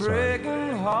 Sorry.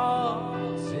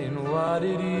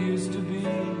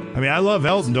 I mean, I love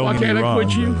Elton, don't get me wrong. Why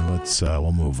can't I quit you? Let's,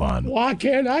 we'll move on. Why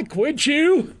can't I quit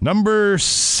you? Number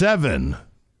 7.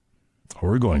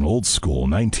 We're going old school,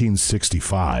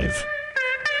 1965.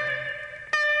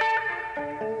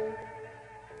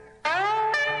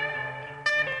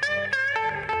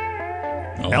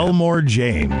 Elmore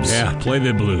James. Yeah, play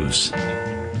the blues.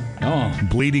 Oh.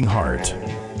 Bleeding Heart.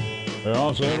 They're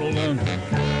all settled down.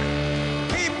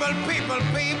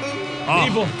 Oh.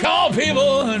 People, call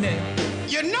people, honey.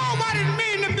 You know what it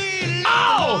means to be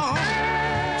Oh!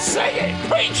 Sing it,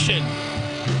 preaching.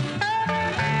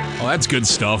 Oh, that's good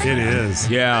stuff. It is.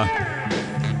 Yeah.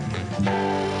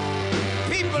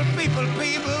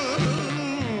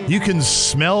 people. You can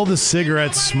smell the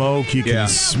cigarette smoke. You can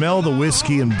smell the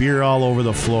whiskey and beer all over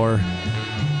the floor.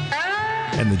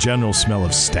 And the general smell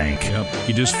of stank. Yep.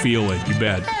 You just feel it. You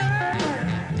bet.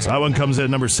 So that one comes in at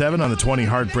number 7 on the 20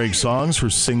 Heartbreak Songs for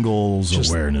Singles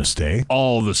Awareness Day.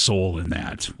 All the soul in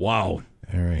that. Wow.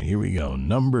 All right, here we go.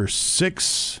 Number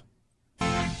 6.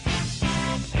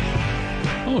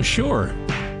 Oh, sure.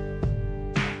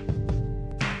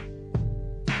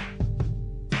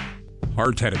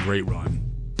 Heart had a great run.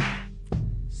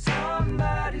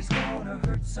 Somebody's gonna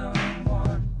hurt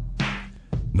someone.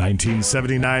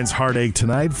 1979's Heartache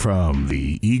Tonight from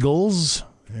the Eagles.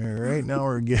 All right, now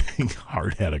we're getting...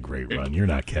 Heart had a great run. You're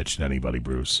not catching anybody,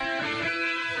 Bruce.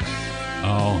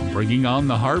 Oh, bringing on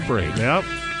the heartbreak. Yep.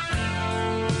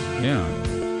 Yeah.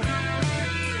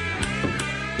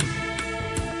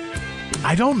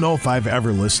 I don't know if I've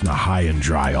ever listened to High and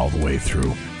Dry all the way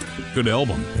through. Good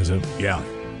album. Is it? Yeah.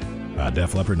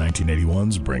 Def Leppard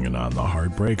 1981's Bringing on the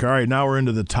Heartbreak. All right, now we're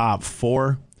into the top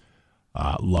 4.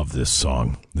 Love this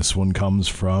song. This one comes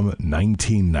from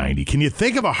 1990. Can you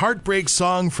think of a heartbreak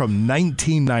song from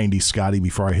 1990, Scotty,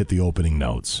 before I hit the opening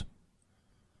notes?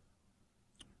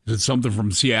 Is it something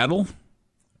from Seattle?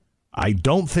 I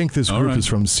don't think this group is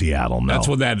from Seattle, no. That's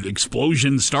when that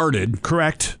explosion started.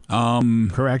 Correct.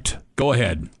 Correct. Go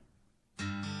ahead.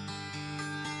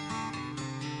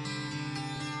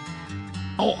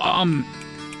 Oh,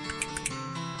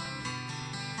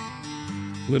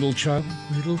 Little Child.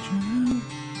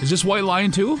 Is this White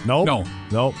Lion too? Nope. No.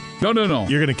 Nope. No.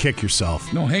 You're going to kick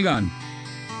yourself. No, hang on.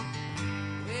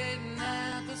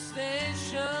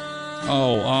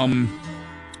 Oh,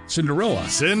 Cinderella.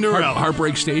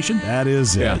 Heartbreak Station? That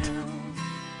is it.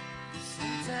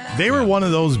 They were one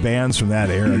of those bands from that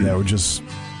era that were just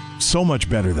so much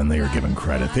better than they were given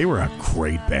credit. They were a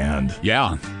great band.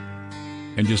 Yeah.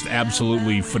 And just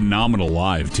absolutely phenomenal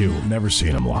live, too. Never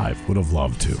seen them live. Would have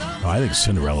loved to. Oh, I think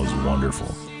Cinderella's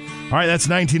wonderful. All right, that's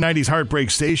 1990's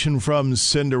Heartbreak Station from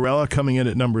Cinderella, coming in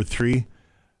at number 3.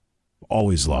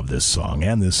 Always love this song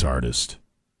and this artist.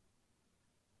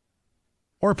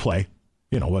 Or play.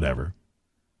 You know, whatever.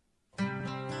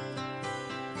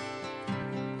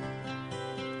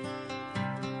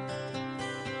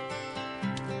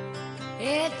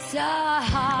 It's a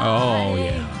heartache. Oh,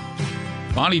 yeah.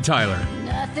 Bonnie Tyler.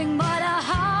 Nothing but a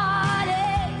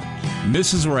heartache.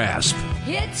 Mrs. Rasp.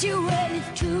 Hits you when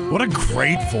it's true. What a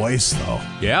great voice, though.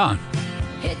 Yeah.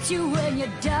 Hits you when you're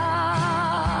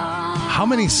done. How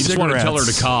many cigarettes? You just want to tell her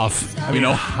to cough. I mean,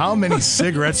 how many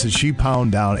cigarettes did she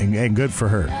pound down? And good for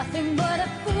her.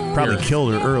 Probably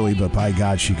killed her early, but by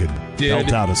God, she could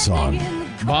belt out a song.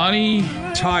 Bonnie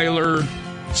Tyler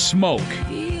smoke?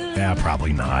 Yeah,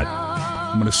 probably not.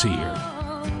 I'm going to see here.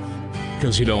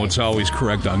 Because, you know, it's always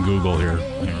correct on Google here.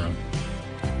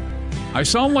 I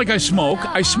sound like I smoke.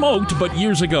 I smoked, but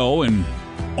years ago, and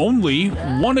only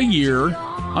one a year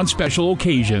on special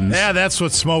occasions. Yeah, that's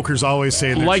what smokers always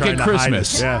say. They're like trying at to hide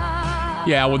Christmas. it. Yeah.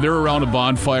 Yeah, when they're around a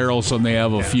bonfire, all of a sudden they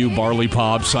have a few barley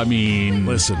pops. I mean...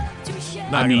 Listen,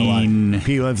 I mean...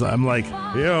 I'm like,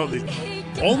 you know,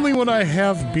 only when I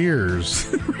have beers.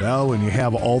 Well, when you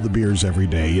have all the beers every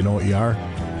day, you know what you are?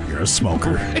 You're a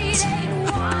smoker.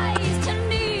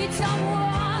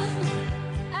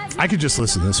 I could just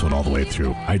listen to this one all the way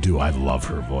through. I do. I love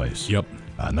her voice. Yep.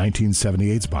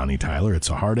 1978's Bonnie Tyler.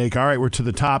 It's a heartache. All right, we're to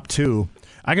the top 2.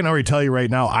 I can already tell you right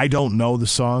now, I don't know the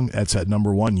song. That's at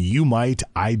number 1. You might.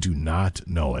 I do not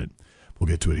know it. We'll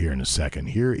get to it here in a second.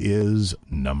 Here is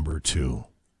number 2.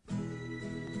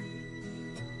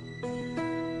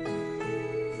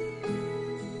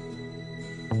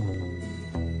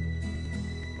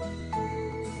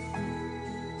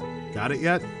 Got it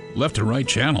yet? Left and right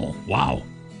channel. Wow.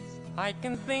 I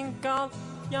can think of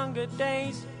younger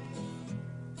days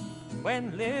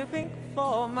when living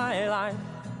for my life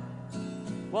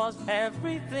was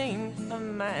everything a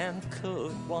man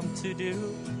could want to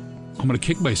do. I'm going to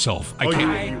kick myself. I can't.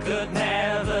 I could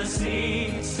never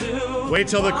see to Wait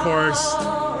till the chorus.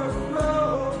 I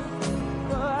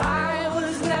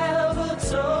was never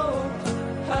told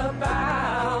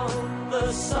about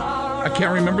the sorrow. I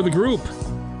can't remember the group.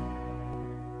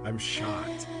 I'm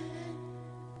shocked.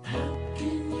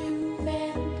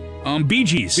 Bee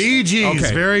Gees. Bee Gees,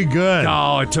 Okay. very good.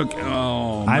 Oh, it took.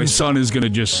 Oh, my son is going to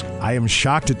just. I am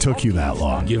shocked it took you that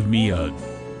long. Give me a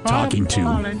talking to.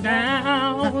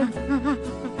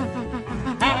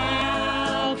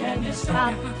 How can you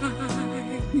stop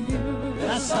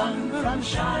the sun from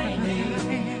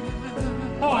shining?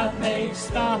 What makes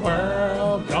the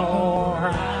world go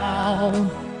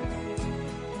round?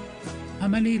 How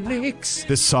many licks?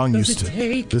 This song used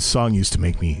to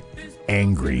make me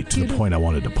angry to the point I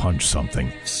wanted to punch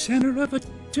something. Center of a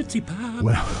Tootsie Pop.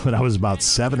 When I was about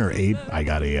 7 or 8, I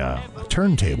got a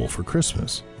turntable for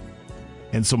Christmas.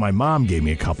 And so my mom gave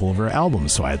me a couple of her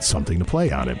albums, so I had something to play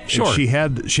on it. Sure.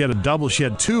 And she had a double. She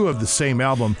had 2 of the same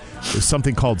album. There's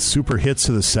something called Super Hits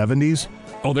of the 70s.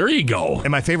 Oh, there you go.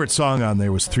 And my favorite song on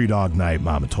there was 3 Dog Night,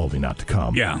 Mama Told Me Not to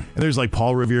Come. Yeah. And there's like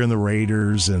Paul Revere and the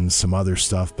Raiders and some other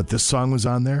stuff, but this song was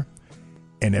on there.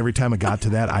 And every time I got to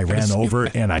that, I ran over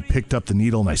and I picked up the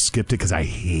needle and I skipped it because I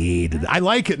hated it. I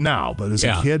like it now, but as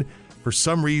a kid, for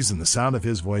some reason, the sound of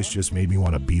his voice just made me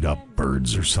want to beat up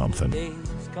birds or something.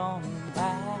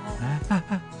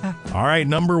 All right,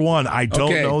 number 1. I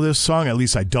don't know this song. At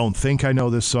least I don't think I know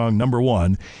this song. Number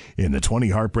 1 in the 20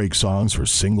 Heartbreak Songs for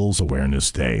Singles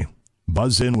Awareness Day.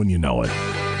 Buzz in when you know it.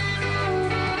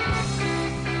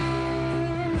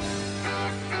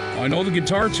 I know the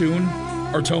guitar tune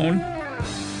or tone.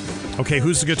 Okay,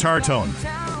 who's the guitar tone?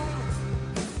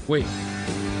 Wait.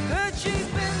 Heard she's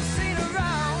been seen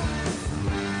around.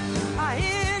 I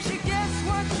hear she gets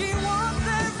what she wants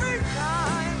every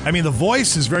time. I mean, the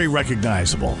voice is very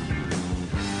recognizable.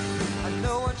 I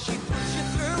know what she puts you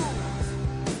through.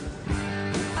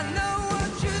 I know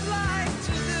what you'd like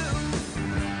to do.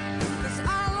 'Cause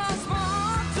I lost my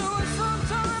heart to her some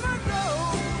time ago.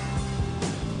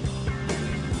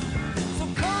 So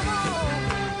come on,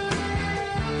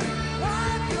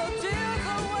 wipe your tears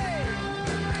away.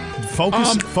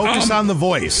 Focus on the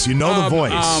voice. You know the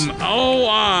voice.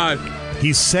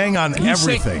 He sang on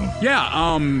everything.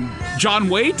 John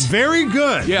Waite. Very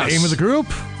good. Yes. Name of the group?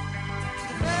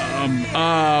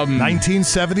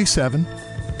 1977.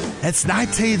 It's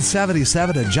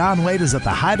 1977, and John Waite is at the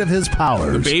height of his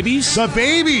powers. The Babies? The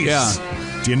Babies. Yeah.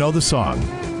 Do you know the song?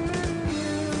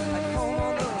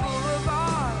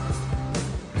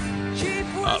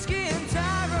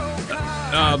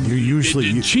 You're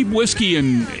usually cheap whiskey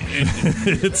and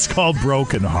it's called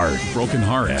Broken Heart. Broken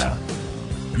Heart. Yeah.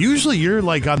 Usually you're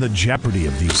like on the Jeopardy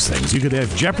of these things. You could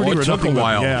have Jeopardy it or took nothing a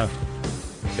while. But, yeah.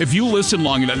 If you listen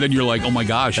long enough, then you're like, oh my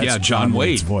gosh, That's John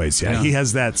Waite's Waite. voice. Yeah. He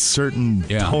has that certain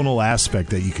tonal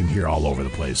aspect that you can hear all over the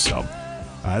place. So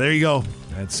there you go.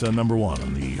 That's number 1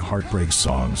 on the Heartbreak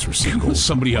Songs for Singles.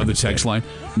 Somebody on the text line.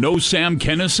 No Sam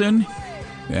Kinison?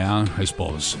 Yeah, I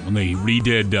suppose. When they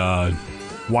redid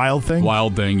Wild Thing?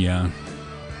 Wild Thing, yeah.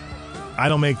 I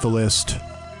don't make the list.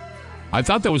 I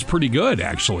thought that was pretty good,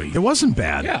 actually. It wasn't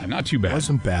bad. Yeah, not too bad. It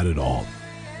wasn't bad at all.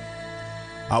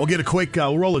 We'll get a quick,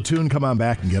 we'll roll a tune, come on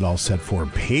back, and get all set for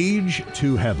Page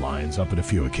 2 headlines up at a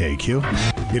few at KQ.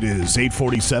 It is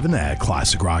 8:47 at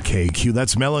Classic Rock KQ.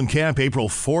 That's Mellencamp, April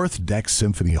 4th, Dex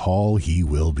Symphony Hall. He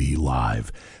will be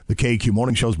live. The KQ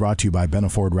Morning Show is brought to you by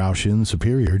Benaford Roush in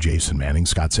Superior. Jason Manning,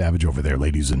 Scott Savage over there,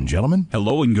 ladies and gentlemen.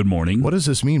 Hello and good morning. What does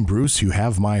this mean, Bruce? You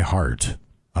have my heart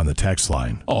on the text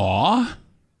line. Aw.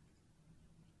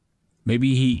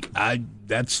 Maybe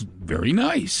that's very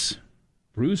nice.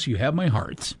 Bruce, you have my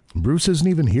heart. Bruce isn't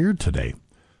even here today.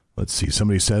 Let's see.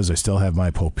 Somebody says, I still have my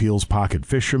Popeil's Pocket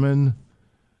Fisherman.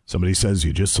 Somebody says,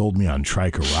 you just sold me on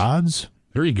Trica rods.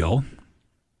 There you go.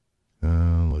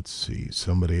 Let's see.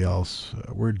 Somebody else.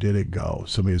 Where did it go?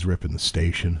 Somebody's ripping the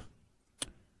station.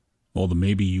 Well, then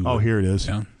maybe you... Oh, here it is.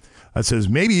 Yeah. That says,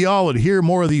 maybe y'all would hear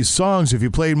more of these songs if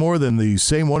you played more than the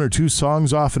same 1 or 2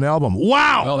 songs off an album.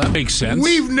 Wow! Well, that makes sense.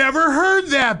 We've never heard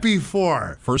that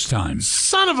before. First time.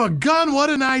 Son of a gun, what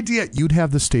an idea. You'd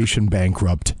have the station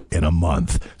bankrupt in a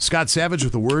month. Scott Savage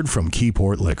with a word from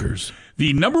Keyport Liquors.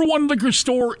 The number 1 liquor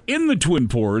store in the Twin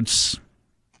Ports.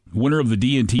 Winner of the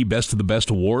D&T Best of the Best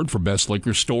Award for Best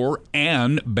Liquor Store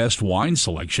and Best Wine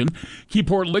Selection.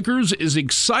 Keyport Liquors is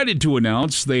excited to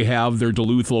announce they have their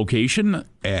Duluth location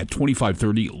at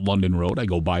 2530 London Road. I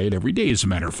go by it every day, as a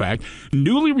matter of fact.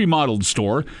 Newly remodeled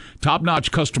store,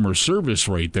 top-notch customer service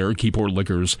right there. Keyport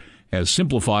Liquors has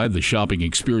simplified the shopping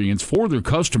experience for their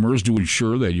customers to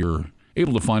ensure that you're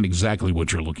able to find exactly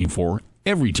what you're looking for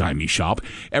every time you shop.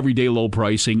 Everyday low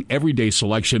pricing, everyday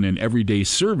selection, and everyday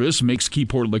service makes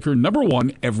Keyport Liquor number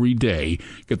one every day.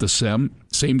 Get the same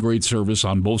great service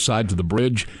on both sides of the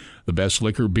bridge. The best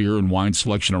liquor, beer, and wine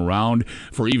selection around.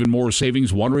 For even more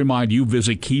savings, want to remind you,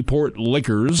 visit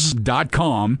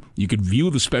KeyportLiquors.com. You can view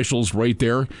the specials right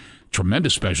there.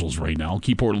 Tremendous specials right now.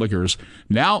 Keyport Liquors.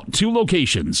 Now, 2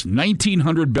 locations.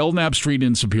 1900 Belknap Street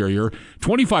in Superior,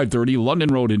 2530 London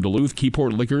Road in Duluth.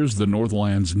 Keyport Liquors, the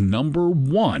Northland's number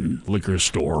one liquor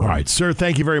store. All right, sir,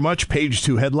 thank you very much. Page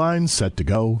 2 headlines set to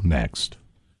go next.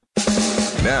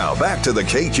 Now, back to the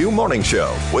KQ Morning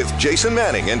Show with Jason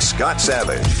Manning and Scott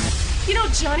Savage. You know,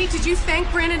 Johnny, did you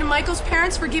thank Brandon and Michael's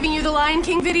parents for giving you the Lion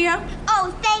King video?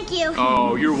 Oh, thank you.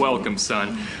 Oh, you're welcome,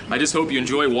 son. I just hope you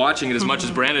enjoy watching it as much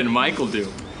as Brandon and Michael do.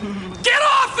 Get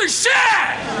off the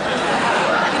shed!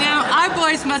 Now, our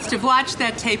boys must have watched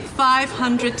that tape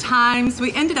 500 times.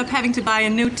 We ended up having to buy a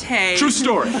new tape. True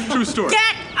story. True story.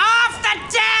 Get off the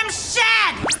damn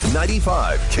shed!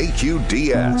 95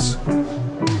 KQDS.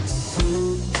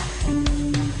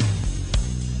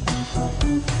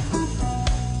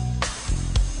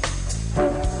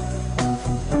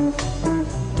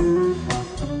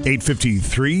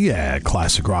 .853 at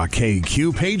Classic Rock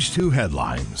KQ. Page 2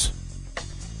 headlines.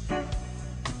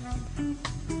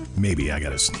 Maybe I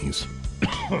gotta sneeze.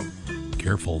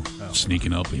 Careful,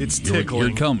 sneaking up. It's Here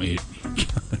tickling. it comes.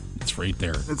 It's right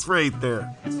there. It's right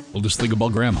there. We'll just think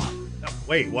about Grandma.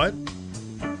 Wait, what?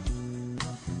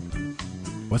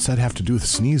 What's that have to do with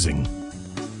sneezing?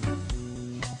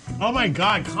 Oh my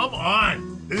God, come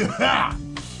on.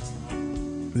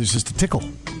 There's just a tickle.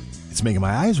 It's making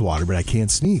my eyes water, but I can't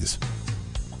sneeze.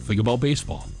 Think about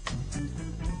baseball.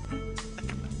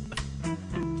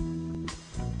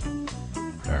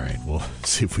 All right, we'll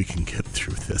see if we can get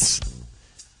through this.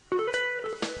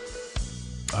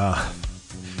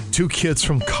 2 kids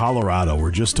from Colorado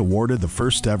were just awarded the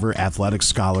first ever athletic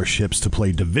scholarships to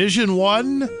play Division I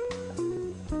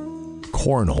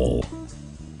cornhole.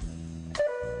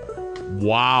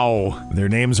 Wow. Their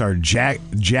names are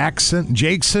Jackson,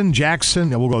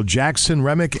 and we'll go Jackson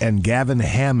Remick and Gavin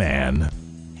Hammond.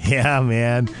 Yeah,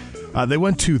 man. They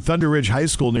went to Thunder Ridge High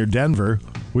School near Denver,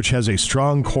 which has a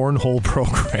strong cornhole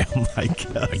program, I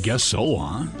guess. I guess so,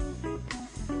 huh?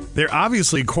 They're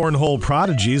obviously cornhole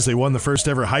prodigies. They won the first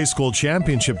ever high school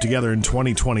championship together in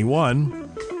 2021,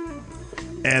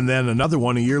 and then another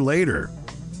one a year later.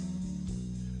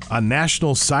 On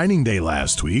National Signing Day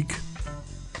last week,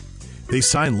 they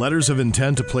signed letters of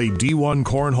intent to play D1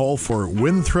 cornhole for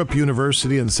Winthrop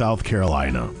University in South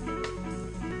Carolina.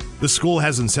 The school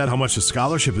hasn't said how much the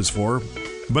scholarship is for,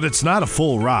 but it's not a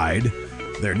full ride.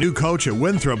 Their new coach at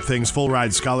Winthrop thinks full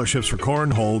ride scholarships for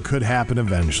cornhole could happen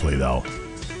eventually, though.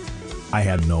 I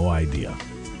had no idea.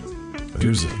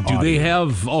 Do they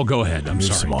have... Oh, go ahead. I'm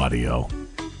sorry. Some audio.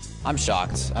 I'm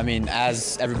shocked. I mean,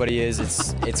 as everybody is,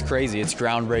 it's crazy. It's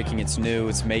groundbreaking. It's new.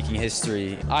 It's making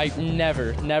history. I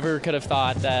never could have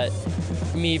thought that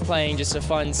me playing just a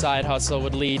fun side hustle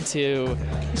would lead to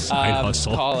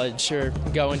college or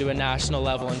go into a national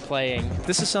level and playing.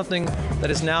 This is something that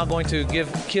is now going to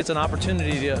give kids an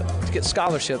opportunity to get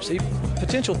scholarships,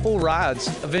 potential full rides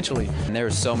eventually. And there are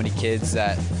so many kids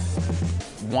that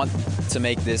want to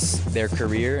make this their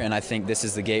career, and I think this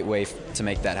is the gateway to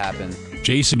make that happen.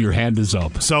 Jason, your hand is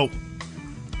up. So,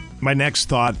 my next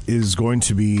thought is going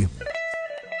to be,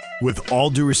 with all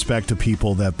due respect to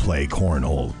people that play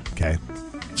cornhole, okay?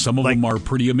 Some of them are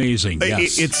pretty amazing,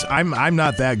 yes. I'm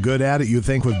not that good at it, you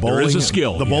think, with bowling. There is a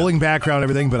skill. The bowling background and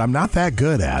everything, but I'm not that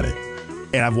good at it.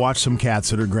 And I've watched some cats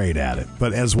that are great at it.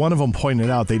 But as one of them pointed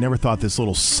out, they never thought this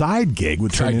little side gig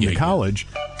would turn into college.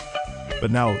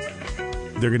 But now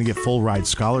they're going to get full ride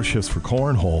scholarships for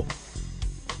cornhole.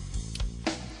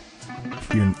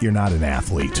 You're not an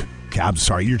athlete. I'm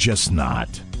sorry, you're just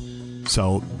not.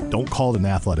 So don't call it an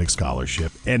athletic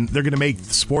scholarship. And they're going to make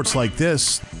sports like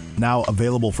this now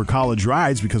available for college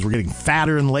rides because we're getting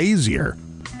fatter and lazier.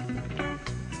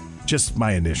 Just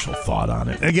my initial thought on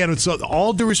it. And again, it's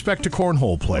all due respect to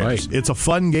cornhole players. Right. It's a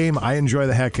fun game. I enjoy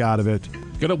the heck out of it.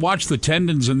 Got to watch the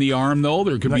tendons in the arm, though.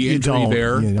 There could be injury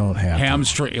there. You don't have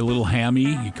hamstring, a little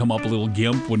hammy. You come up a little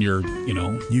gimp when you're,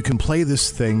 You can play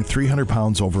this thing 300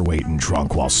 pounds overweight and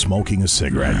drunk while smoking a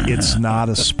cigarette. It's not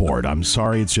a sport. I'm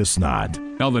sorry, it's just not.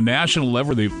 Now, the national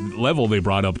level they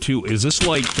brought up, too, is this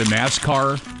like the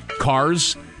NASCAR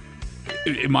cars?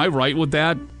 Am I right with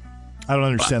that? I don't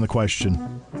understand the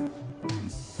question.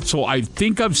 So I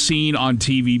think I've seen on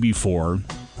TV before,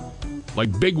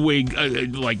 like bigwig,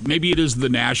 like maybe it is the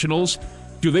Nationals.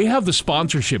 Do they have the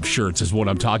sponsorship shirts is what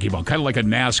I'm talking about, kind of like a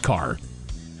NASCAR.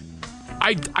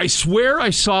 I swear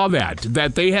I saw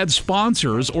that they had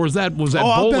sponsors, or was that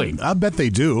bowling? I bet they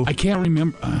do. I can't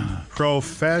remember.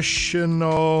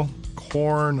 Professional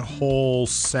cornhole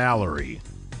salary.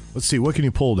 Let's see, what can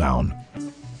you pull down?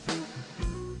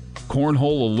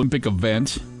 Cornhole Olympic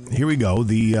event. Here we go.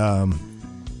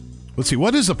 Let's see,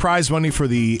 what is the prize money for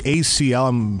the ACL?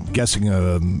 I'm guessing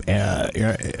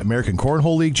American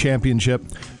Cornhole League Championship.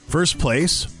 First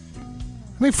place.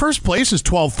 I mean, first place is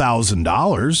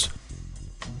 $12,000.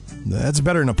 That's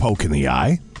better than a poke in the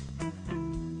eye.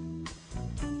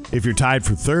 If you're tied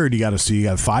for third, you got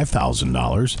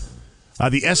 $5,000.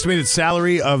 The estimated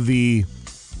salary of it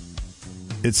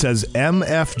says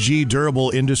MFG Durable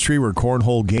Industry, where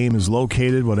cornhole game is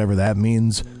located, whatever that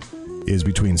means, is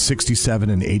between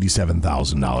 $67,000 and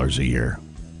 $87,000 a year.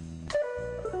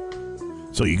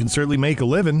 So you can certainly make a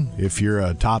living if you're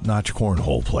a top-notch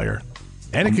cornhole player.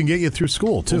 And it can get you through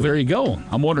school, too. Well, there you go.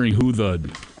 I'm wondering who the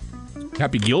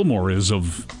Happy Gilmore is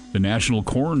of the national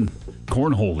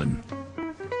cornholing.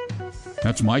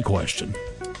 That's my question.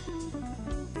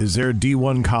 Is there a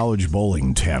D1 college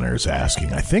bowling, Tanner's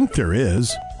asking? I think there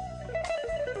is.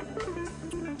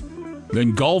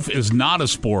 Then golf is not a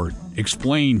sport.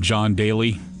 Explain, John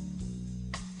Daly.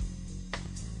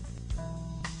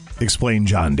 Explain,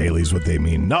 John Daly, is what they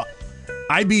mean. No,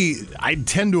 I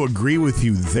tend to agree with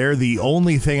you there. The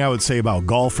only thing I would say about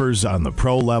golfers on the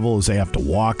pro level is they have to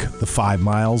walk the 5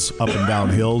 miles up and down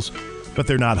hills, but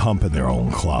they're not humping their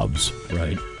own clubs.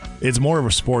 Right. It's more of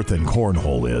a sport than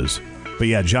cornhole is. But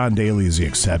yeah, John Daly is the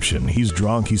exception. He's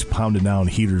drunk. He's pounding down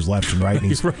heaters left and right.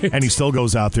 And, right. And he still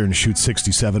goes out there and shoots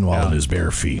 67 while on his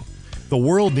bare feet. The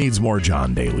world needs more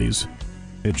John Dalys.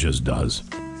 It just does.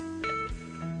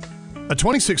 A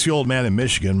 26-year-old man in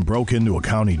Michigan broke into a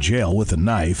county jail with a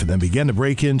knife and then began to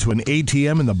break into an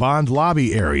ATM in the Bond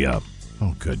lobby area.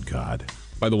 Oh, good God.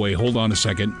 By the way, hold on a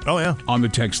second. Oh, yeah. On the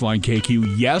text line,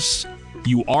 KQ, yes,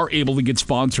 you are able to get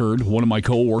sponsored. One of my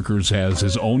coworkers has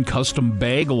his own custom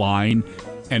bag line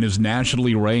and is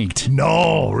nationally ranked.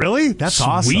 No, really? That's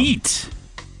awesome.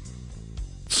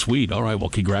 Sweet. All right, well,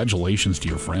 congratulations to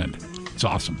your friend. It's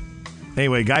awesome.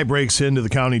 Anyway, guy breaks into the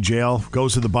county jail,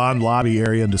 goes to the Bond lobby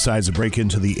area, and decides to break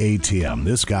into the ATM.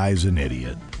 This guy's an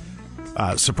idiot.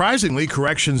 Surprisingly,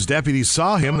 corrections deputies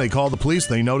saw him. They called the police.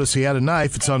 They noticed he had a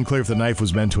knife. It's unclear if the knife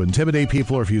was meant to intimidate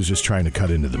people or if he was just trying to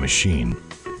cut into the machine.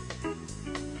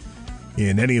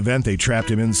 In any event, they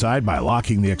trapped him inside by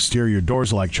locking the exterior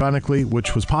doors electronically,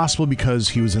 which was possible because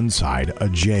he was inside a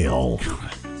jail.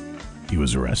 He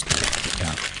was arrested.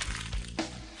 Yeah.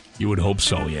 You would hope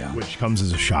so, yeah. Which comes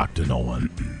as a shock to no one.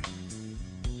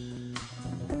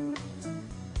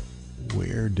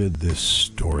 Where did this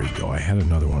story go? I had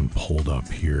another one pulled up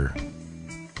here.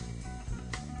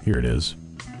 Here it is.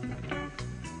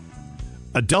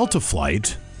 A Delta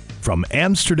flight from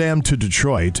Amsterdam to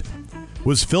Detroit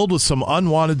was filled with some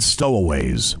unwanted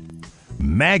stowaways.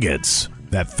 Maggots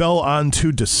that fell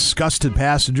onto disgusted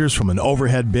passengers from an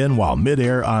overhead bin while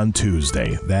midair on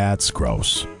Tuesday. That's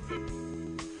gross.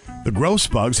 The gross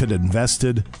bugs had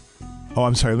infested... Oh,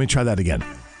 I'm sorry. Let me try that again.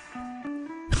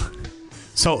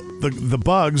 So the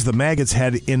bugs, the maggots,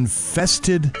 had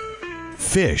infested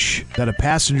fish that a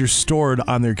passenger stored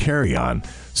on their carry-on.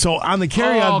 So on the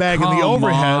carry-on bag in the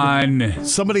overhead,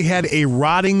 somebody had a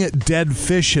rotting dead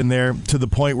fish in there to the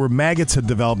point where maggots had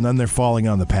developed, and then they're falling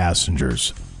on the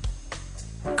passengers.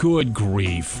 Good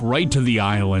grief. Right to the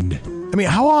island. I mean,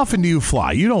 how often do you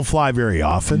fly? You don't fly very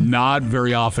often. Not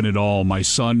very often at all. My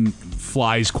son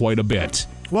flies quite a bit.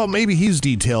 Well, maybe he's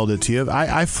detailed it to you.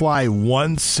 I fly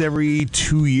once every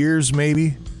 2 years,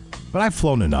 maybe. But I've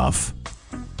flown enough.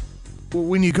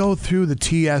 When you go through the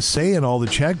TSA and all the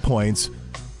checkpoints,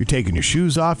 you're taking your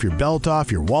shoes off, your belt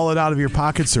off, your wallet out of your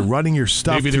pockets. They're running your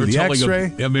stuff through the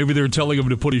X-ray. Maybe they were telling him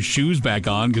to put his shoes back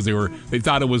on because they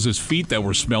thought it was his feet that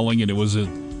were smelling and it was a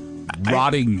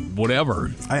rotting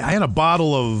whatever. I had a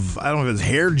bottle of, I don't know if it was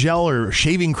hair gel or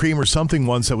shaving cream or something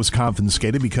once that was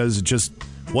confiscated because it just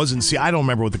wasn't, I don't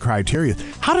remember what the criteria is.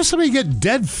 How does somebody get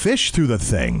dead fish through the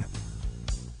thing?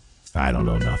 I don't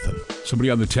know nothing.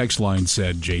 Somebody on the text line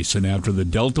said, Jason, after the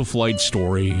Delta flight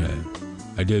story,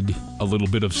 I did a little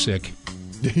bit of sick.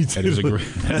 That is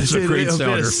a great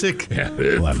sounder. Sick. Yeah.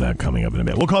 We'll have that coming up in a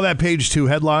minute. We'll call that page 2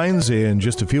 headlines in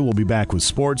just a few. We'll be back with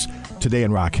sports today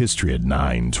in rock history at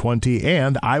 9:20,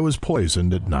 and I Was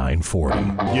Poisoned at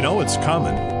 9:40. You know it's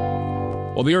coming.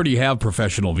 Well, they already have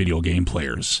professional video game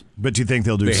players. But do you think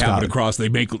they'll do? They have it across. They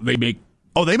make.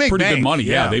 Oh, they make pretty bank. good money.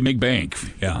 Yeah, they make bank.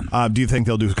 Yeah. Do you think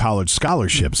they'll do college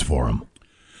scholarships for them?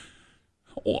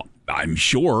 Well, I'm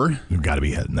sure. You've got to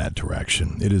be heading that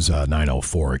direction. It is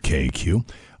 9:04 KQ.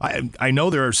 I know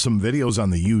there are some videos on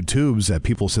the YouTubes that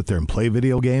people sit there and play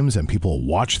video games, and people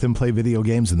watch them play video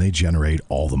games, and they generate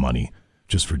all the money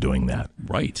just for doing that.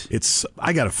 Right.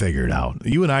 I got to figure it out.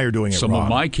 You and I are doing it Some wrong. of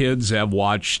my kids have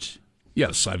watched.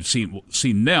 Yes, I've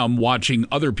seen them watching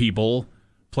other people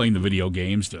playing the video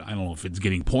games. I don't know if it's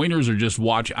getting pointers or just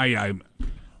watch.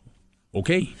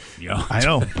 Okay. Yeah. I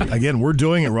know. Again, we're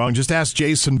doing it wrong. Just ask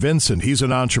Jason Vincent. He's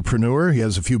an entrepreneur. He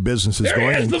has a few businesses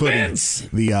going, including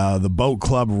the Boat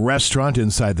Club restaurant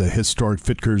inside the historic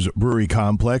Fitkers Brewery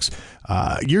Complex.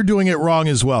 You're doing it wrong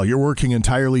as well. You're working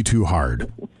entirely too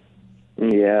hard.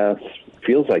 Yeah,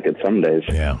 feels like it some days.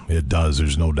 Yeah, it does.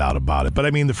 There's no doubt about it. But,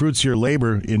 I mean, the fruits of your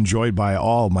labor enjoyed by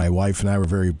all. My wife and I were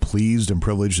very pleased and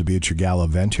privileged to be at your gala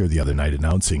event here the other night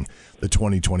announcing the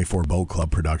 2024 Boat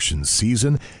Club production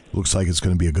season. Looks like it's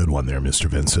going to be a good one there, Mr.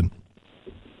 Vincent.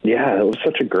 Yeah, it was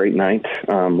such a great night.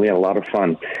 We had a lot of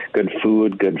fun. Good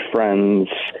food, good friends,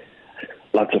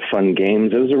 lots of fun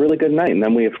games. It was a really good night. And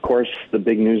then we, of course, the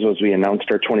big news was we announced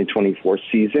our 2024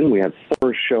 season. We have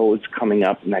 4 shows coming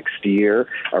up next year,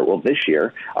 this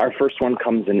year. Our first one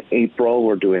comes in April.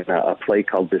 We're doing a play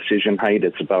called Decision Height.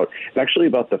 It's actually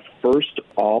about the first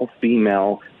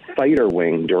all-female fighter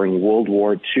wing during World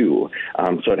War II.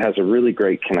 So it has a really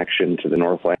great connection to the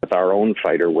Northland with our own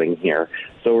fighter wing here.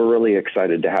 So we're really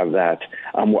excited to have that.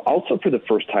 We're also, for the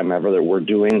first time ever, that we're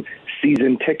doing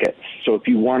season tickets. So if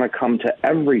you want to come to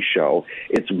every show,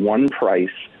 it's one price,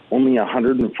 only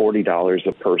 $140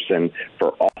 a person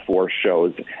for all 4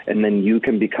 shows, and then you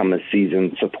can become a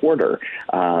season supporter.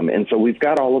 And so we've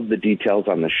got all of the details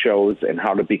on the shows and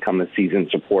how to become a season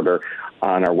supporter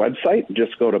on our website.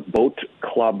 Just go to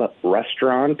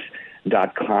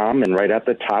boatclubrestaurant.com, and right at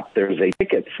the top there's a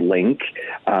tickets link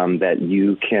that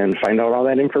you can find out all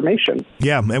that information.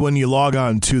 Yeah, and when you log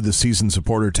on to the season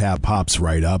supporter tab, pops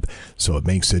right up, so it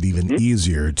makes it even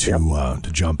easier to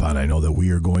jump on. I know that we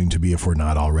are going to be, if we're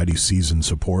not already season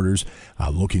supporters,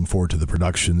 looking forward to the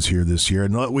productions here this year.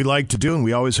 And what we like to do, and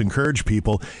we always encourage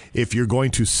people, if you're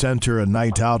going to center a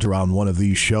night out around one of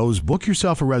these shows, book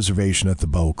yourself a reservation at the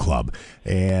Boat Club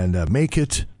and make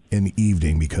it an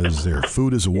evening, because their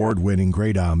food is award-winning,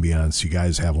 great ambiance. You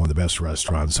guys have one of the best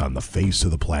restaurants on the face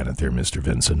of the planet there, Mr.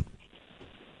 Vincent.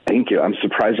 Thank you. I'm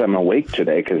surprised I'm awake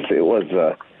today, because it was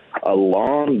a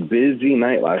long, busy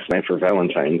night last night for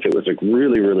Valentine's. It was a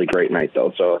really, really great night,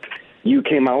 though. So you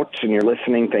came out and you're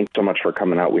listening. Thanks so much for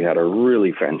coming out. We had a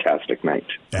really fantastic night.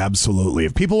 Absolutely.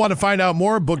 If people want to find out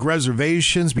more, book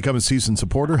reservations, become a season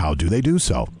supporter, how do they do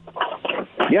so?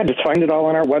 Yeah, just find it all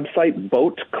on our website,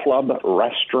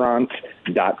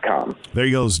 boatclubrestaurant.com. There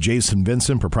he goes, Jason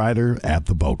Vincent, proprietor at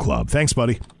the Boat Club. Thanks,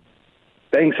 buddy.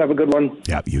 Thanks. Have a good one.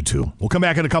 Yeah, you too. We'll come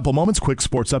back in a couple moments. Quick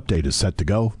sports update is set to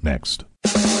go next.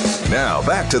 Now,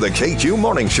 back to the KQ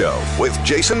Morning Show with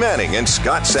Jason Manning and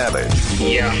Scott Savage.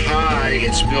 Yeah, hi,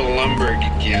 it's Bill Lumberg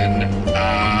again.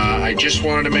 I just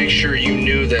wanted to make sure you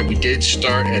knew that we did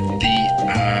start at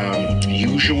the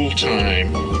usual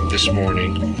time this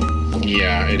morning.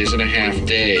 Yeah, it isn't a half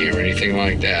day or anything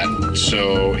like that.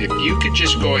 So if you could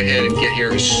just go ahead and get here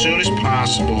as soon as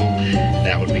possible,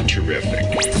 that would be terrific.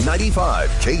 95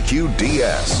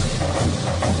 KQDS.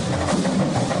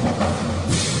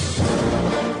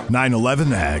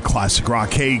 9/11 at Classic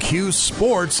Rock KQ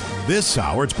Sports. This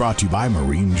hour, it's brought to you by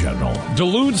Marine General.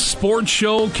 Duluth Sports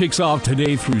Show kicks off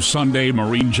today through Sunday.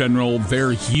 Marine General,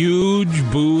 their huge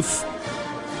booth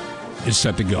is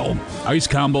set to go. Ice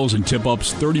combos and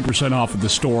tip-ups, 30% off at the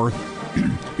store.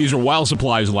 These are while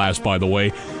supplies last, by the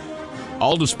way.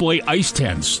 All display ice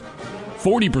tents,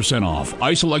 40% off.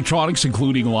 Ice electronics,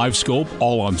 including Live Scope,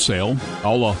 all on sale.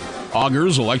 All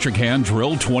augers, electric hand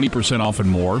drill, 20% off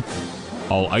and more.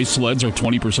 All ice sleds are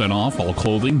 20% off. All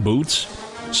clothing, boots,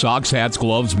 socks, hats,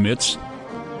 gloves, mitts,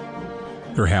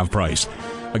 they're half price.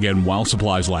 Again, while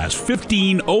supplies last.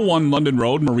 1501 London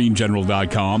Road,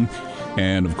 marinegeneral.com.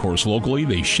 And, of course, locally,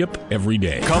 they ship every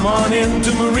day. Come on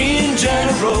into Marine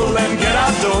General and get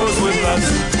outdoors with us.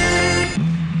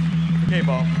 Okay,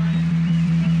 Bob.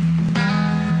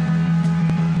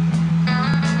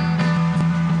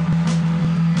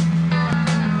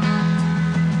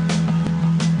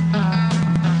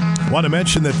 Want to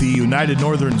mention that the United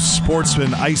Northern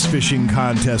Sportsman Ice Fishing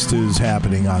Contest is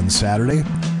happening on Saturday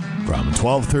from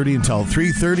 12:30 until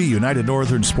 3:30. United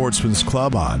Northern Sportsman's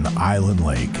Club on Island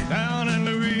Lake.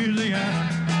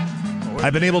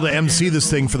 I've been able to MC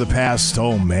this thing for the past, I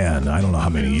don't know how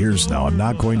many years now. I'm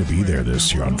not going to be there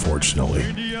this year, unfortunately.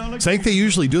 So I think they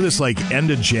usually do this like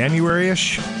end of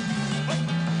January-ish.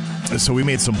 So we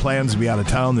made some plans to be out of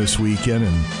town this weekend,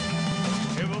 and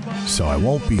so I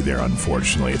won't be there,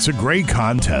 unfortunately. It's a great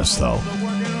contest, though.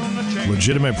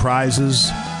 Legitimate prizes.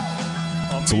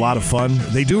 It's a lot of fun.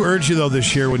 They do urge you, though,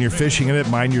 this year, when you're fishing in it,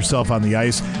 mind yourself on the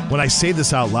ice. When I say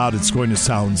this out loud, it's going to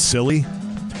sound silly,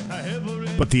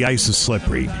 but the ice is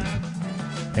slippery.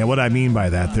 And what I mean by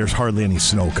that, there's hardly any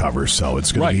snow cover, so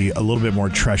it's going to be a little bit more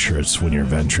treacherous when you're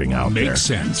venturing out there. Makes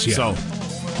sense, yeah. So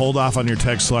hold off on your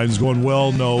text lines going,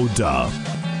 well, no, duh.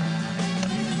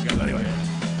 Anyway.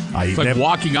 It's like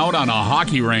walking out on a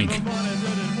hockey rink.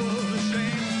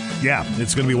 Yeah,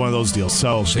 it's going to be one of those deals.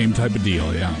 So same type of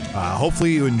deal, yeah.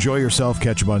 Hopefully you enjoy yourself,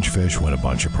 catch a bunch of fish, win a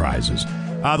bunch of prizes.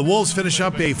 The Wolves finish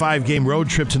up a 5-game road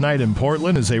trip tonight in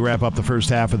Portland as they wrap up the first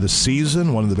half of the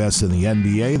season. One of the best in the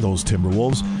NBA, those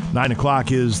Timberwolves. 9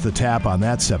 o'clock is the tap on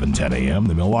that, 7:10 a.m.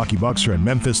 The Milwaukee Bucks are in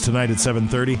Memphis tonight at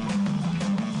 7:30.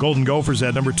 Golden Gophers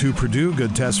at number 2 Purdue.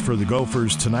 Good test for the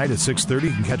Gophers tonight at 6:30.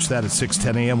 You can catch that at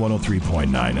 6:10 a.m.,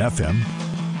 103.9 FM.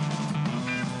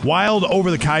 Wild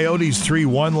over the Coyotes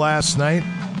 3-1 last night.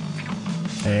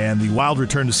 And the Wild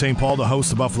return to St. Paul to host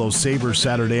the Buffalo Sabres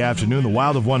Saturday afternoon. The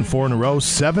Wild have won 4 in a row,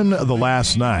 7 of the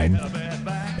last 9.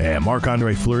 And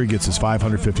Marc-Andre Fleury gets his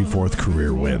 554th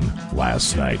career win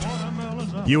last night.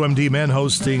 UMD men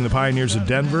hosting the Pioneers of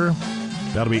Denver.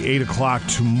 That'll be 8 o'clock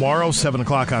tomorrow, 7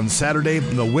 o'clock on Saturday.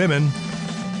 The women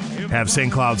have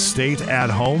St. Cloud State at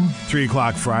home, 3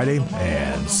 o'clock Friday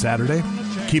and Saturday.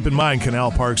 Keep in mind,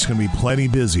 Canal Park's going to be plenty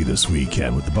busy this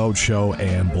weekend with the boat show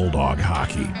and Bulldog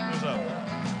hockey.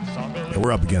 And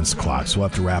we're up against the clock, so we'll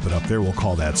have to wrap it up there. We'll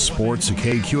call that Sports at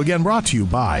KQ. Again, brought to you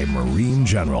by Marine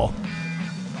General.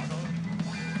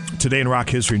 Today in rock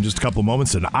history in just a couple of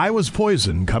moments, and I Was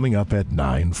Poisoned coming up at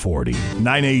 9:40.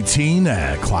 9:18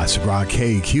 at Classic Rock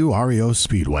KQ, REO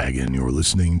Speedwagon. You're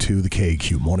listening to the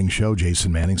KQ Morning Show.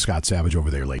 Jason Manning, Scott Savage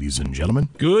over there, ladies and gentlemen.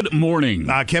 Good morning.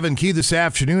 Kevin Key this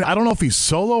afternoon. I don't know if he's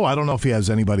solo. I don't know if he has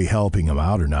anybody helping him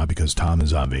out or not because Tom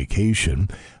is on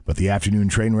vacation. But the afternoon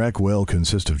train wreck will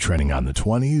consist of trending on the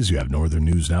 20s. You have Northern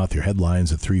News Now with your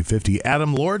headlines at 3:50.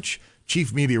 Adam Lorch,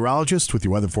 Chief Meteorologist, with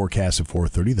your weather forecast at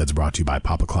 4:30. That's brought to you by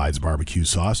Papa Clyde's Barbecue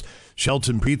Sauce.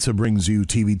 Shelton Pizza brings you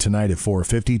TV Tonight at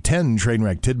 4:50. 10 train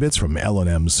wreck tidbits from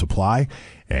L&M Supply.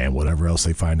 And whatever else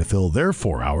they find to fill their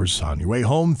 4 hours on your way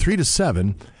home, 3 to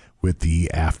 7. With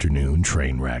the afternoon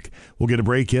train wreck. We'll get a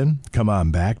break in. Come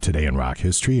on back today in rock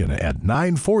history. And at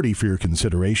 9:40 for your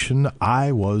consideration,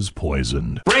 I Was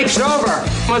Poisoned. Break's over.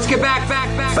 Let's get back.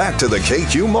 Back to the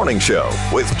KQ Morning Show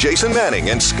with Jason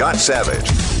Manning and Scott Savage.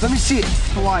 Let me see it.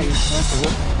 Hawaii.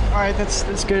 All right,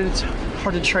 that's good. It's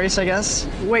hard to trace, I guess.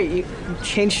 Wait, you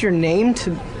changed your name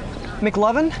to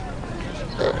McLovin?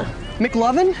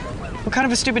 McLovin? What kind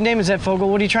of a stupid name is that, Fogel?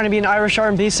 What, are you trying to be an Irish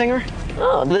R&B singer?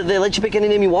 Oh, they let you pick any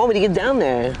name you want when you get down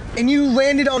there. And you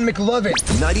landed on McLovin.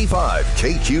 95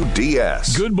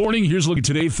 KQDS. Good morning. Here's a look at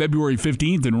today, February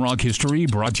 15th in rock history,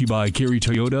 brought to you by Kerry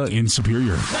Toyota in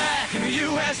Superior. Back in the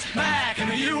U.S.,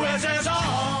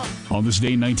 USSR. On this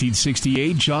day in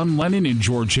 1968, John Lennon and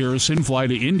George Harrison fly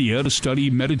to India to study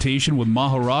meditation with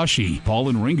Maharishi. Paul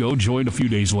and Ringo joined a few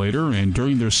days later, and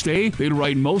during their stay, they'd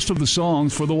write most of the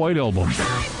songs for the White Album.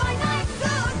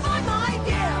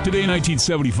 Today in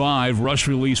 1975, Rush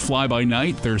released Fly By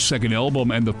Night, their second album,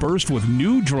 and the first with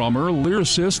new drummer,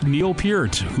 lyricist Neil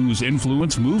Peart, whose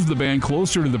influence moved the band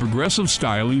closer to the progressive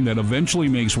styling that eventually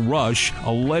makes Rush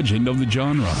a legend of the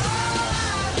genre.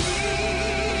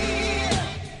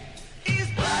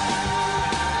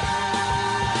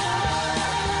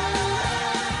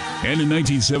 And in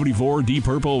 1974, Deep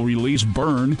Purple released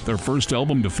Burn, their first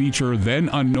album to feature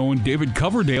then-unknown David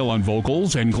Coverdale on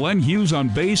vocals and Glenn Hughes on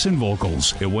bass and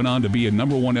vocals. It went on to be a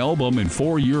 #1 album in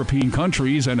 4 European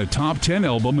countries and a top 10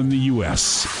 album in the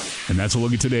U.S. And that's a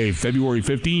look at today, February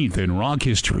 15th in rock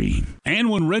history. And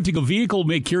when renting a vehicle,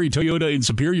 make Kerry Toyota in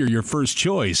Superior your first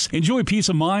choice. Enjoy peace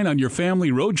of mind on your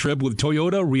family road trip with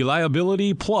Toyota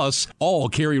Reliability Plus. All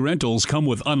Kerry rentals come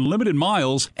with unlimited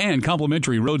miles and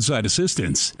complimentary roadside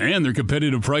assistance. And Again, their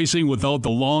competitive pricing without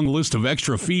the long list of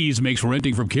extra fees makes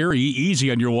renting from Carey easy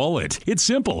on your wallet. It's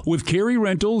simple. With Carey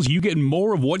Rentals, you get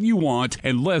more of what you want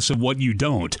and less of what you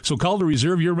don't. So call to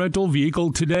reserve your rental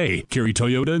vehicle today. Carey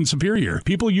Toyota in Superior.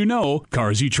 People you know,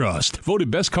 cars you trust.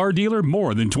 Voted best car dealer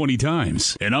more than 20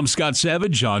 times. And I'm Scott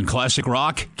Savage on Classic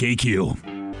Rock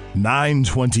KQ.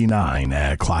 9:29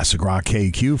 at Classic Rock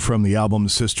KQ from the album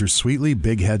Sister Sweetly,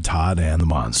 Big Head Todd and the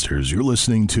Monsters. You're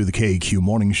listening to the KQ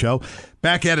Morning Show.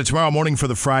 Back at it tomorrow morning for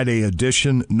the Friday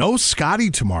edition. No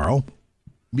Scotty tomorrow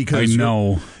because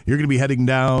you're going to be heading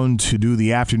down to do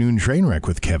the afternoon train wreck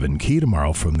with Kevin Key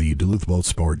tomorrow from the Duluth Boat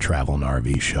Sport Travel and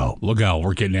RV Show. Look out,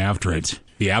 we're getting after it.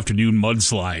 The afternoon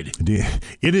mudslide.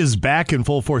 It is back in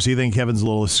full force. You think Kevin's a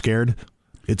little scared?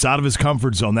 It's out of his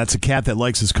comfort zone. That's a cat that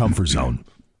likes his comfort zone.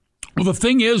 Well, the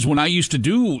thing is, when I used to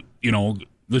do,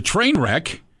 the train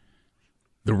wreck,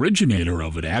 the originator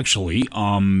of it, actually,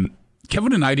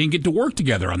 Kevin and I didn't get to work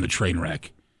together on the train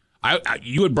wreck.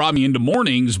 You had brought me into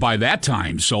mornings by that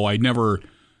time, so I never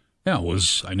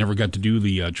got to do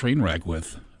the train wreck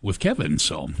with Kevin.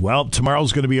 So well,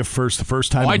 tomorrow's going to be the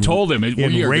first time. I told him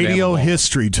in radio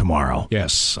history tomorrow.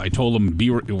 Yes, I told him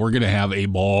we're going to have a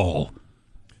ball.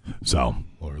 So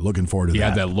we're looking forward to that. He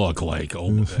had that look like,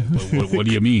 what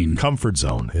do you mean? Comfort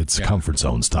zone. It's comfort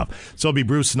zone stuff. So it'll be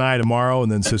Bruce and I tomorrow,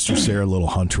 and then Sister Sarah Little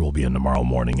Hunter will be in tomorrow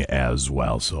morning as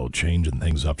well. So changing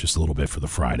things up just a little bit for the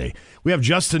Friday. We have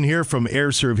Justin here from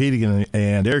Air Serv Heating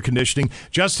and Air Conditioning.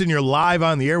 Justin, you're live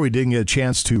on the air. We didn't get a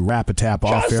chance to wrap a tap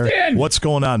off air. What's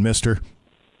going on, mister?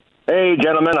 Hey,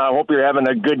 gentlemen, I hope you're having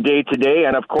a good day today.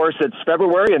 And, of course, it's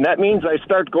February, and that means I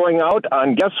start going out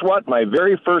on, guess what, my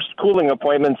very first cooling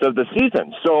appointments of the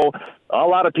season. So a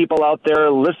lot of people out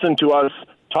there listen to us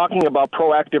talking about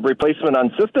proactive replacement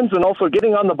on systems and also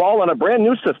getting on the ball on a brand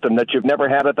new system that you've never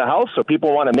had at the house. So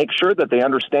people want to make sure that they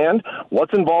understand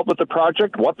what's involved with the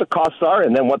project, what the costs are,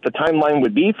 and then what the timeline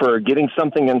would be for getting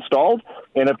something installed.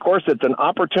 And, of course, it's an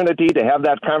opportunity to have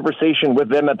that conversation with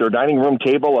them at their dining room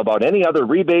table about any other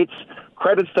rebates,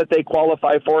 credits that they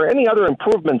qualify for, any other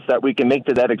improvements that we can make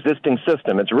to that existing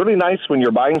system. It's really nice when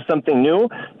you're buying something new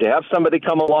to have somebody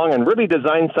come along and really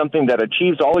design something that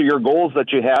achieves all of your goals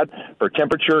that you had for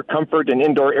temperature, comfort, and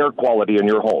indoor air quality in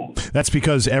your home. That's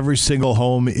because every single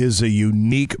home is a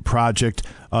unique project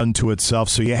unto itself,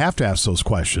 so you have to ask those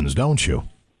questions, don't you?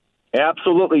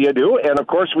 Absolutely, you do. And, of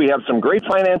course, we have some great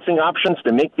financing options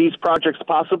to make these projects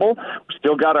possible. We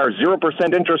still got our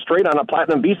 0% interest rate on a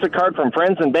Platinum Visa card from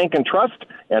Friends and Bank and Trust,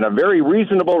 and a very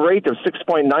reasonable rate of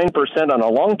 6.9% on a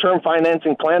long-term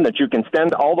financing plan that you can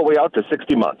extend all the way out to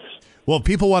 60 months. Well, if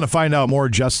people want to find out more,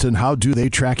 Justin, how do they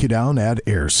track you down at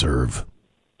AirServ?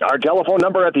 Our telephone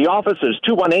number at the office is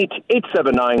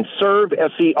 218-879-SERV,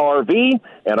 S-E-R-V,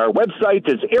 and our website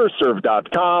is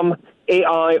airserv.com.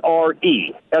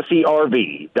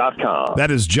 AIRESERV.com. That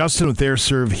is Justin with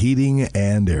AirServ Heating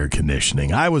and Air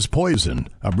Conditioning. I Was Poison.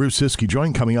 A Bruce Siskey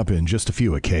joint coming up in just a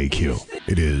few at KQ.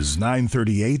 It is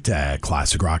 9:38 at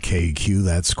Classic Rock KQ.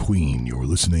 That's Queen. You're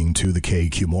listening to the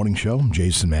KQ Morning Show.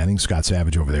 Jason Manning, Scott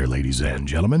Savage over there, ladies and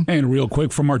gentlemen. And real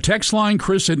quick from our text line,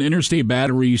 Chris at Interstate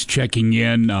Batteries checking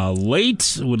in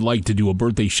late. Would like to do a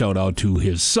birthday shout out to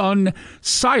his son,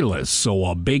 Silas. So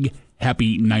a big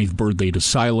happy 9th birthday to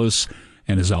Silas.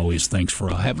 And as always, thanks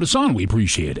for having us on. We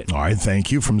appreciate it. All right.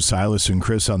 Thank you from Silas and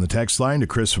Chris on the text line to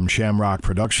Chris from Shamrock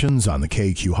Productions on the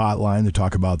KQ hotline to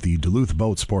talk about the Duluth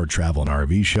Boat Sport Travel and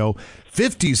RV Show.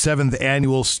 57th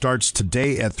annual starts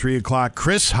today at 3 o'clock.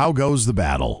 Chris, how goes the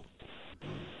battle?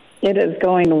 It is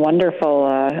going wonderful.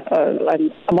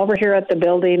 I'm over here at the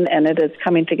building, and it is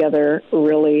coming together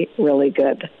really, really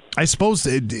good. I suppose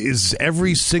it is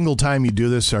every single time you do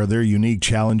this, are there unique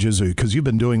challenges? Because you've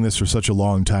been doing this for such a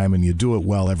long time and you do it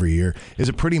well every year. Is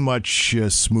it pretty much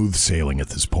smooth sailing at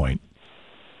this point?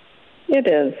 It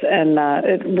is, and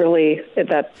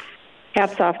that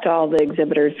hats off to all the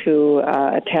exhibitors who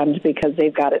attend because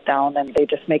they've got it down and they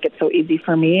just make it so easy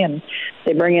for me, and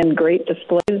they bring in great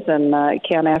displays, and I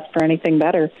can't ask for anything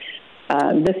better.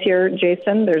 This year,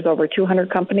 Jason, there's over 200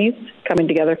 companies coming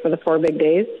together for the 4 big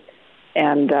days.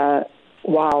 And,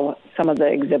 wow, some of the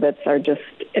exhibits are just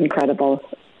incredible.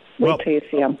 Wait till you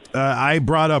see them. I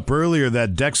brought up earlier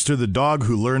that Dexter the dog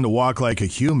who learned to walk like a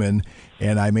human,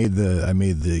 and I made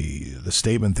the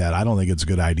statement that I don't think it's a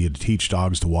good idea to teach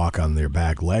dogs to walk on their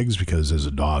back legs because as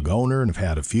a dog owner, and have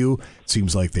had a few, it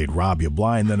seems like they'd rob you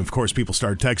blind. Then, of course, people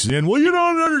start texting in, well, you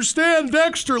don't understand,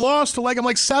 Dexter lost a leg. I'm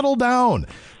like, settle down.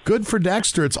 Good for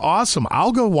Dexter. It's awesome.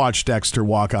 I'll go watch Dexter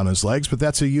walk on his legs, but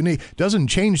that's a unique. Doesn't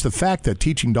change the fact that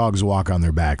teaching dogs to walk on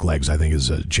their back legs, I think, is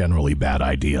a generally bad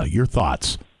idea. Your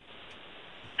thoughts?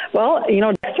 Well,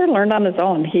 Dexter learned on his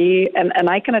own. And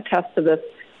I can attest to this.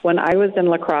 When I was in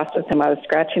lacrosse with him, I was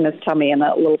scratching his tummy in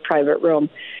a little private room,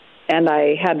 and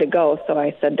I had to go. So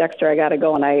I said, Dexter, I got to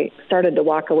go. And I started to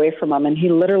walk away from him, and he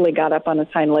literally got up on his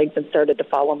hind legs and started to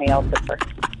follow me out the door.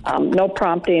 No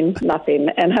prompting, nothing.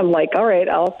 And I'm like, all right,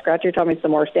 I'll scratch your tummy some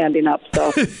more standing up.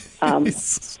 So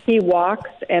he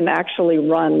walks and actually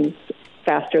runs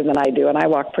faster than I do, and I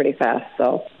walk pretty fast.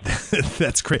 So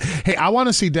that's great. Hey, I want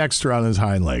to see Dexter on his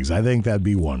hind legs. I think that'd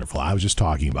be wonderful. I was just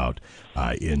talking about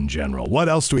in general. What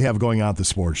else do we have going on at the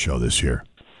sports show this year?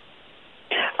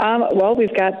 Well,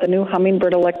 we've got the new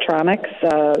Humminbird Electronics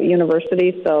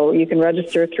University, so you can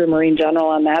register through Marine General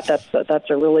on that. That's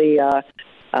a really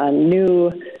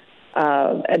new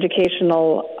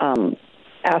educational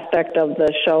aspect of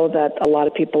the show that a lot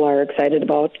of people are excited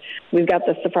about. We've got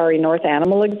the Safari North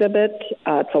Animal Exhibit.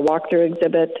 It's a walkthrough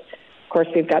exhibit. Of course,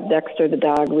 we've got Dexter the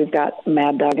dog. We've got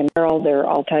Mad Dog and Merrill, their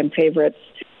all-time favorites.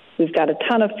 We've got a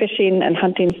ton of fishing and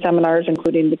hunting seminars,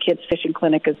 including the Kids Fishing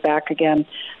Clinic is back again.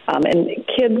 And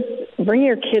kids, bring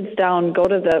your kids down, go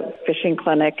to the fishing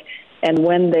clinic, and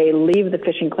when they leave the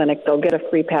fishing clinic, they'll get a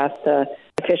free pass to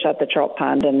fish at the trout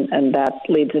pond, and that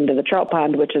leads into the trout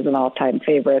pond, which is an all-time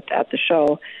favorite at the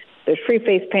show. There's free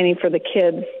face painting for the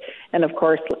kids, and of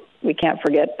course, we can't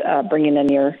forget bringing in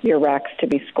your racks to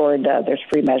be scored. There's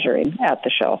free measuring at the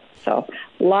show. So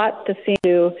a lot to see and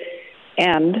do,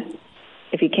 and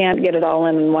if you can't get it all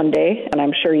in one day, and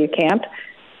I'm sure you can't,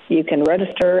 you can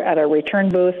register at a return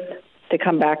booth to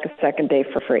come back a second day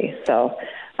for free. So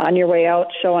on your way out,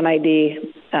 show an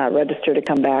ID, register to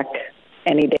come back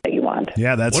any day that you want.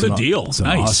 Yeah, that's what a deal. It's an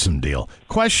nice. Awesome deal.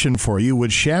 Question for you.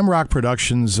 Would Shamrock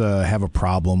Productions have a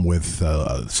problem with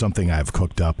something I've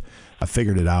cooked up? I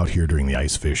figured it out here during the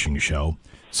ice fishing show.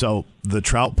 So the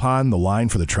trout pond, the line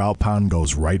for the trout pond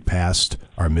goes right past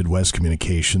our Midwest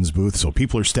Communications booth. So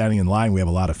people are standing in line. We have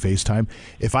a lot of FaceTime.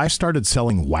 If I started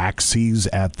selling waxies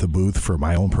at the booth for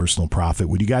my own personal profit,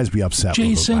 would you guys be upset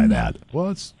by that?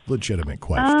 Well, it's a legitimate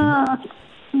question.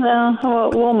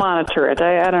 No, we'll monitor it.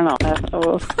 I don't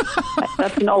know.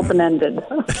 That's an open-ended.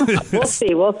 We'll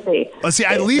see. Let's see.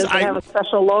 At least Does it have a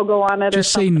special logo on it?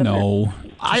 Just say no.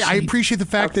 I appreciate the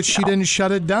fact that she didn't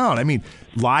shut it down. I mean,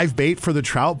 live bait for the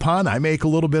trout pond. I make a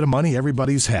little bit of money.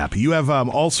 Everybody's happy. You have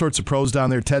all sorts of pros down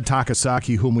there. Ted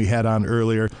Takasaki, whom we had on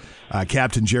earlier.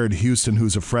 Captain Jared Houston,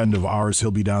 who's a friend of ours.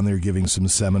 He'll be down there giving some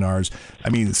seminars. I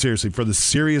mean, seriously, for the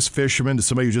serious fisherman, to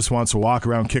somebody who just wants to walk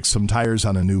around, kick some tires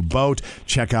on a new boat,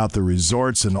 check out the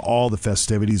resorts and all the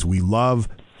festivities. We love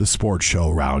the sports show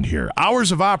around here.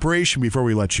 Hours of operation before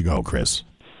we let you go, Chris.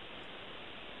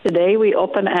 Today we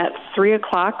open at 3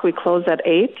 o'clock. We close at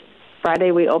 8.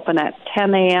 Friday we open at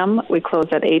 10 a.m. We close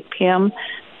at 8 p.m.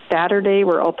 Saturday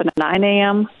we're open at 9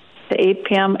 a.m. to 8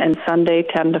 p.m. and Sunday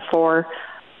 10 to 4.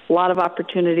 A lot of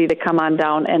opportunity to come on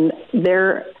down. And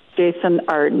there, Jason,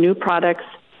 are new products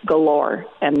galore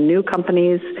and new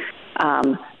companies.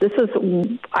 This is,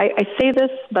 I say this,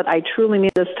 but I truly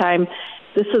mean this time,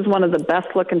 this is one of the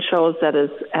best-looking shows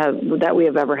that we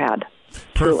have ever had.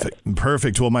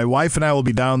 Perfect. Well, my wife and I will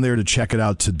be down there to check it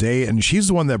out today, and she's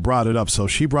the one that brought it up. So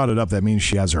if she brought it up, that means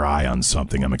she has her eye on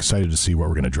something. I'm excited to see what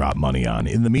we're going to drop money on.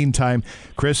 In the meantime,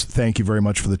 Chris, thank you very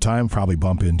much for the time. Probably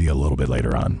bump into you a little bit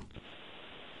later on.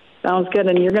 Sounds good.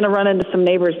 And you're going to run into some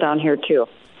neighbors down here, too.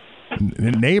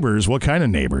 Neighbors? What kind of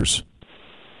neighbors?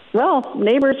 Well,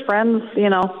 neighbors, friends,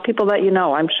 people that you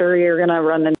know. I'm sure you're going to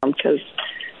run into them because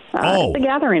it's a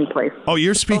gathering place. Oh,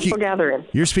 you're speaking. Gathering.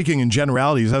 You're speaking in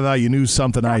generalities. I thought you knew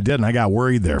something I did, and I got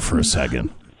worried there for a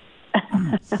second.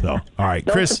 So, all right,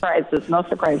 Chris. No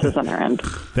surprises on our end.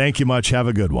 Thank you much. Have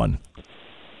a good one.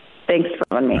 Thanks for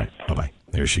having me. Right, bye-bye.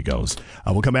 There she goes.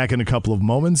 We'll come back in a couple of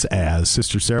moments as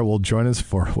Sister Sarah will join us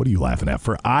for, what are you laughing at?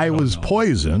 For I Was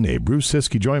Poisoned, a Bruce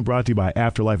Siskey joint brought to you by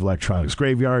Afterlife Electronics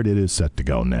Graveyard. It is set to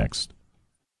go next.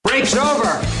 Break's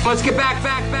over. Let's get back.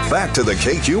 Back to the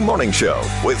KQ Morning Show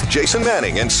with Jason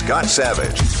Manning and Scott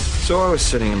Savage. So I was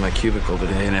sitting in my cubicle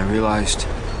today and I realized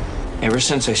ever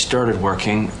since I started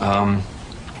working,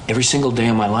 every single day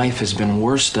of my life has been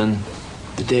worse than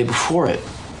the day before it.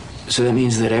 So that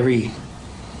means that every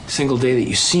single day that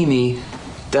you see me,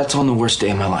 that's on the worst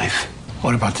day of my life.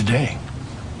 What about today?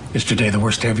 Is today the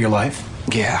worst day of your life?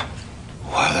 Yeah.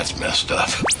 Wow, that's messed up.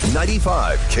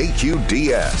 95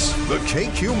 KQDS. The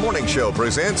KQ Morning Show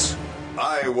presents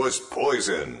I Was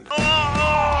Poisoned.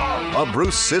 A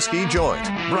Bruce Siskey joint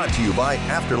brought to you by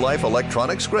Afterlife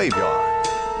Electronics Graveyard.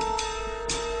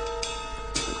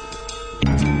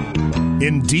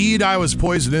 Indeed, I Was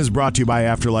Poisoned is brought to you by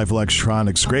Afterlife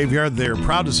Electronics Graveyard. They're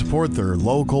proud to support their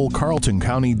local Carlton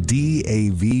County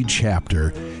DAV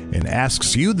chapter. and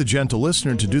asks you, the gentle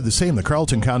listener, to do the same. The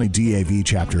Carlton County DAV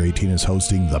Chapter 18 is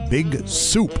hosting the Big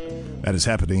Soup. That is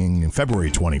happening February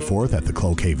 24th at the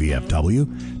Cloquet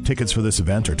VFW. Tickets for this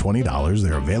event are $20.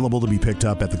 They're available to be picked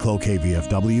up at the Cloquet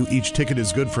VFW. Each ticket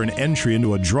is good for an entry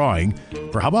into a drawing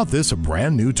for, how about this, a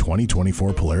brand new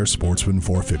 2024 Polaris Sportsman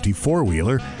 450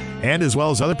 four-wheeler, and as well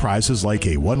as other prizes like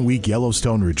a one-week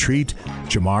Yellowstone retreat,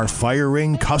 Jamar fire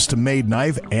ring, custom-made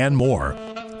knife, and more.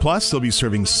 Plus, they'll be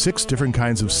serving 6 different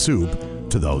kinds of soup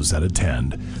to those that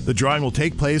attend. The drawing will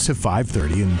take place at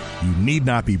 5:30, and you need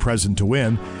not be present to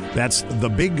win. That's the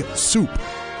Big Soup,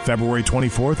 February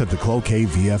 24th at the Cloquet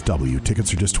VFW.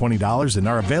 Tickets are just $20 and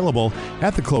are available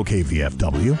at the Cloquet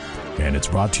VFW. And it's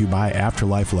brought to you by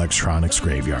Afterlife Electronics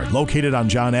Graveyard. Located on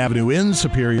John Avenue in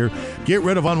Superior. Get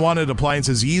rid of unwanted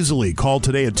appliances easily. Call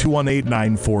today at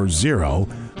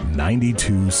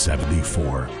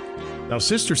 218-940-9274. Now,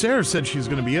 Sister Sarah said she's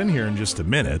going to be in here in just a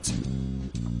minute.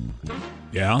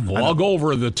 Yeah, well, I'll go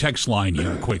over the text line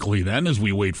here quickly then as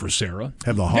we wait for Sarah.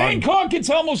 Have the Hancock, it's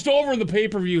almost over, the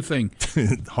pay-per-view thing.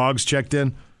 Hogs checked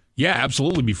in? Yeah,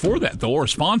 absolutely. Before that, though, our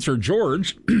sponsor,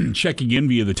 George, checking in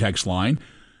via the text line.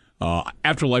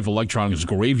 Afterlife Electronics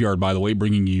Graveyard, by the way,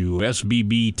 bringing you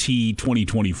SBBT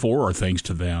 2024. Our thanks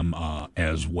to them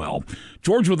as well.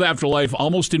 George with Afterlife,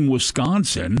 almost in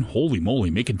Wisconsin. Holy moly,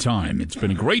 making time. It's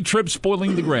been a great trip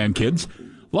spoiling the grandkids.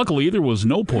 Luckily, there was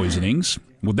no poisonings.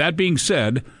 With that being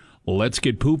said, let's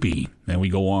get poopy. And we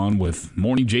go on with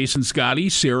Morning Jason Scotty,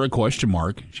 Sarah, ?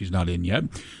 She's not in yet.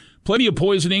 Plenty of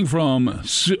poisoning from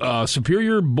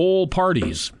Superior Bowl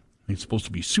parties. It's supposed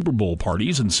to be Super Bowl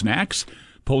parties and snacks.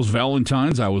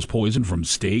 Post-Valentine's, I was poisoned from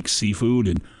steak, seafood,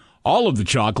 and all of the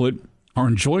chocolate. Our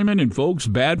enjoyment and folks'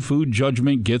 bad food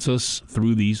judgment gets us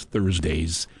through these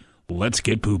Thursdays. Let's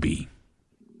get poopy.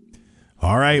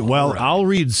 All right, well, I'll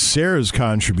read Sarah's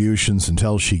contributions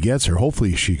until she gets her.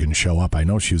 Hopefully she can show up. I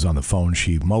know she was on the phone.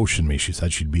 She motioned me. She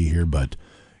said she'd be here, but,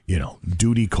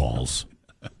 duty calls.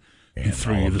 And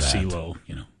threw you the CeeLo,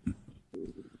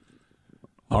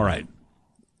 All right.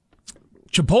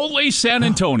 Chipotle San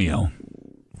Antonio.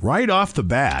 Right off the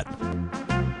bat.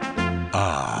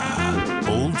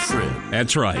 Old friend.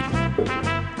 That's right.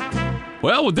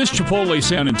 Well, with this Chipotle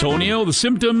San Antonio, the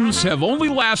symptoms have only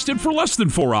lasted for less than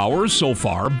 4 hours so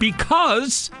far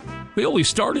because they only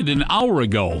started an hour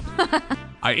ago.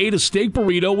 I ate a steak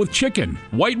burrito with chicken,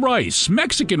 white rice,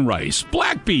 Mexican rice,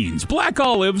 black beans, black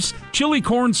olives, chili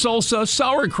corn salsa,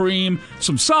 sour cream,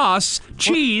 some sauce,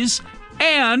 cheese,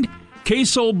 and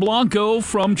queso blanco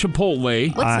from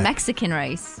Chipotle. What's Mexican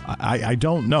rice? I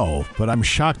don't know, but I'm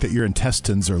shocked that your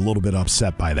intestines are a little bit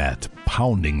upset by that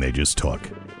pounding they just took.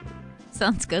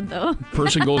 Sounds good, though.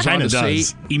 Person goes on to say,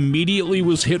 immediately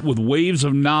was hit with waves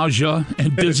of nausea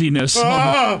and dizziness.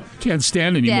 Can't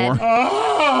stand anymore.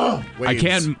 I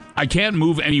can't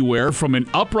move anywhere from an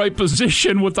upright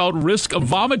position without risk of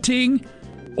vomiting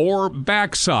or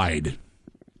backside.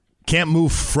 Can't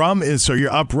move from it, so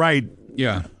you're upright.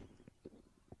 Yeah.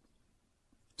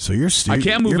 So you're I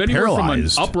can't move anywhere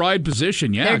paralyzed. from an upright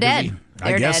position. Yeah, They're dead.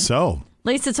 I guess dead. so. At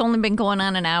least it's only been going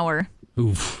on an hour.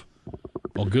 Oof.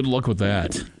 Well, good luck with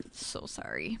that. So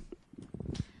sorry.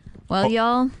 Well,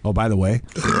 y'all. Oh, by the way.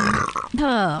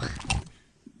 Ugh.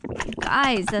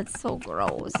 Guys, that's so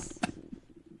gross.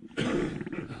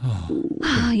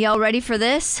 Y'all ready for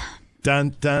this?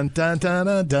 Dun, dun, dun, dun,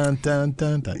 dun, dun, dun,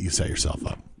 dun, dun. You set yourself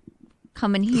up.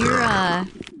 Coming here,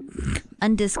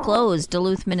 undisclosed,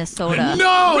 Duluth, Minnesota.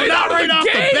 No, not right off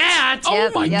the bat.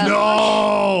 Yep,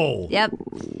 No. Yep.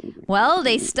 Well,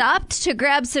 they stopped to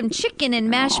grab some chicken and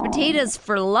mashed potatoes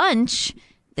for lunch.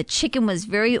 The chicken was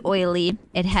very oily.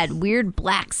 It had weird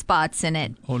black spots in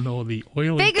it. Oh, no, the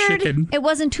oily Figured chicken. it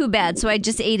wasn't too bad, so I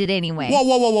just ate it anyway.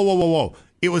 Whoa.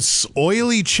 It was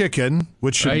oily chicken,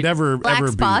 which should never, Black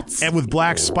ever spots. be. And with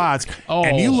black spots. Oh.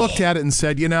 And you looked at it and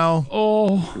said,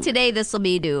 Today, this will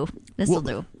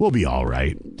do. We'll be all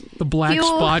right. The black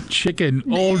spot chicken.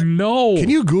 Oh, no. Can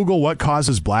you Google what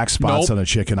causes black spots on a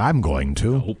chicken? I'm going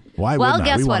to. Nope. Why Well, wouldn't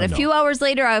I? guess We what? wanna A know. few hours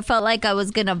later, I felt like I was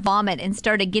going to vomit and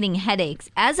started getting headaches.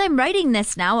 As I'm writing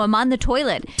this now, I'm on the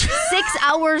toilet. 6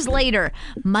 hours later,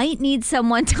 might need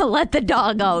someone to let the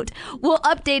dog out. We'll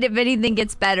update if anything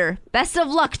gets better. Best of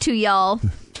luck to y'all.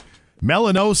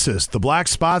 Melanosis, the black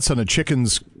spots on a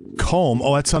chicken's comb.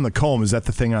 Oh, that's on the comb. Is that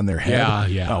the thing on their head?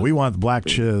 Yeah. Oh, we want the black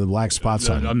spots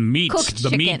on meat. Cooked the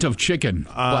chicken. meat of chicken.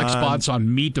 Black spots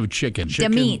on meat of chicken. The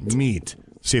meat. Meat.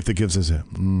 See if that gives us a.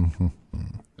 Mm-hmm.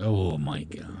 Oh, my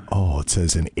God. Oh, it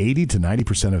says in 80 to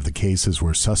 90% of the cases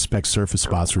where suspect surface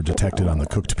spots were detected on the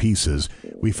cooked pieces,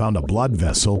 we found a blood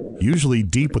vessel, usually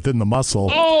deep within the muscle,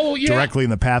 directly in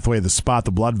the pathway of the spot.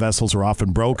 The blood vessels are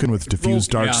often broken with diffuse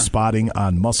dark spotting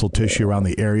on muscle tissue around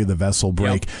the area of the vessel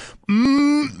break.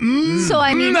 So,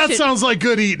 I mean, that sounds like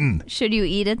good eating. Should you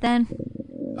eat it then?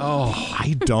 Oh,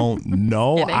 I don't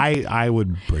know. I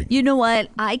would bring. You know what?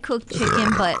 I cook chicken,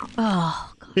 but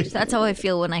oh gosh, that's how I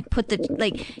feel when I put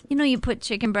you put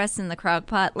chicken breasts in the crock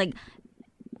pot. Like,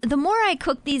 the more I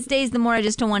cook these days, the more I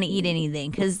just don't want to eat anything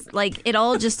because it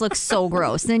all just looks so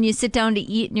gross. Then you sit down to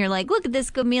eat and you're like, look at this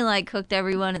good meal I cooked,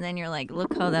 everyone, and then you're like,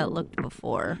 look how that looked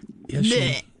before.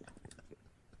 Yes,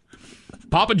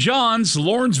 Papa John's,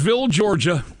 Lawrenceville,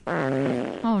 Georgia.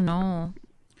 Oh no.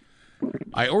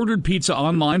 I ordered pizza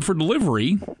online for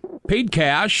delivery, paid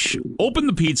cash, opened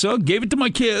the pizza, gave it to my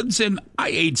kids, and I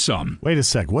ate some. Wait a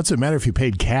sec. What's it matter if you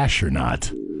paid cash or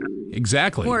not?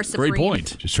 Exactly. Or Great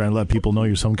point. Just trying to let people know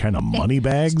you're some kind of money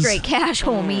bags? Straight cash,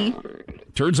 homie.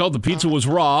 Turns out the pizza was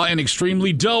raw and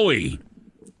extremely doughy.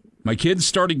 My kids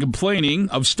started complaining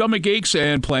of stomach aches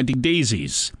and planting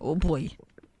daisies. Oh, boy.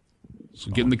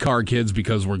 So get in the car, kids,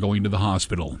 because we're going to the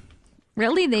hospital.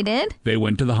 Really? They did? They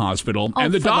went to the hospital, Oh,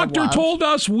 and the for the doctor love. told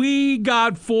us we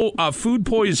got food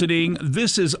poisoning.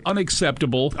 This is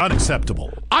unacceptable.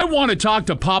 Unacceptable. I want to talk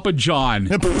to Papa John.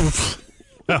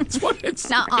 That's what it's.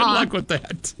 Nuh-uh. Good luck with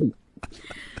that.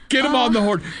 Get him on the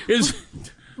horn. Is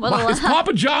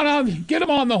Papa John on? Get him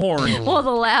on the horn. Well,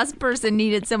 the last person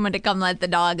needed someone to come let the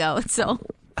dog out, so.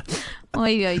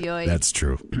 Oy, oy, oy. That's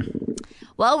true.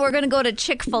 Well, we're going to go to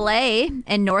Chick-fil-A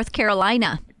in North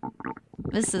Carolina.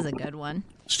 This is a good one.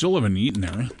 Still haven't eaten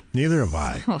there. Neither have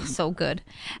I. Oh, so good.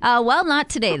 Well, not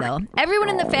today, though. Everyone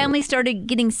in the family started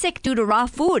getting sick due to raw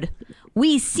food.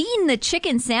 We seen the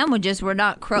chicken sandwiches were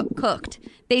not cooked.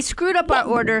 They screwed up our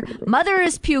order. Mother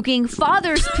is puking.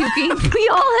 Father's puking. We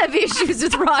all have issues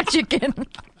with raw chicken.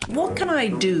 What can I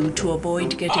do to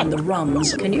avoid getting the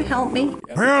runs? Can you help me?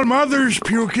 Well, Mother's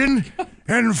puking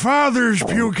and Father's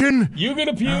puking. You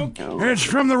gonna puke? It's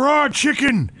from the raw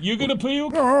chicken. You gonna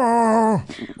puke? Oh.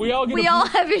 We all We all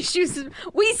have issues.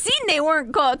 We seen they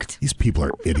weren't cooked. These people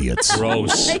are idiots.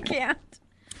 Gross. I can't.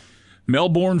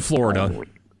 Melbourne, Florida.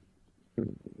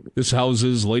 This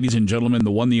houses, ladies and gentlemen,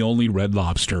 the one, the only Red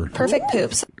Lobster. Perfect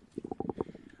poops.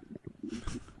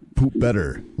 Poop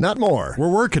better, not more.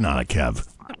 We're working on it, Kev.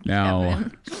 Now,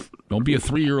 don't be a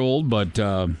 3-year-old, but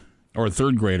or a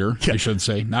third grader, I should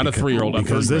say, not a 3-year-old.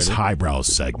 Because this highbrow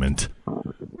segment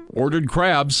ordered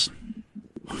crabs,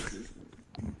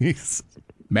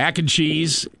 mac and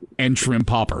cheese, and shrimp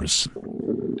poppers.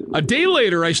 A day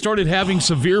later, I started having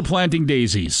severe planting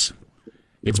daisies.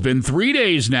 It's been 3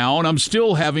 days now, and I'm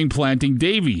still having planting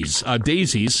daisies.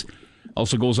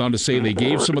 Also goes on to say they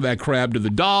gave some of that crab to the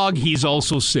dog. He's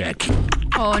also sick.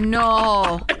 Oh,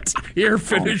 no. Here,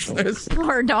 finish this.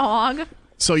 Poor dog.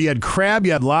 So you had crab,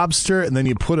 you had lobster, and then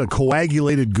you put a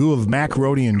coagulated goo of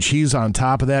macaroni and cheese on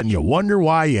top of that, and you wonder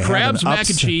why you crabs, have an mac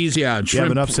and cheese, you have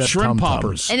an upset shrimp tum-tum.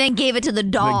 poppers. And then gave it to the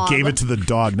dog. Gave it to the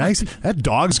dog. Nice. That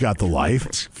dog's got the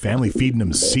life. Family feeding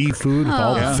him seafood with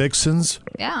all the fixins.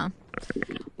 Yeah.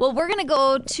 Well, we're going to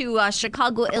go to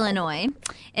Chicago, Illinois,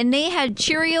 and they had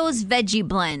Cheerios Veggie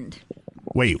Blend.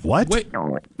 Wait, what? Wait,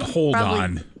 hold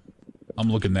on.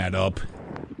 I'm looking that up.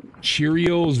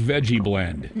 Cheerios Veggie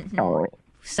Blend.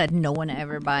 Said no one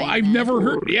ever buys. I've never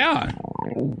heard. Yeah.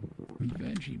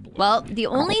 Well, the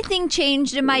only thing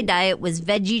changed in my diet was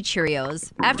veggie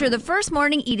Cheerios. After the first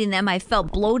morning eating them, I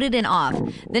felt bloated and off.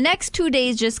 The next 2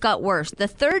 days just got worse. The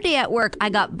third day at work, I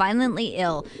got violently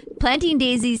ill. Planting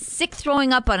daisies, sick,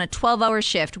 throwing up on a 12-hour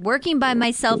shift, working by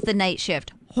myself the night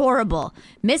shift. Horrible.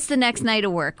 Missed the next night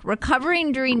of work.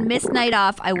 Recovering during missed night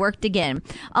off, I worked again.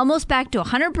 Almost back to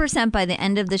 100% by the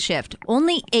end of the shift.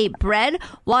 Only ate bread,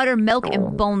 water, milk,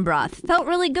 and bone broth. Felt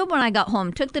really good when I got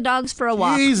home. Took the dogs for a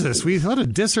walk. Jesus, what a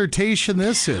dissertation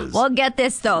this is. Well, get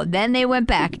this, though. Then they went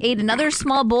back. Ate another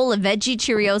small bowl of veggie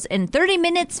Cheerios. In 30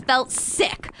 minutes, felt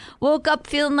sick. Woke up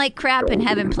feeling like crap and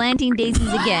having planting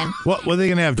daisies again. What are they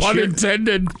going to have? Pun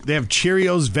intended. They have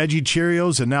Cheerios, veggie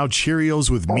Cheerios, and now Cheerios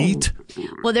with meat?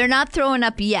 Well, they're not throwing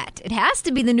up yet. It has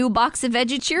to be the new box of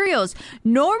veggie Cheerios.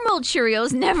 Normal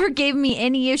Cheerios never gave me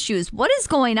any issues. What is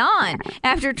going on?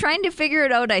 After trying to figure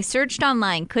it out, I searched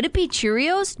online. Could it be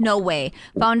Cheerios? No way.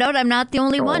 Found out I'm not the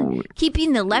only one.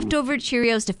 Keeping the leftover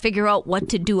Cheerios to figure out what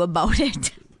to do about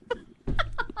it.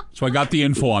 So I got the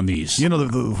info on these. You know,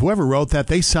 whoever wrote that,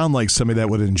 they sound like somebody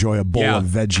that would enjoy a bowl Yeah. of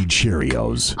veggie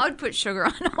Cheerios. I would put sugar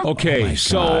on them. Okay, Oh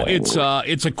so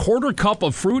it's a quarter cup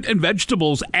of fruit and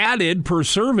vegetables added per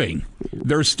serving.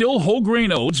 They're still whole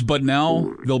grain oats, but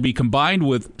now they'll be combined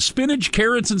with spinach,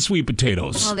 carrots, and sweet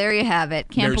potatoes. Well, there you have it.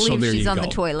 Can't believe there she's you on go. the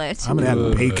toilet. I'm going to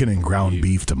add bacon and ground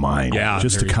beef to mine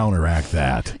just to counteract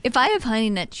that. If I have Honey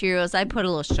Nut Cheerios, I put a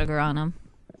little sugar on them.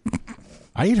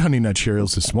 I ate Honey Nut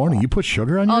Cheerios this morning. You put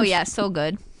sugar on yours? Oh, yeah, so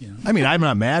good. I mean, I'm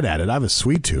not mad at it. I have a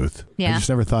sweet tooth. Yeah. I just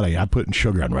never thought I'd put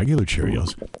sugar on regular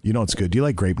Cheerios. You know it's good. Do you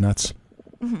like grape nuts?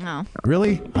 No.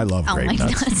 Really? I love I don't grape like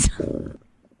nuts.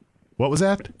 What was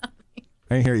that?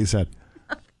 I didn't hear what you said.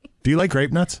 Do you like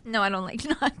grape nuts? No, I don't like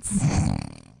nuts.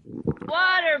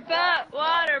 Water butt,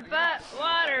 water butt,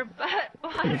 water butt,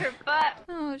 water butt.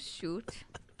 Oh, shoot.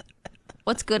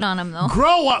 What's good on them, though?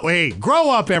 Grow up. Wait, grow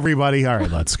up, everybody. All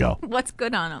right, let's go. What's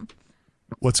good on them?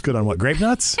 What's good on what? Grape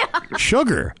nuts?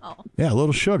 Sugar. Oh. Yeah, a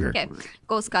little sugar. Okay,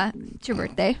 go, Scott. It's your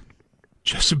birthday.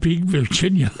 Chesapeake,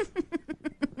 Virginia.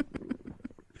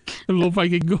 I don't know if I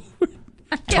can go.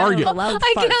 Target.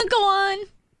 I can't go on.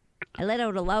 I let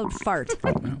out a loud fart.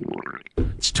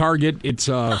 It's Target. It's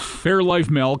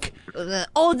Fairlife milk.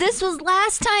 Oh, this was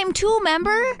last time, too,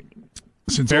 remember?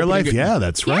 Since Fairlife, opening yeah,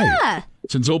 that's right. Yeah.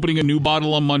 Since opening a new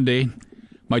bottle on Monday,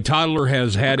 my toddler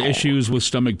has had issues with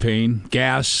stomach pain,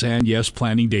 gas, and yes,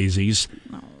 planting daisies.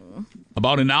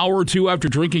 About an hour or two after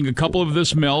drinking a couple of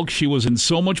this milk, she was in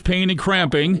so much pain and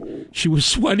cramping, she was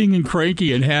sweating and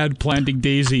cranky and had planting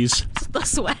daisies. The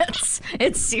sweats.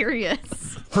 It's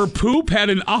serious. Her poop had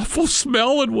an awful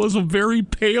smell and was a very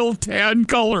pale tan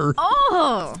color.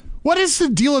 Oh. What is the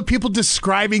deal with people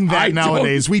describing that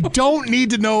nowadays? We don't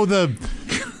need to know the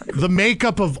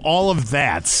makeup of all of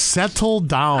that. Settle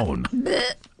down.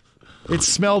 It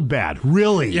smelled bad.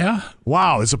 Really? Yeah.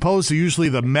 Wow, as opposed to usually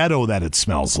the meadow that it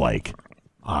smells like.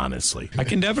 Honestly. I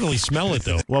can definitely smell it,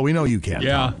 though. Well, we know you can.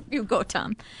 Yeah. You go,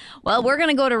 Tom. Well, we're going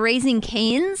to go to Raising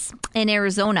Cane's in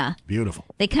Arizona. Beautiful.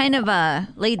 They kind of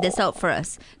laid this out for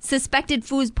us. Suspected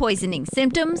food poisoning.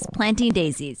 Symptoms, planting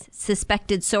daisies.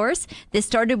 Suspected source, this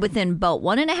started within about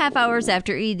 1.5 hours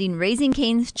after eating Raising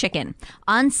Cane's chicken.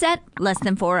 Onset, less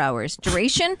than 4 hours.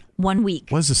 Duration, 1 week.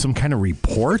 Was this some kind of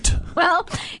report? Well,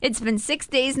 it's been 6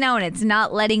 days now and it's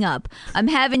not letting up. I'm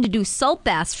having to do salt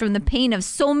baths from the pain of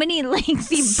so many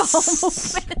lengthy bowel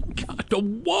movements.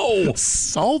 God, whoa.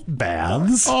 Salt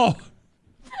baths? Oh.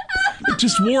 It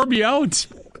just wore me out.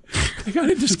 I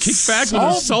gotta just kick back with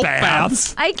a salt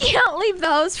bath. I can't leave the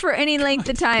house for any length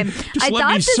of time. I let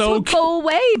thought me this soak. would go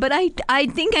away, but I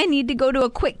think I need to go to a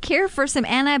quick care for some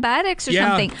antibiotics or Yeah.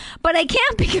 something. But I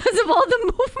can't because of all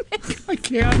the movement. I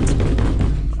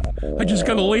can't. I just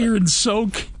gotta lay here and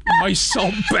soak in my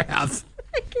salt bath.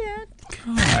 I can't.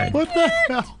 God. What the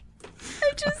hell?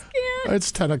 I just can't.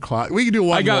 It's 10 o'clock. We can do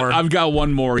one more. I've got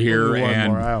one more here. We'll do one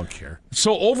and more. I don't care.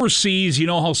 So overseas, you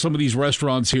know how some of these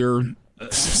restaurants here,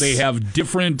 they have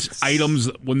different items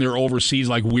when they're overseas,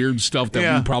 like weird stuff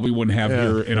that we probably wouldn't have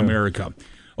here in America.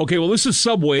 Okay, well, this is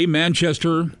Subway,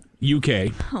 Manchester,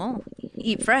 UK. Oh,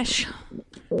 eat fresh.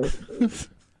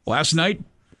 Last night,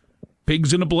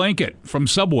 pigs in a blanket from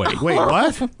Subway. Wait,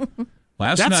 what?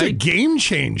 Last That's night, a game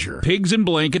changer. pigs in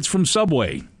blankets from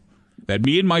Subway that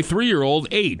me and my 3-year-old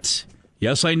ate.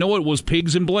 Yes, I know it was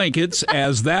pigs in blankets,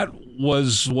 as that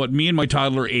was what me and my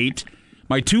toddler ate.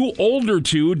 My two older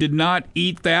did not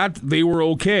eat that. They were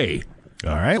okay.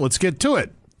 All right, let's get to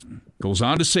it. Goes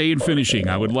on to say in finishing,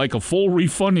 I would like a full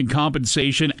refund and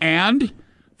compensation and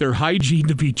their hygiene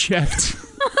to be checked.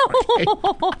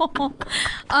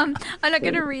 I'm not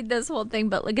going to read this whole thing,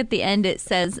 but look at the end. It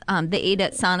says they ate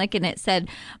at Sonic, and it said,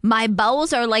 "My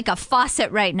bowels are like a faucet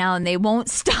right now, and they won't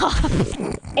stop."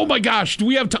 Oh my gosh! Do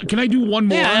we have time? Can I do one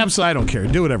more? Yeah, absolutely. I don't care.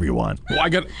 Do whatever you want. Well, I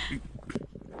got.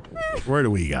 Where do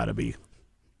we got to be?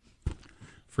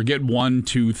 Forget 1,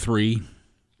 2, 3.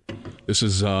 This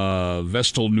is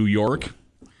Vestal, New York.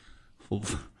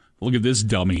 Look at this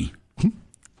dummy.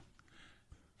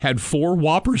 Had 4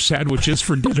 Whopper sandwiches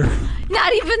for dinner.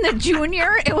 Not even the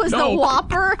junior. It was the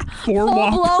Whopper. 4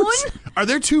 Whoppers. Blown. Are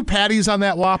there 2 patties on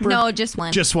that Whopper? No, just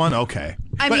one. Just one? Okay.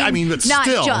 But still. not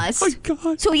just. Oh my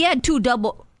God. So he had two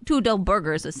double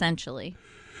burgers essentially.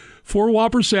 4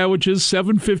 Whopper sandwiches,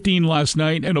 7:15 last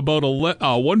night, and about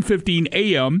 1:15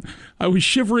 a.m. I was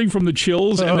shivering from the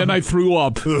chills, and then I threw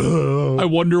up. I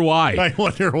wonder why. I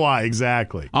wonder why,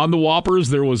 exactly. On the Whoppers,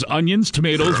 there was onions,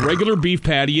 tomatoes, regular beef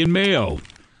patty, and mayo.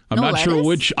 I'm No not sure lettuce?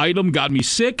 which item got me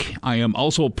sick. I am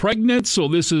also pregnant, so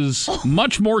this is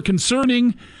much more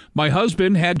concerning. My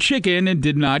husband had chicken and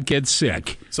did not get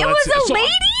sick. So It was a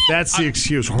lady? That's the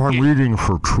excuse. I'm eating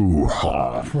for 2.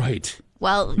 Right.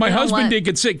 Well, my you know husband what? did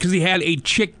get sick because he had a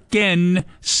chicken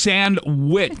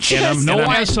sandwich. And I'm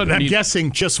underneath.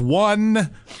 guessing just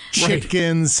one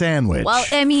chicken sandwich. Well,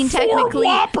 I mean, technically,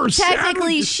 Whopper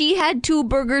sandwiches. she had 2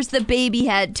 burgers. The baby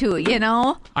had 2. You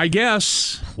know. I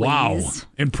guess. Wow,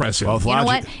 impressive. Well, You know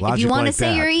what? If you want to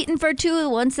say you're eating for 2,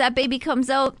 once that baby comes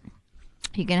out,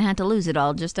 you're gonna have to lose it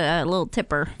all. Just a little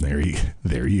tipper. There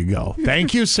you go.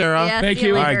 Thank you, Sarah. Yeah, Thank see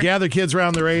you. All right, later. gather kids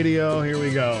around the radio. Here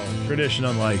we go. Tradition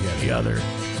unlike any other.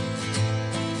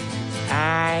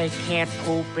 I can't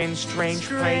poop in strange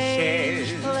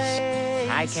places.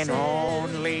 I can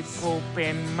only poop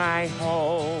in my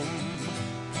home.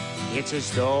 It's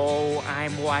as though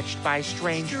I'm watched by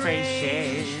strange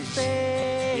faces.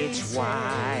 It's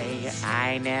why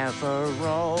I never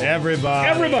roam.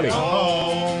 Everybody.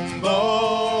 Hombo.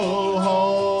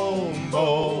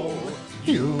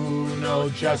 You know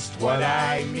just what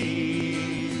I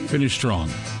need. Finish strong.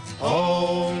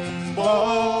 Hombo.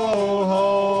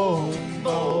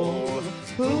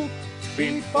 Poop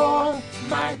before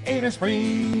my anus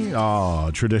free.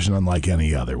 Oh, tradition unlike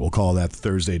any other. We'll call that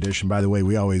Thursday edition. By the way,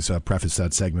 we always preface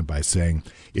that segment by saying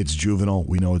it's juvenile.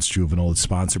 We know it's juvenile. It's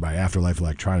sponsored by Afterlife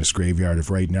Electronics Graveyard. If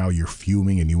right now you're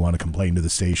fuming and you want to complain to the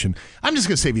station, I'm just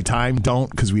going to save you time. Don't,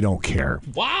 because we don't care.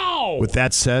 Wow. With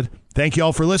that said, thank you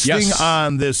all for listening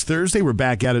on this Thursday. We're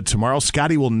back at it tomorrow.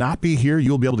 Scotty will not be here.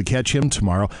 You'll be able to catch him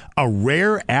tomorrow. A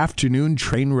rare afternoon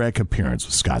train wreck appearance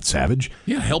with Scott Savage.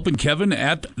 Yeah, helping Kevin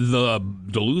at the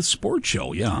Duluth Sports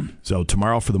Show. Yeah. So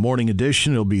tomorrow for the morning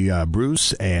edition, it'll be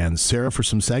Bruce and Sarah for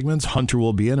some segments. Hunter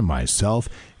will be in and myself,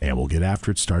 and we'll get after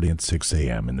it starting at 6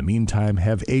 a.m. In the meantime,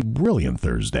 have a brilliant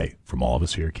Thursday from all of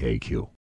us here at KQ.